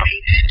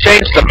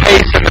changed the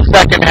pace in the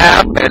second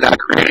half and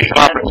created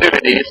some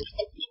opportunities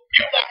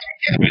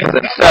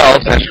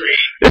themselves. And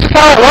this is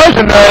how it was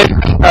in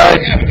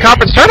the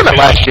conference tournament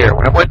last year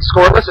when it went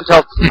scoreless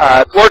until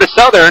Florida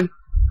Southern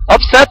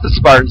upset the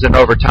Spartans in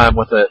overtime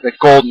with the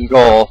golden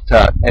goal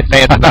to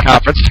advance in the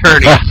conference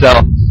tournament.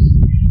 So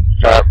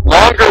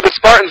longer the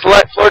Spartans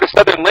let Florida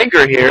Southern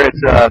linger here,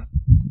 it's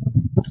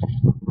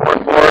more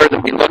and more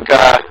that we look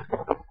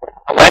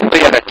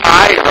likely at a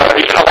tie or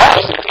even a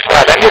loss.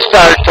 Then you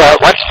start,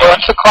 once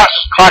the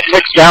clock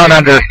ticks down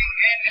under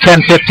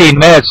 10-15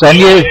 minutes, then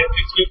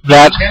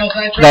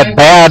that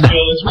bad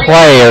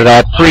play or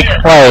that freak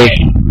play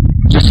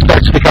just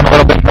starts to become a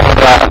little bit more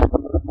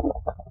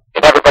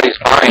in everybody's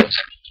minds.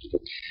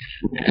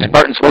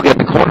 Spartans will get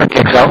the corner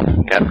kicks out.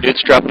 Yeah,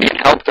 Newstrup being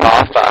helped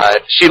off.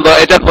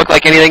 It doesn't look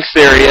like anything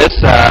serious.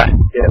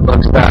 It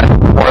looks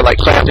more like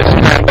she just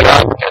cramped it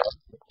up.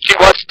 She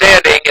was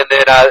standing, and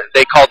then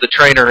they called the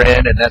trainer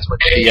in, and that's when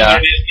she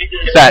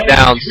sat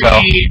down.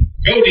 So.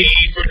 Cody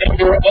for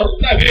number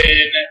 11,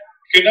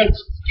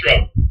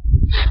 Newstrup.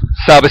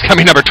 Sub is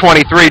coming number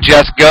 23,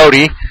 Jess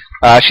Godey.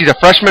 She's a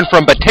freshman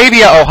from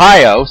Batavia,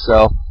 Ohio,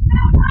 so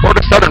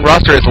Florida Southern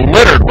roster is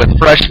littered with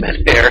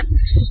freshmen here.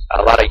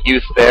 A lot of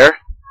youth there.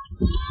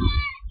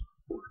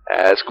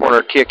 As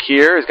corner kick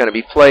here is going to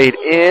be played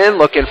in,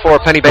 looking for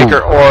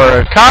Pennybaker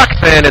or Cox,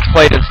 and it's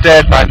played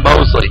instead by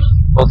Mosley.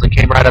 Mosley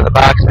came right out of the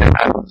box and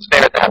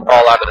snared that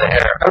ball out of the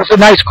air. That was a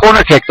nice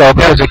corner kick, though,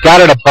 because it got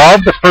it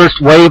above the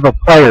first wave of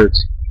players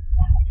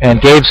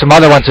and gave some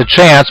other ones a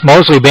chance.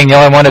 Mosley, being the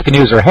only one who can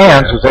use her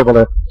hands, was able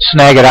to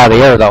snag it out of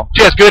the air, though.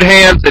 She has good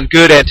hands and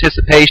good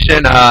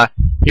anticipation.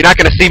 You're not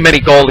going to see many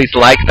goalies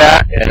like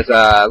that. As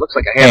looks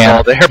like a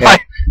handball there by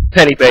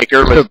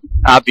Pennybaker. Was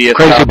obvious.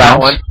 Crazy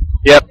bounce. One.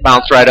 Yep,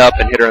 bounced right up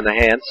and hit her in the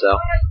hand. So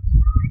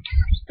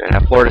going to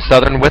have Florida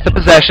Southern with the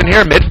possession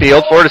here,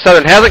 midfield. Florida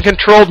Southern hasn't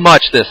controlled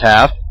much this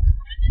half.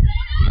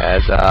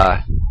 As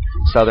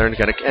Southern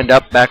going to end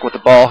up back with the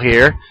ball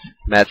here.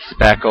 Metz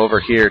back over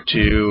here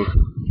to.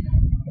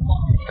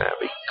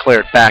 We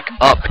cleared back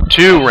up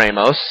to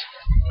Ramos.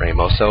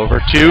 Ramos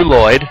over to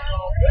Lloyd.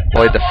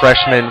 Lloyd, the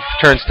freshman,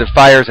 turns to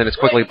fires and is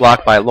quickly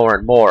blocked by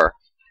Lauren Moore.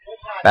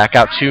 Back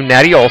out to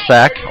Natty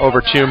Olsak.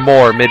 Over to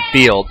Moore,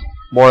 midfield.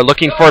 Moore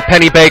looking for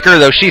Pennybaker,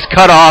 though she's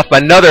cut off.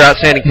 Another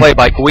outstanding play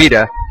by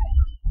Guida.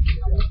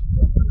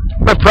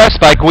 I'm impressed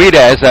by Guida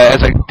as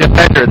a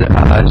defender.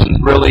 She's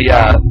really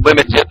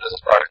limited the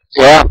Spartans.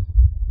 Yeah.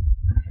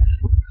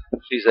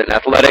 She's an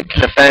athletic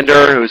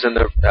defender who's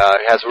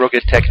has real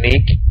good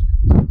technique.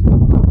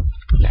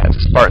 As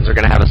the Spartans are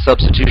going to have a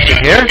substitution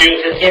here. For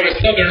Florida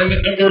Southern,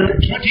 number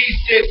 26,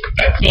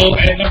 Betzel,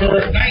 and number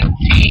 19,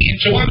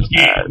 Jawanski.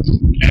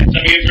 And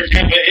coming in for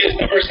Tampa is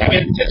number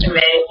 7,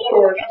 Cicero,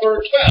 or number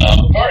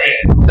 12,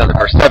 Martin.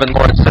 Number 7,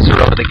 Lauren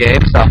Cicero in the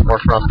game,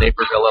 sophomore from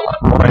Naperville,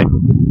 Illinois.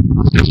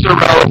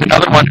 Cicero is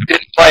another one who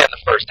didn't play in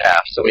the first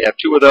half, so we have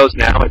 2 of those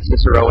now. It's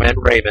Cicero and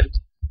Raymond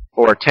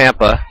for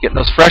Tampa. Getting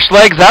those fresh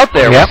legs out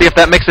there. We'll see if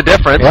that makes a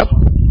difference. Yep.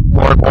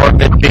 More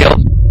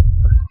midfield.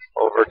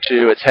 Over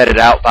to, it's headed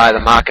out by the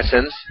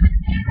Moccasins.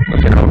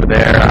 Looking over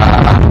there,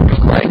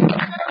 looks like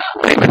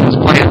Raymond was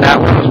playing that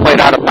one, was played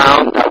out of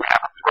bounds. That would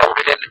have to throw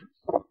it in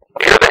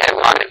near the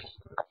headline.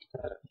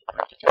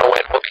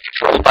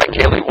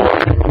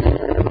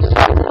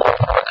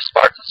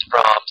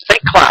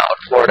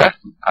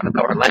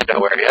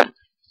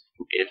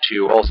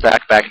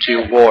 Olsak back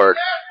to Ward.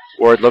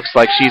 Ward looks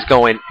like she's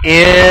going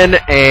in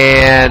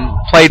and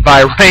played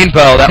by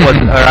Rainbow. That was,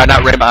 or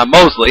not Rainbow,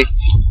 Mosley.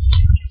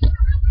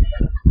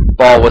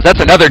 That's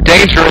another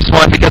dangerous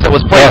one because it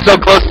was played so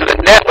close to the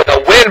net with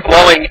the wind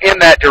blowing in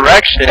that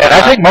direction. And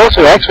I think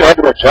Mosley actually had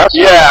to adjust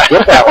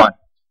with that one.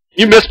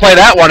 You misplay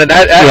that one, and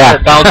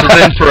that bounces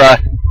in for a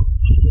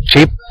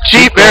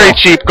very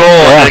cheap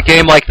goal. In a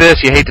game like this,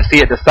 you hate to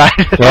see it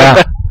decided.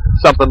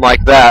 Something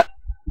like that.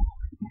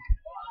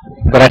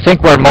 But I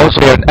think where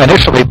Mosley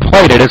initially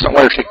played it isn't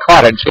where she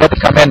caught it. She had to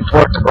come in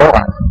towards the goal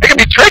line. It can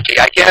be tricky.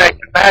 I can't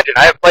imagine.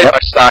 I haven't played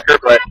much soccer,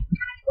 but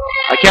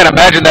I can't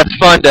imagine that's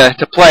fun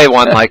to play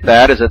one like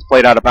that as it's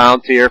played out of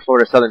bounds here.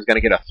 Florida Southern's going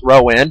to get a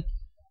throw in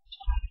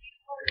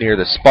near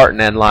the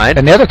Spartan end line.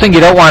 And the other thing you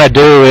don't want to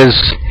do is,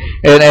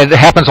 and it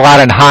happens a lot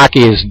in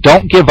hockey, is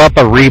don't give up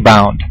a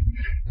rebound.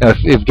 If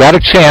you've got a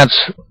chance,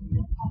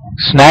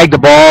 snag the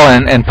ball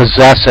and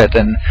possess it.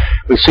 And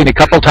we've seen a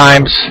couple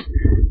times,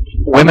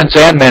 women's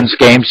and men's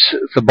games,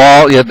 the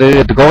ball, the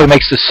goalie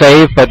makes the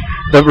save, but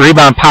the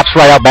rebound pops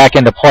right out back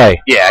into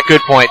play. Yeah,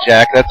 good point,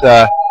 Jack.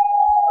 That's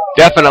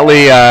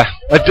definitely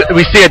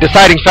we see a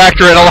deciding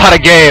factor in a lot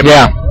of games.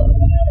 Yeah.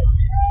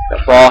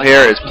 The ball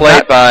here is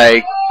played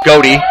by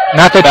Godey.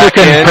 Not that you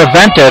can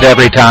prevent it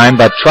every time,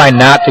 but try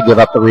not to give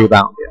up the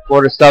rebound. Yeah,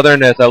 Florida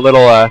Southern is a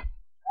little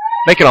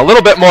making a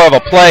little bit more of a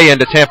play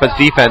into Tampa's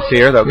defense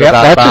here.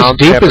 That's as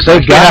deep as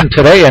they've gotten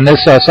today in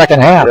this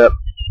second half. Yep.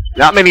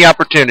 Not many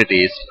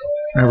opportunities.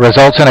 It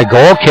results in a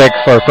goal kick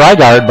for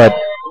Freygaard, but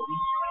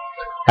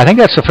I think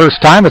that's the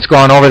first time it's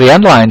gone over the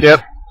end line.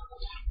 Yep.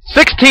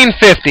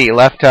 16:50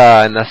 left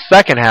in the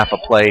second half of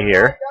play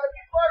here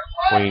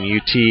between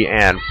UT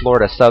and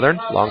Florida Southern.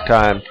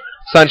 Longtime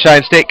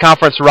Sunshine State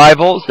Conference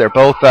rivals. They're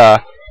both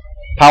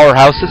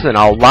powerhouses in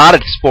a lot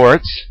of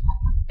sports.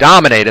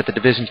 Dominate at the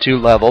Division II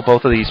level.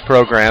 Both of these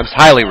programs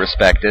highly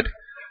respected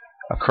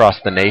across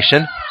the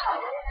nation.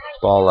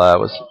 Ball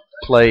was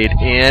played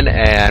in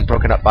and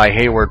broken up by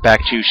Hayward back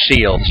to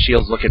Shields.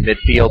 Shields looking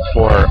midfield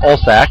for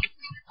Olsak.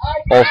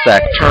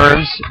 Olsak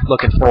turns,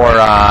 looking for,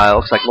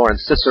 looks like Lauren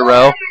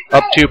Cicero.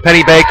 Up to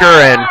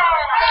Pennybaker, and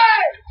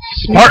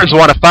Spartans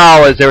want to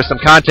foul as there was some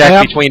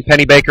contact between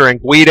Pennybaker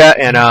and Guida,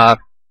 and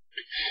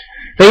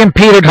they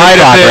impeded her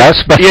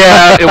progress. But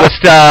yeah, it was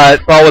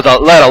ball was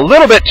led a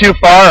little bit too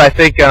far. I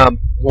think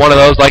one of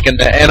those like in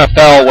the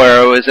NFL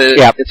where it was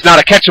it's not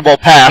a catchable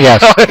pass.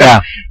 Yes,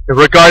 so,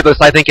 regardless,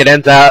 I think it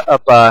ends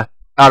up out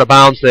of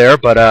bounds there.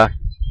 But I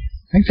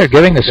think they're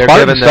giving the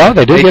Spartans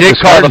they did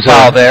call the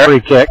foul there.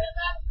 Free kick.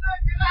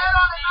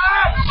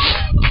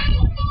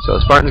 So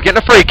the Spartans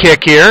getting a free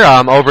kick here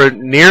over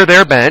near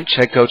their bench.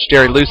 Head coach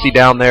Jerry Lucy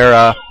down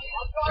there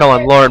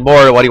telling Lauren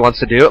Moore what he wants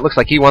to do. It looks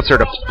like he wants her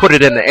to put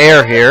it in the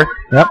air here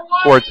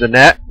towards the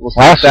net. We'll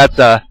see if that's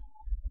a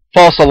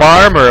false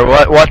alarm or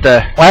what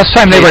the... Last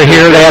time they were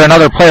here, they had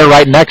another player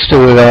right next to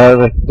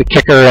the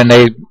kicker, and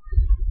they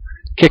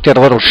kicked it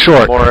a little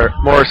short.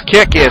 Moore's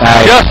kick is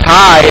just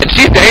high, and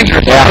she's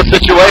dangerous in those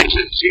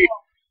situations.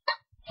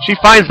 She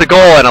finds the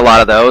goal in a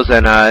lot of those,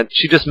 and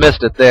she just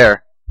missed it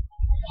there.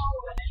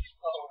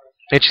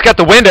 And she's got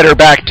the wind at her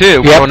back,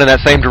 too, going in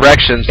that same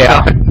direction. So.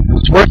 Yeah,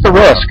 it's worth the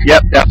risk.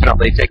 Yep,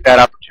 definitely. Take that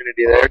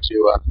opportunity there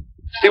to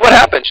see what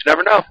happens. You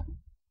never know.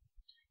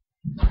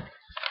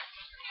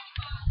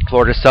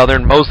 Florida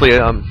Southern, Mosley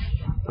a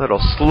little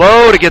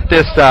slow to get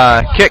this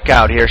kick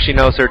out here. She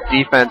knows her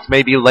defense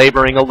may be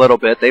laboring a little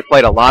bit. They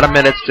played a lot of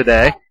minutes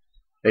today.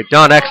 They've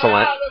done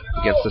excellent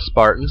against the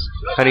Spartans.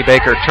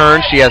 Pennybaker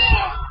turns. She has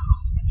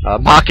a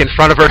mock in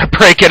front of her to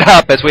break it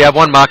up as we have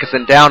one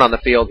moccasin down on the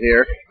field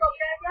here.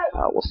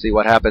 We'll see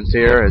what happens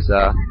here as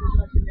we're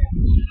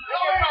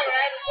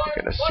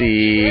going to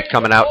see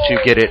coming out to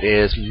get it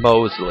is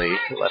Mosley.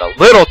 Led a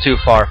little too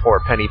far for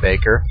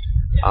Pennybaker.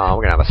 We're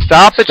going to have a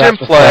stoppage in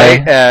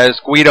play as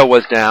Guida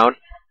was down.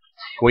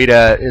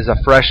 Guida is a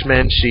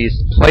freshman.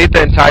 She's played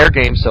the entire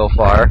game so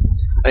far.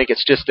 I think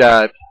it's just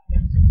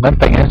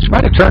limping, and she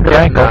might have turned her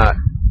ankle.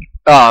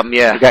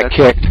 Yeah, she got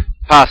kicked.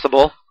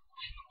 Possible.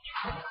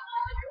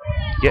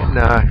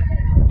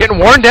 Getting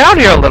worn down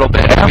here a little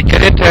bit as we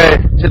get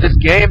into this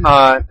game,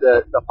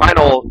 the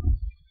final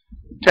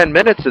 10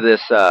 minutes of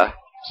this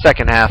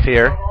second half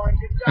here.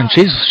 And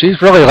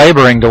she's really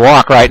laboring to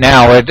walk right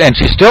now, and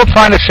she's still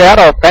trying to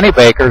shadow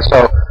Pennybaker,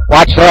 so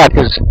watch that,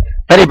 because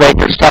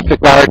Pennybaker's tough to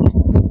guard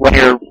when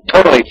you're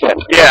totally fit.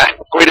 Yeah,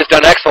 Guida's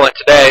done excellent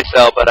today,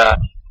 but a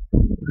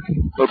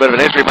little bit of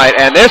an injury might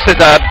end. This is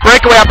a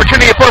breakaway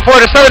opportunity for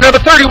Florida Southern, number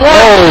 31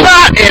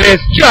 shot, and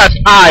it's just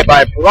high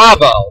by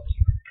Bravo.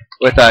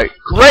 With a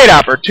great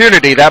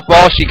opportunity. That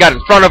ball she got in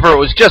front of her, it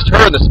was just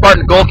her and the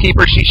Spartan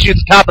goalkeeper. She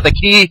shoots top of the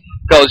key,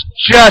 goes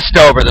just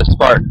over the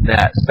Spartan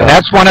net. So and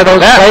that's one of those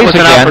plays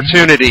again. An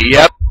opportunity,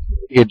 yep.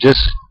 You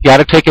just got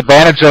to take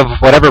advantage of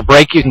whatever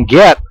break you can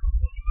get.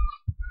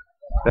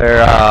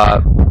 There,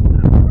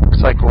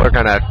 looks like we're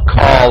going to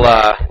call,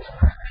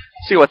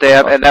 see what they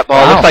have, and that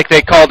ball looks like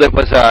they called it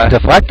was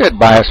deflected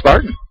by a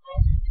Spartan.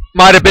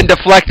 Might have been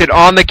deflected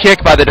on the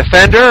kick by the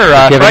defender.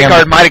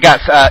 Freygaard might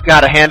have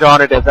got a hand on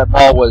it as that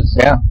ball was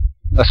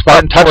a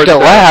Spartan touched it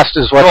last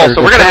is what they're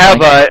So we're going to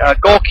have a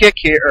goal kick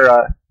here, or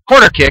a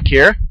corner kick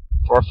here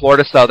for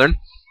Florida Southern.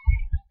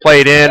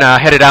 Played in,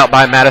 headed out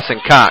by Madison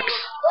Cox.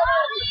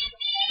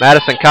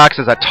 Madison Cox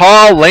is a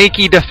tall,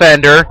 lanky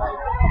defender,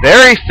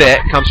 very fit,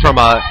 comes from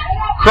a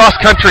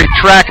cross-country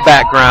track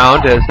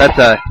background, as that's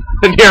a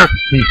near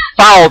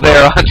foul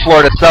there on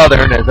Florida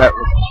Southern, as that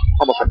was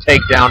almost a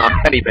takedown on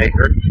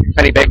Pennybaker.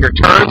 Pennybaker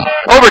turns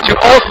over to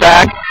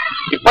Olsak.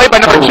 He played by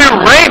number 2,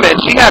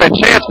 Raymond. She had a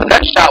chance, but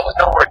that shot was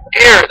nowhere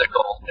near the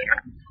goal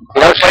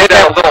there. Played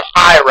that a little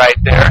high right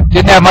there.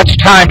 Didn't have much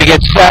time to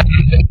get set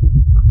and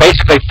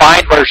basically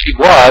find where she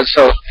was,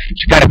 so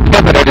she kind of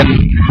pivoted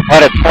and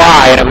let it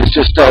fly, and it was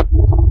just a,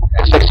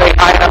 as they say,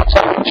 high enough.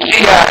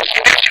 She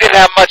knew she didn't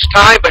have much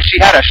time, but she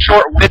had a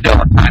short window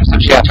of time, so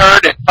she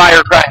turned and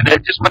fired right, and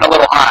it just went a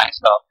little high.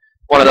 So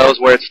one of those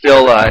where it's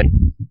still,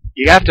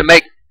 you have to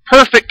make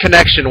perfect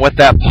connection with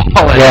that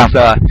ball, and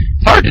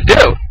it's hard to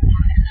do.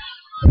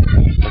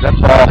 That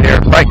ball here,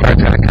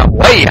 Freitgard's going to come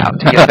way out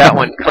to get that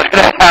one cleared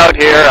out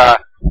here.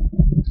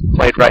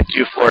 Played right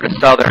to Florida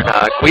Southern.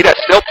 Guida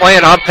still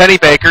playing on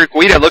Pennybaker.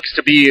 Guida looks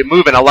to be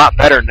moving a lot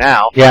better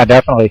now. Yeah,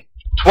 definitely.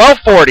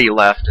 12:40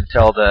 left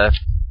until the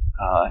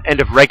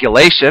end of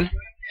regulation.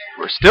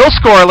 We're still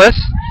scoreless.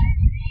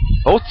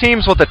 Both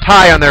teams with a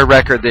tie on their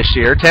record this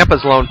year.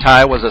 Tampa's lone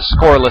tie was a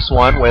scoreless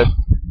one with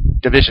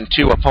Division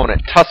II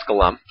opponent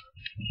Tusculum.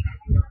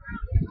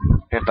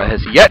 Tampa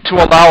has yet to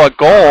allow a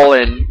goal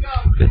in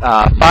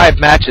 5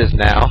 matches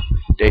now,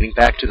 dating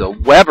back to the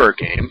Weber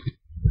game.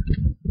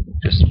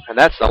 And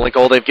that's the only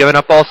goal they've given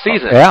up all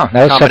season. Yeah,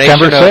 that was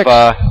September 6th.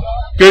 Of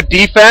good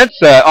defense,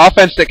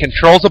 offense that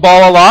controls the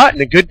ball a lot,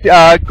 and a good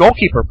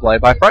goalkeeper play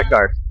by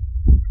Freitgard.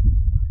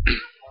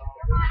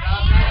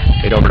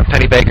 Get over to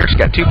Pennybaker. She's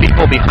got 2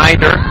 people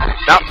behind her,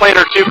 not playing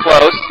her too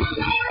close.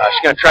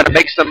 She's going to try to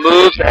make some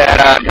moves,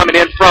 and coming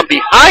in from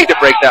behind to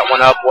break that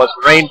one up was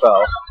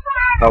Rainbow.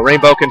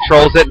 Rainbow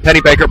controls it, and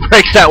Pennybaker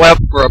breaks that one up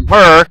from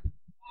her,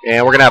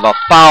 and we're going to have a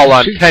foul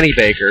on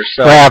Pennybaker.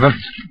 So grab him.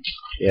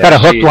 Yeah, kind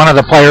of hooked one of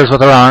the players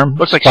with her arm.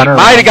 Looks like she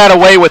might have got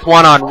away with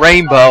one on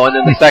Rainbow, and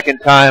then the second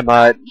time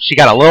she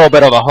got a little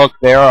bit of a hook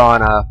there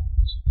on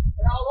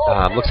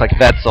looks like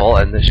Wetzel,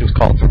 and then she was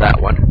called for that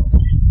one.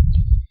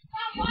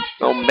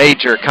 No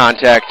major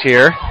contact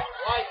here.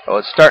 So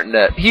it's starting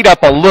to heat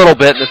up a little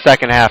bit in the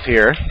second half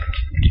here.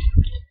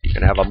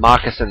 Going to have a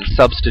Moccasin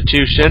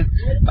substitution.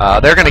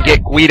 They're going to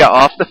get Guida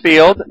off the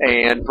field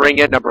and bring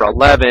in number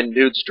 11,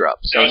 Nudstrup.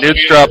 So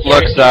Nudstrup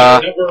looks...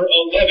 number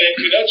 11,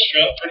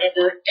 Nudstrup, for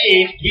number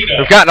 8, Guida.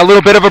 They've gotten a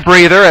little bit of a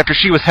breather after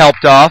she was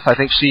helped off. I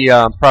think she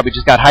probably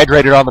just got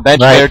hydrated on the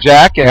bench there,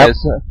 Jack, and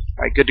is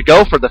good to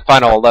go for the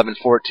final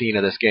 11-14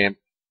 of this game.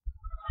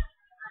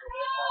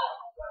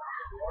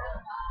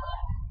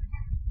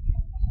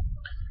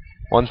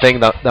 One thing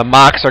the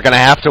Mocs are going to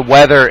have to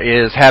weather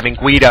is having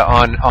Guida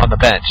on the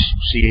bench.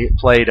 She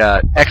played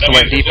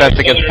excellent defense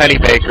against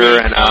Pennybaker,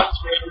 and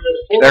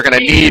they're going to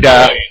need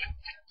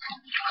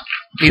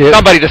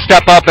somebody to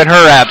step up in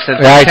her absence.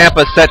 Right.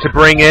 Tampa's set to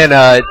bring in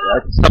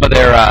some of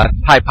their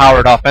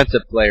high-powered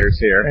offensive players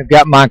here. They've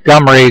got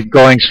Montgomery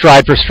going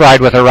stride for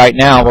stride with her right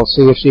now. We'll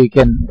see if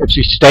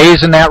she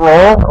stays in that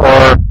role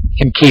or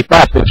can keep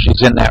up if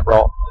she's in that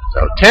role.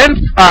 So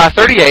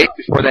 10:38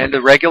 before the end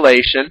of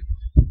regulation.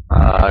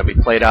 We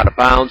played out of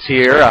bounds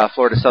here.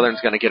 Florida Southern's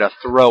going to get a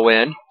throw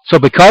in. So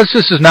because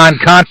this is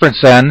non-conference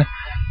then,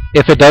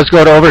 if it does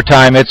go to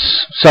overtime,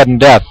 it's sudden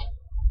death.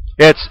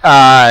 It's,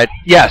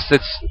 yes,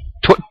 it's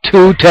 2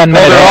 10-minute.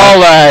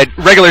 They're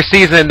all, regular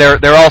season, they're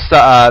all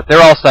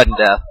sudden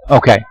death.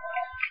 Okay.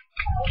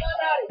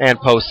 And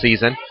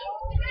postseason.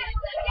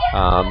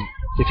 When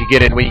you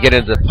get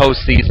into the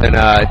postseason,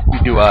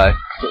 you do it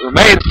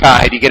remains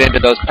tied, you get into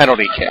those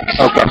penalty kicks.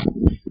 Okay.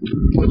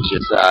 Which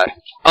is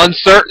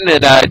uncertain,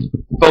 and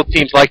both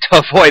teams like to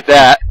avoid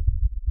that.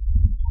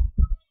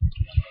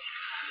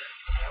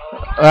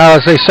 Well,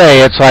 as they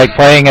say, it's like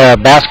playing a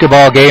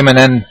basketball game and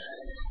then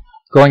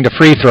going to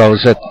free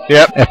throws at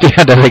the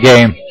end of the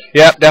game.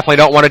 Yep, definitely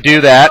don't want to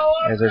do that,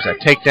 as there's a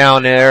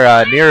takedown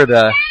there near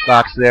the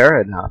box there,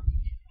 and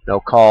no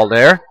call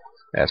there.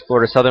 As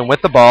Florida Southern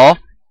with the ball.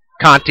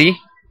 Conti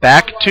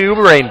back to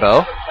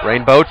Rainbow.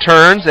 Rainbow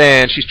turns,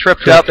 and she's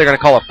tripped up. They're going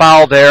to call a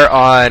foul there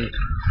on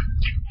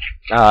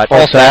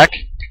Olsak.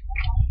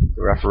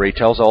 The referee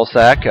tells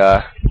Olsak,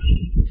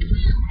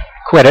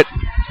 quit it.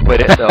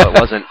 Quit it, so it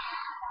wasn't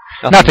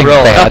nothing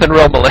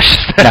real malicious.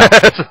 No.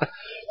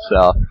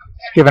 So,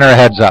 just giving her a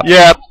heads up.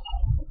 Yep.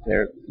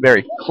 They're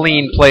very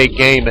clean played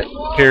game, it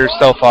appears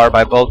so far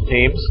by both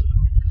teams.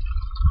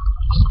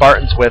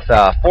 Spartans with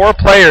 4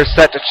 players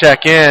set to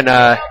check in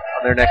on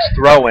their next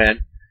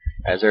throw-in.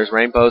 As there's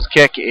Rainbow's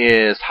kick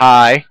is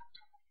high.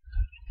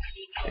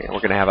 And we're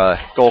going to have a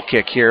goal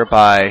kick here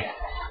by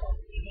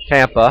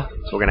Tampa.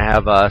 So we're going to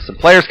have some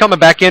players coming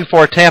back in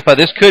for Tampa.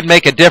 This could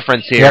make a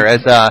difference here,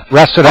 as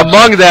rested up.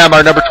 Among them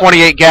are number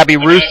 28, Gabby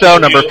Russo,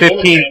 number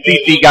 15,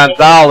 Cece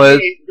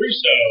Gonzalez.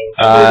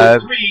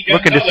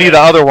 Looking to see the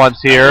other ones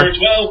here. Number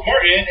 12,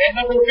 Martin, and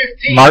number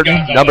 15, Martin,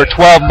 Gonzalez. number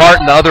 12,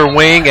 Martin, the other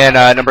wing, and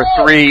number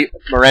 3,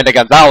 Miranda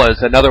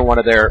Gonzalez, another one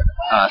of their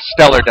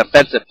stellar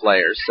defensive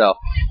players. So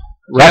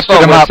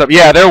Rested them up.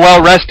 Yeah, they're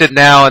well rested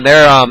now, and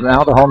they're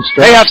now the home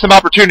stretch. they have some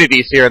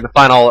opportunities here in the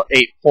final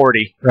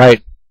 8:40.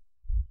 Right.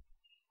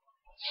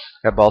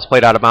 That ball's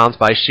played out of bounds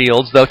by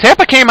Shields, though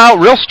Tampa came out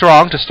real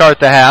strong to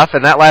start the half,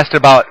 and that lasted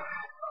about,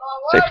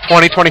 say,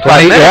 20,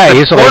 25 minutes. Yeah, But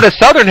easily. Florida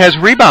Southern has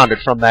rebounded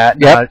from that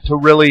Yep. to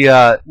really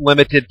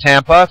limited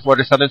Tampa.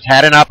 Florida Southern's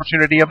had an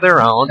opportunity of their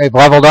own, They've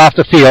leveled off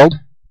the field.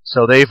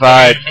 so they've,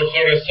 And for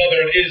Florida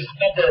Southern is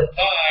number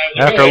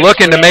 5. after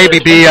looking to maybe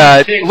be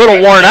a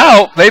little worn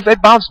out, they've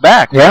bounced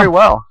back Yeah. very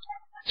well.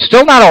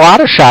 Still not a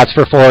lot of shots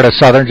for Florida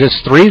Southern,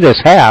 just 3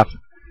 this half.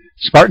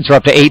 Spartans are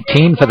up to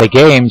 18 for the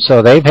game,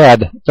 so they've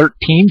had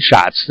 13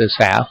 shots this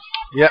half.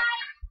 Yep.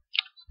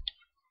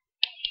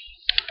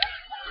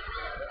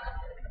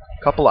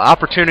 Couple of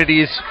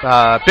opportunities,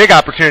 big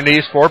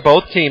opportunities for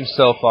both teams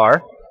so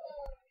far.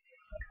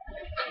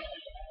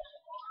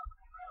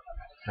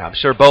 I'm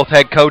sure both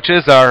head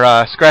coaches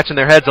are scratching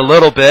their heads a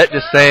little bit,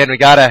 just saying we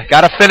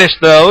gotta finish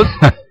those.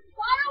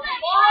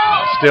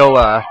 Still,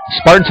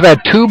 Spartans have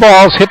had 2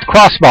 balls hit the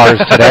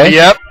crossbars today.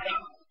 Yep.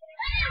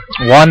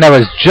 One that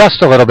was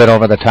just a little bit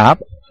over the top.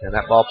 And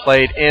that ball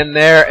played in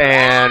there,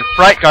 and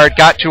Freitgard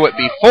got to it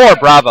before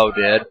Bravo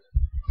did.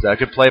 So a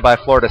good play by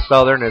Florida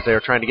Southern as they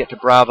were trying to get to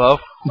Bravo.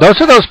 Those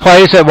are those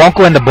plays that won't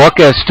go in the book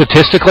as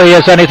statistically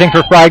as anything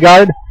for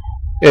Freitgard.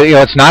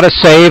 It's not a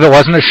save, it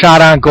wasn't a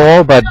shot on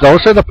goal, but those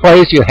are the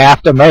plays you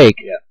have to make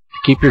to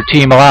keep your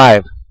team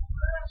alive.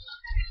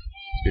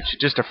 She's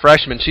just a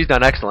freshman. She's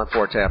done excellent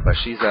for Tampa.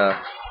 She's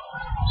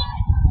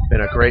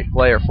been a great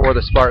player for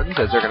the Spartans,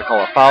 as they're going to call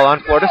a foul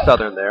on Florida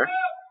Southern there.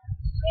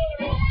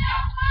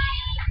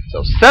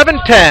 So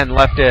 7:10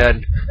 left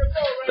in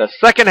the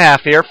second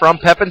half here from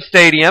Pepin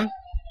Stadium.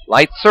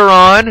 Lights are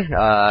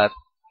on.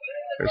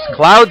 There's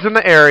clouds in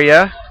the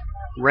area.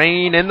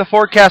 Rain in the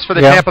forecast for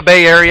the Tampa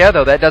Bay area,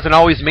 though that doesn't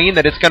always mean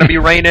that it's going to be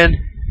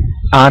raining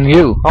on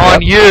you.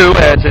 On you,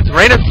 as it's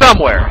raining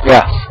somewhere.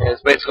 Yeah.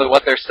 Is basically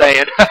what they're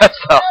saying.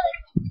 So,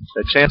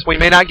 the chance we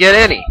may not get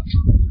any.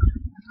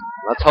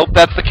 Let's hope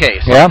that's the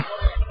case. Yeah.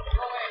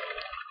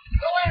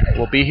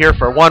 We'll be here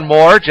for one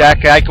more. Jack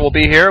Eichel will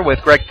be here with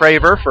Greg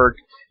Praver for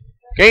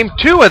game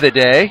 2 of the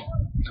day.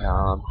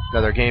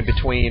 Another game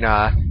between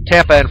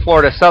Tampa and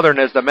Florida Southern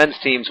as the men's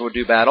teams will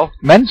do battle.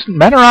 Men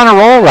are on a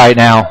roll right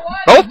now.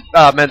 Both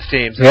men's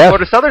teams. Yes.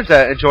 Florida Southern's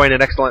enjoying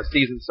an excellent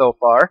season so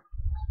far.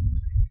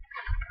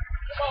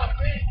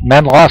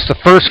 Men lost the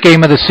first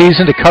game of the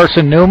season to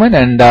Carson Newman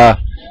and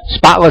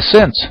spotless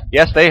since.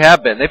 Yes, they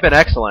have been. They've been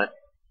excellent.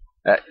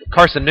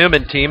 Carson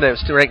Newman team that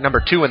was ranked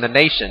number 2 in the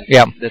nation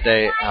that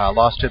they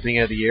lost to at the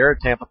beginning of the year.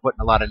 Tampa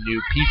putting a lot of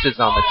new pieces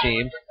on the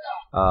team.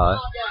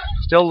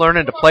 Still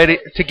learning to play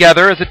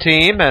together as a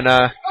team and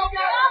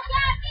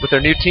with their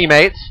new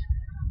teammates.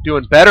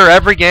 Doing better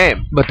every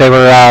game. But they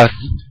were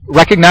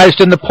recognized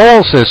in the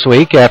polls this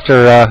week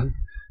after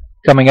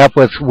coming up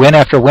with win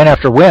after win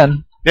after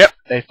win. Yep,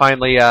 they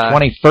finally...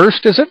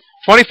 21st, is it?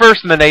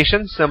 21st in the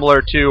nation,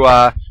 similar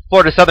to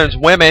Florida Southern's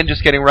women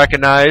just getting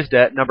recognized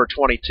at number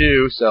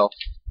 22. So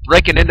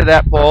breaking into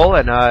that poll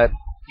and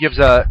gives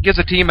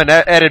a team an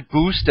added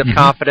boost of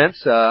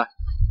confidence.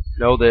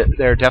 Know that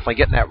they're definitely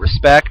getting that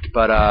respect,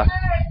 but it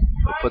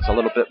puts a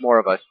little bit more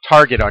of a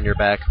target on your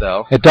back,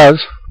 though. It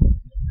does.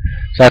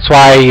 So that's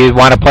why you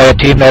want to play a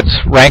team that's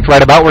ranked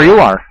right about where you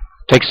are.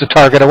 Takes the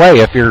target away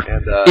if you're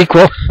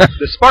equal.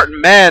 The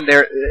Spartan men,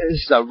 there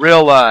is a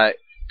real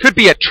could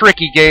be a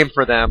tricky game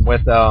for them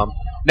with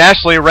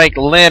nationally ranked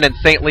Lynn and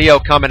St. Leo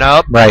coming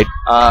up. Right.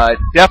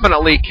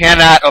 Definitely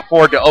cannot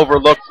afford to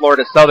overlook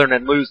Florida Southern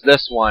and lose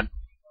this one,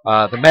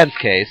 the men's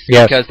case,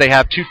 because they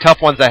have 2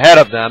 tough ones ahead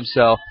of them.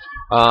 So,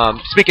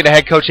 speaking to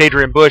head coach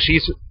Adrian Bush,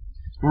 he's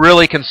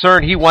really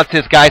concerned. He wants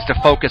his guys to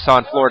focus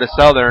on Florida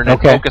Southern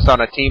and focus on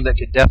a team that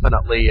could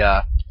definitely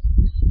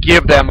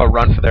give them a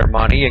run for their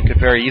money and could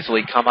very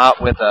easily come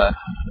out with a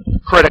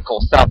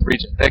critical South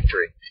Region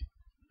victory.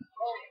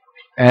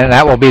 And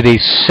that will be the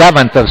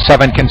 7th of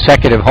 7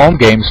 consecutive home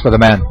games for the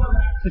men.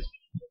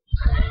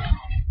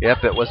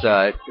 Yep, it was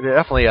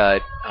definitely a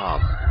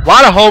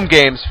lot of home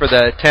games for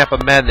the Tampa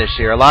men this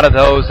year. A lot of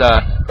those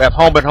we have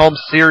home-and-home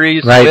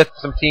series with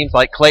some teams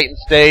like Clayton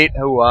State,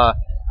 who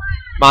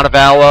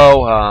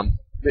Montevallo.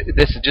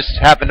 This just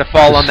happened to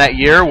fall on that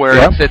year where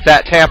it's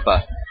at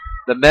Tampa.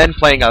 The men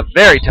playing a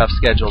very tough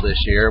schedule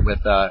this year with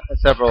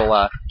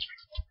several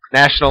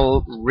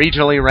national,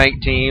 regionally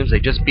ranked teams. They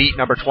just beat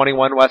number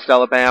 21 West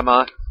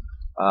Alabama.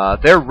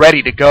 They're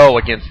ready to go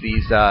against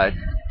these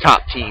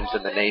top teams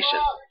in the nation.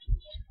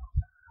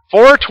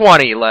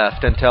 4:20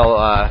 left until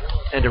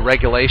end of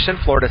regulation.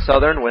 Florida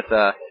Southern with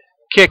a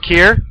kick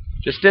here,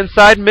 just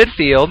inside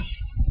midfield.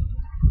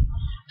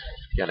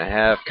 Gonna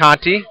have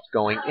Conti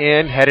going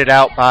in, headed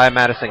out by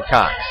Madison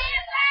Cox.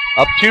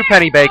 Up to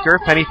Penny Baker.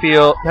 Penny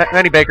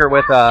Baker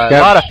with a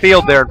lot of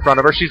field there in front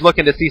of her. She's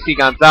looking to CC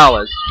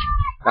Gonzalez.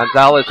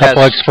 Gonzalez has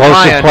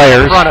explosive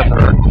players in front of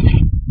her.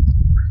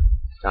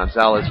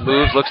 Gonzalez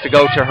moves, looks to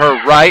go to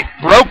her right.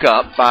 Broke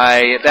up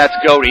by, that's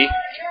Godey,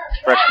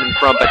 freshman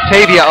from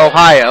Batavia,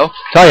 Ohio.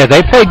 Tell you,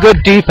 they play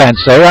good defense.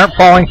 They aren't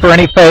falling for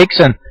any fakes,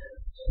 and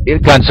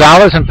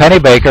Gonzalez and Penny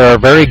Baker are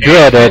very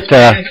good at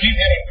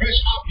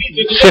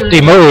shifty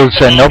moves,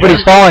 and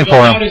nobody's falling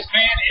for them.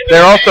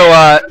 They're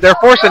also they're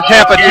forcing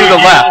Tampa to the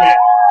left.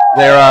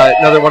 They're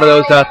another one of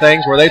those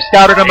things where they've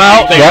scouted them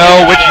out. They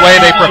know which way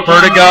they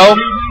prefer to go.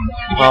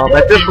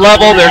 At this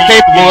level, they're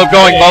capable of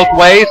going both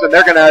ways, and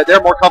they're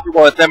more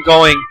comfortable with them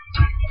going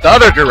the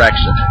other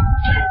direction.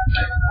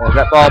 As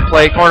that ball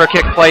played, corner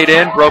kick played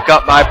in, broke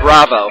up by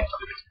Bravo.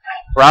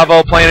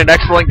 Bravo playing an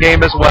excellent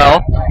game as well.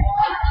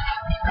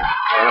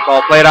 And a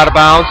ball played out of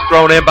bounds,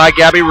 thrown in by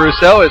Gabby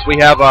Russo as we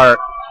have our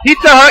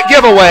Pizza Hut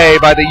giveaway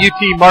by the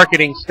UT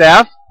marketing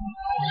staff.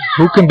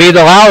 Who can be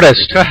the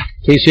loudest? In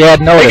case you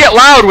hadn't noticed. They get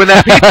loud when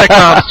that pizza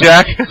comes,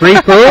 Jack. Free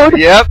food?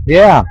 Yep.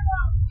 Yeah.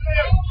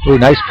 Ooh,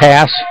 nice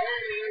pass.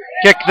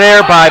 Kick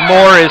there by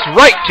Moore is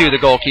right to the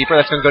goalkeeper.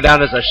 That's going to go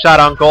down as a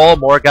shot on goal.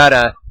 Moore got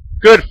a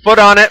good foot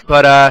on it,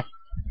 but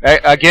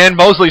again,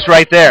 Mosley's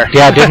right there.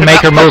 Yeah, didn't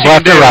make her move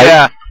left or right.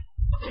 Yeah.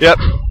 Yep.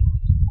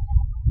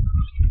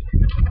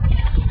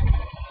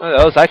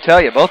 Those, I tell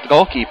you, both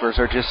goalkeepers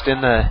are just in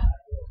the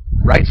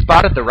right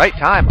spot at the right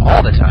time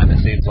all the time,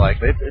 it seems like.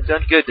 They've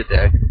done good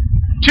today.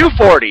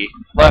 2:40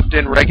 left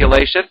in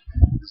regulation.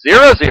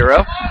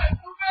 0-0.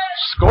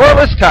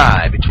 Scoreless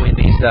tie between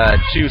these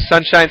two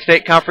Sunshine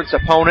State Conference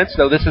opponents,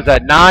 though this is a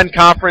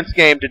non-conference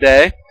game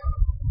today.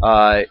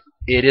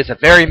 It is a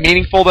very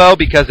meaningful, though,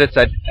 because it's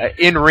an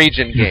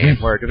in-region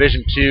game where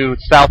Division II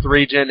South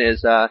Region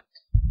is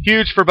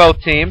huge for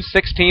both teams.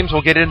 6 teams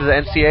will get into the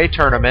NCAA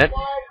tournament.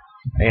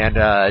 And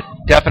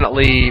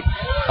definitely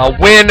a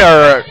win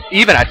or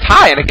even a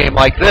tie in a game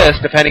like this,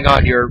 depending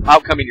on your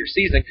outcome in your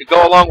season, could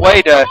go a long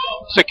way to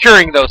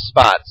securing those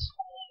spots.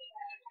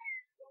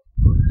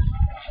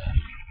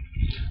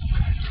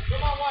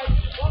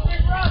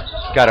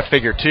 Got to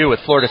figure, too, with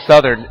Florida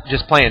Southern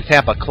just playing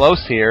Tampa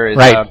close here is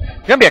going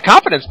to be a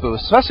confidence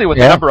boost, especially with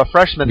the number of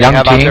freshmen they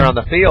have out there on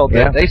the field.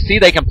 Yeah. They see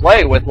they can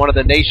play with one of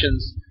the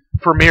nation's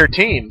premier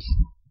teams.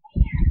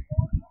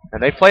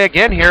 And they play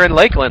again here in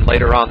Lakeland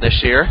later on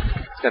this year.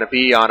 It's going to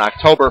be on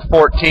October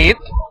 14th.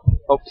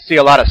 Hope to see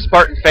a lot of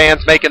Spartan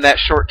fans making that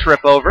short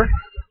trip over.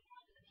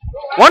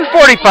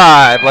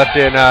 1:45 left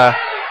in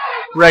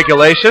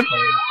regulation.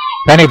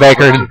 Penny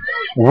Baker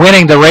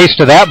winning the race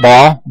to that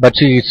ball, but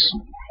she's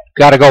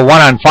got to go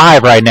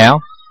 1-on-5 right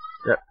now.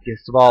 Yep,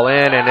 gets the ball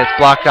in, and it's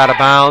blocked out of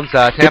bounds.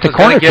 Tampa's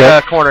going to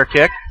get a corner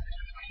kick.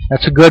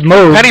 That's a good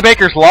move. Penny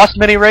Baker's lost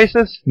many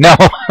races? No.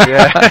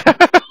 Yeah.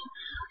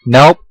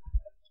 Nope.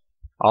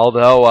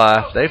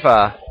 Although they've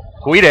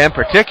Guida in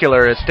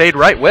particular has stayed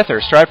right with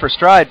her, stride for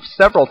stride,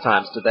 several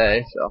times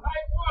today. So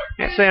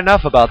can't say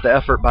enough about the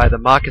effort by the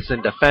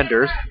Moccasin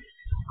defenders.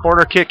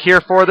 Corner kick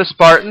here for the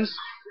Spartans.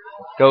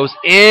 Goes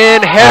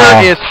in.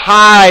 Header is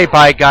high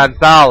by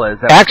Gonzalez.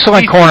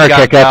 Excellent corner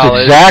kick.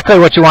 That's exactly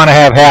what you want to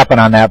have happen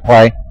on that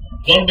play.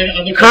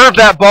 Curve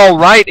that ball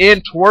right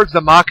in towards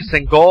the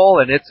Moccasin goal,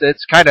 and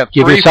it's kind of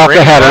free for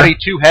anybody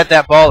to head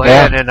that ball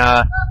in.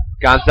 And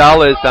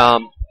Gonzalez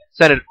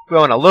sent it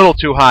going a little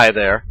too high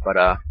there,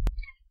 but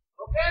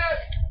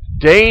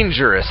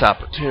dangerous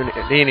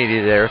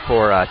opportunity there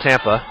for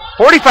Tampa.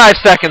 45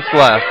 seconds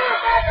left.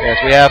 As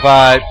we have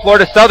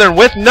Florida Southern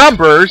with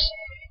numbers.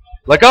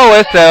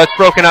 Lagoas, it's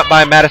broken up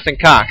by Madison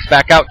Cox.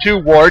 Back out to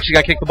Ward. She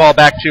got to kick the ball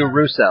back to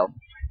Russo.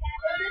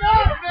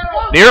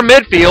 Near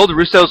midfield,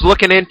 Russo's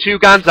looking into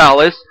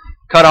Gonzalez.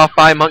 Cut off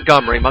by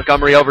Montgomery.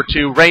 Montgomery over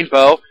to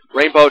Rainbow.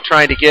 Rainbow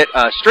trying to get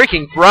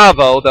streaking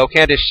Bravo, though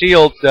Candace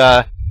Shields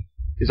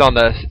is on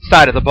the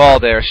side of the ball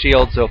there.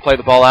 Shields will play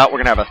the ball out.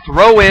 We're going to have a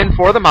throw-in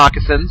for the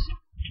Moccasins.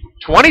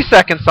 20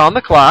 seconds on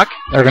the clock.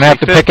 They're going to have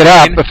to pick it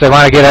up if they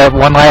want to get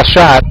one last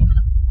shot.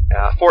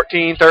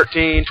 14,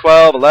 13,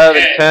 12,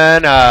 11,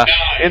 10.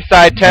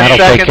 Inside 10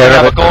 seconds, we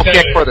have a goal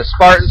kick for the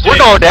Spartans. We're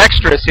going to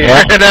extras here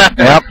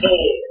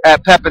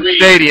at Pepin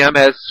Stadium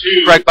as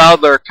Greg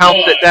Bowdler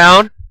counts it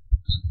down.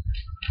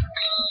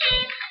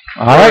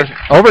 All right,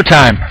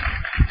 overtime.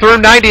 Through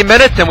 90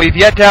 minutes, and we've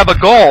yet to have a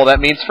goal. That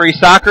means free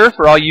soccer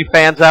for all you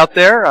fans out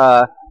there.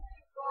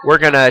 We're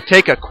going to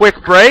take a quick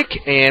break,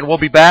 and we'll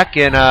be back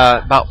in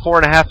about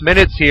 4.5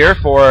 minutes here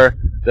for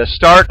the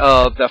start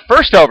of the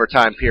first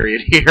overtime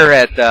period here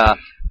at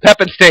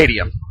Pepin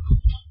Stadium.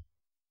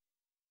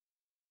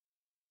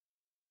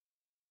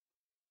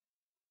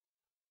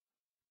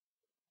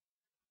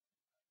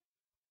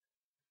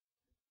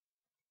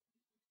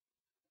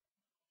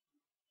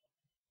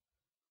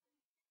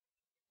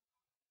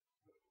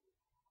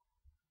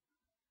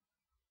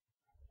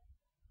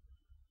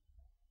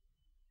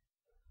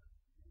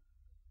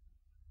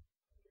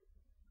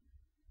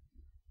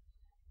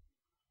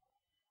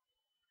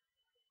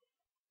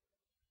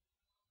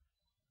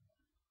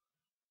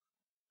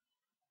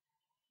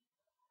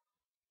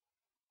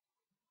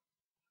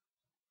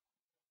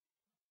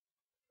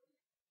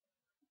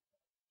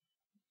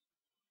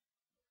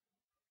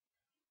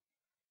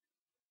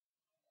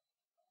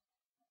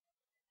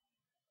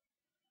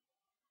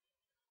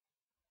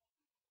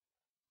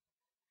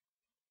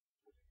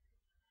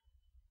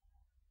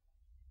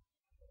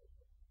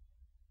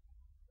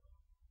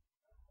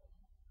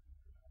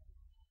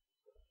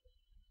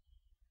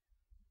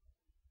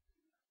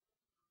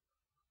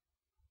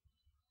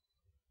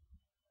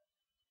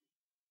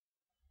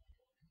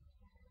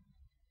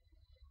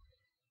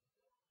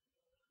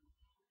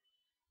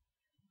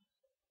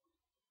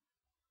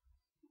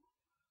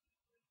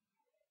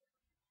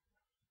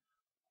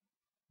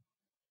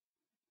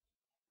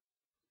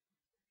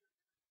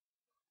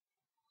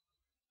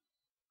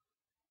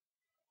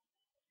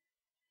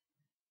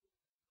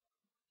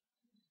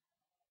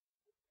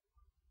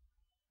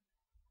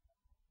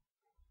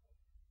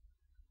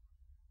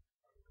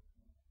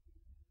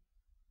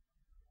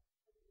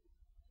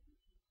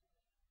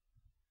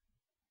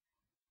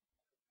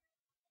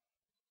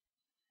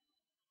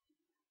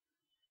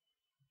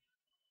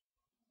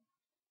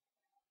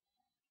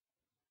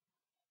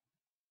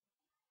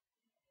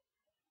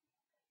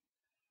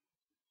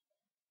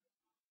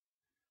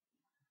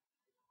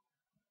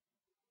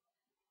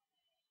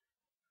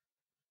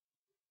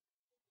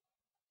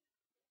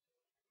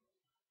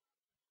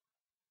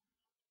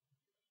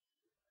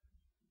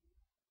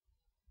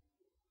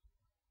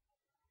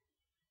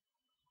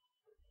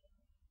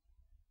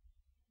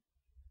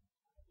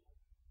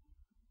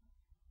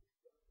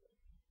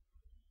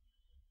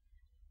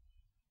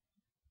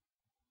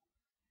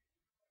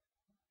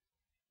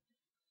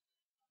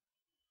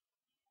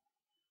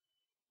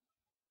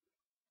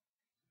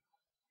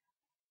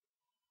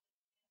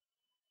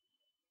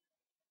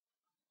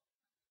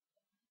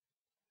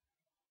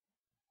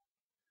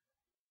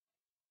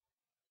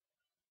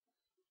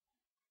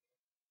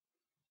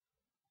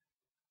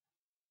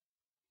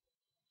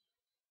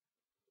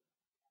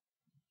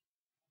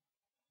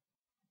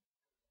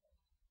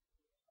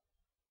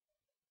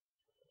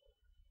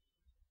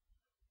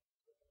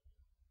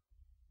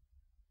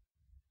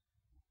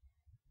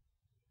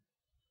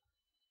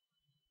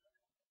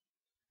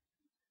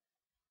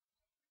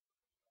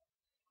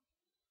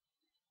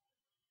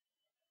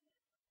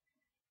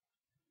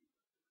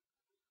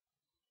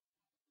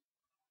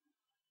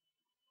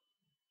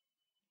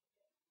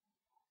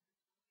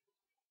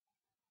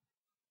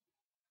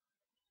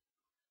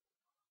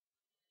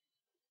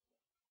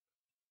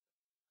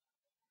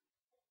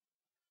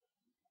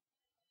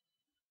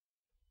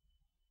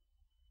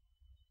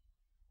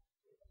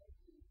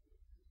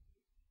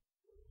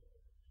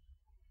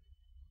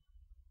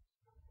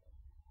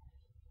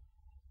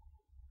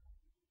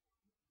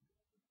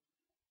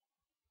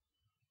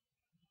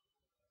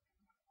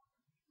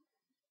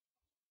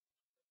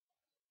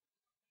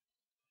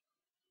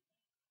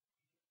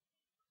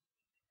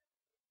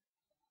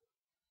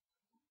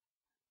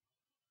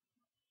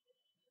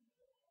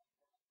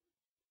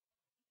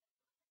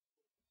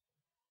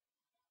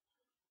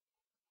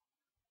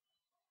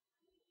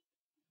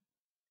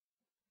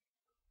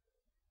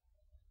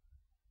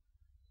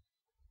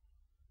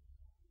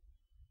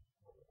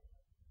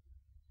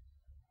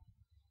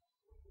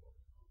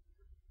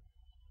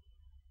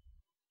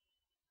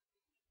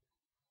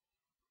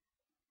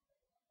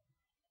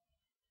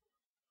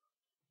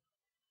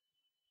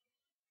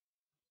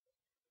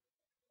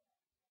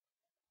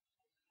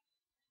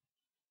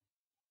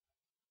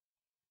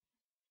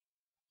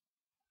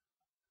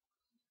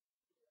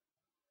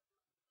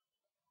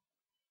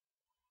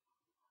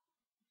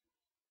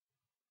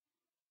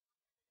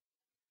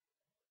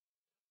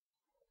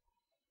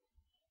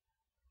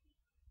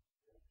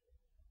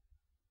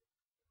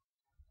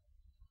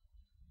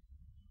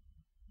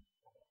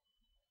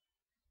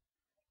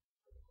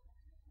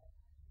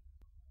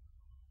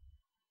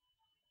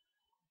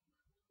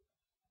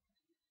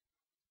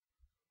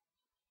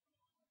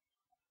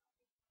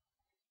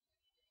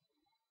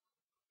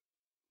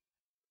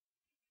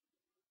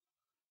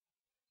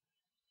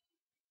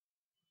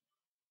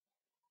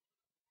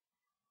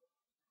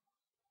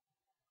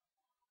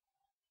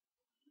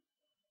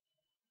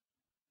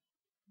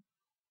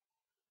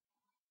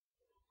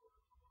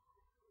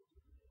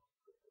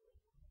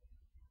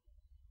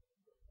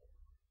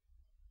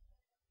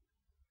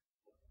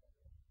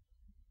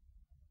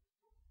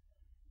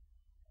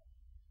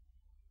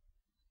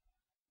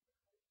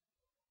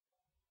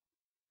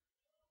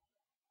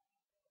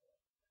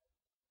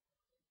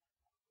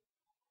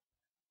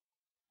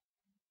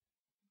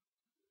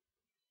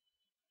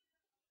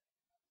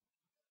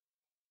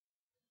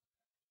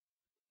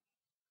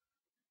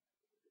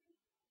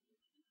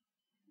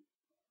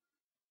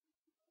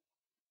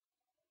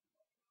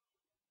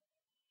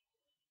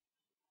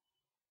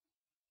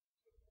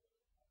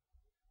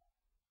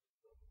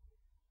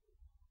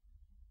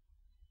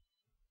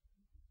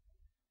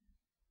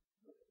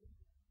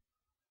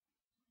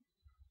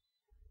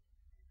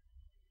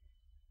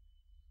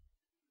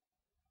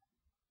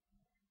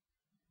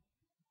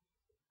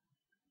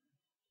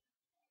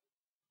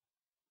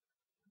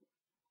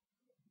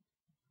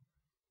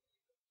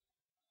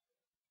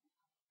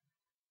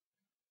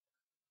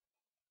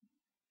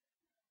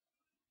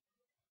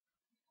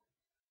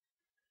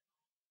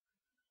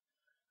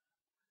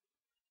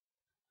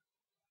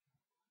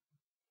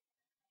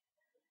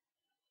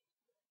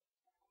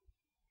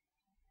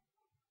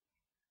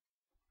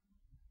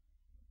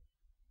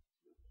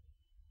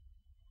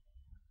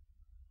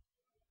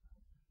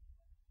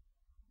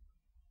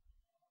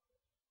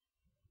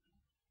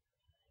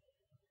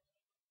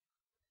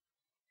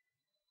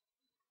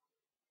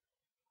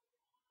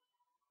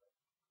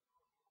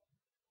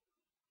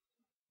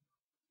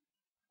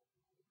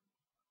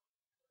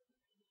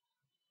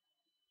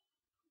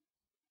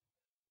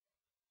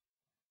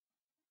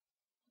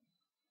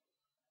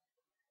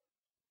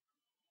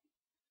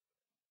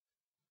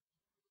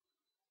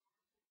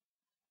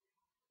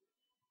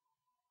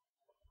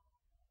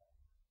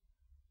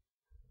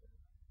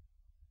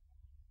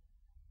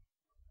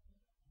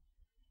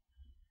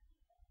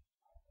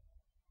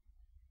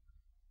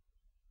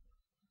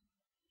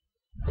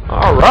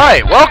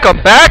 right,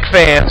 welcome back,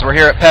 fans. We're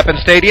here at Pepin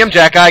Stadium.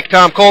 Jack Ike,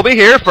 Tom Colby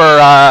here for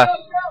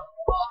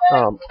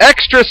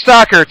extra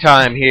soccer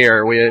time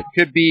here. It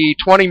could be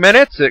 20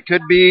 minutes. It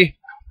could be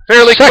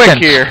fairly quick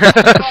here.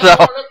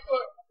 So,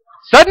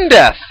 sudden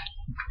death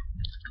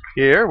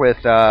here with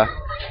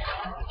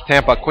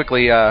Tampa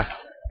quickly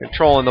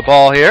controlling the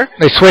ball here.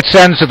 They switch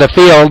ends of the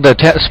field. The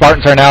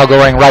Spartans are now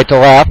going right to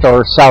left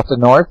or south to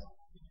north.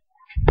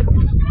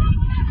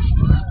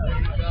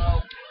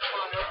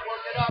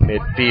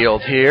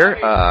 Midfield here.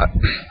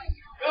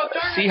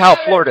 See how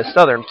Florida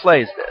Southern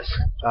plays this.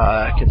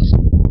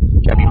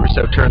 Gabby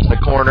Russo turns the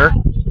corner.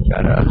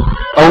 Got a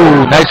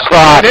nice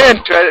cross.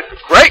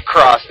 Great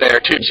cross there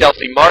to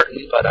Chelsea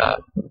Martin, but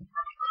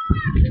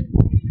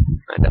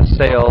kind of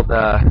sailed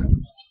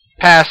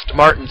past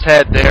Martin's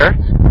head there.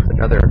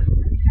 Another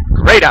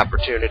great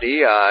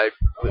opportunity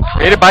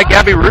created by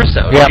Gabby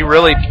Russo. Yep. He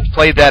really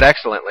played that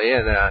excellently,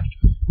 and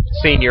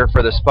senior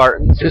for the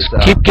Spartans. Just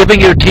keep giving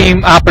your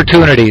team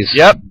opportunities.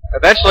 Yep.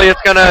 Eventually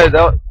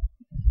they'll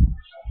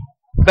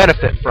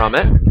benefit from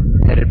it.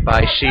 Headed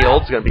by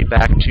Shields. Going to be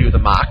back to the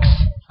Mox.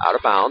 Out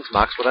of bounds.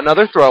 Mox with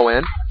another throw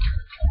in.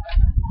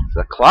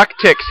 The clock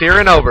ticks here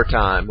in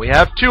overtime. We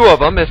have 2 of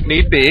them if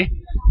need be.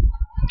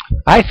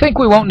 I think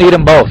we won't need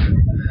them both.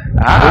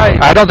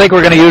 I don't think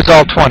we're going to use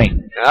all 20.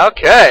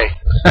 Okay.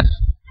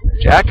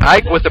 Jack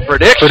Ike with the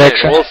prediction.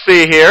 We'll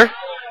see here.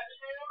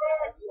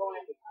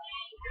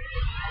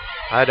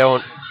 I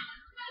don't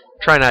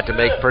try not to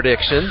make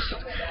predictions.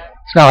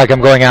 It's not like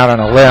I'm going out on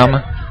a limb.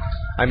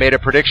 I made a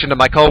prediction to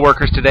my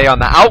coworkers today on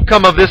the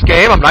outcome of this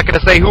game. I'm not going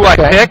to say who I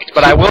picked,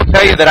 but I will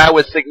tell you that I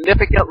was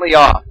significantly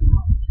off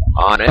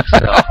on it. So.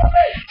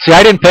 See,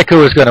 I didn't pick who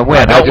was going to win.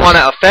 I don't want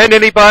to offend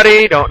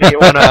anybody. Don't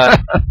want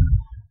to.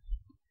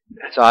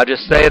 So I'll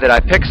just say that I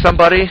picked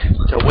somebody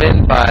to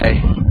win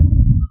by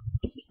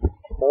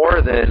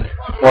more than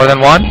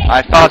one.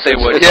 I thought they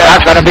would. It's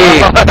not going to be.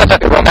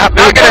 It will not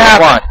be not going to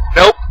happen.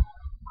 Nope.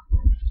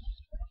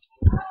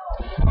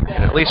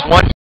 And at least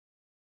one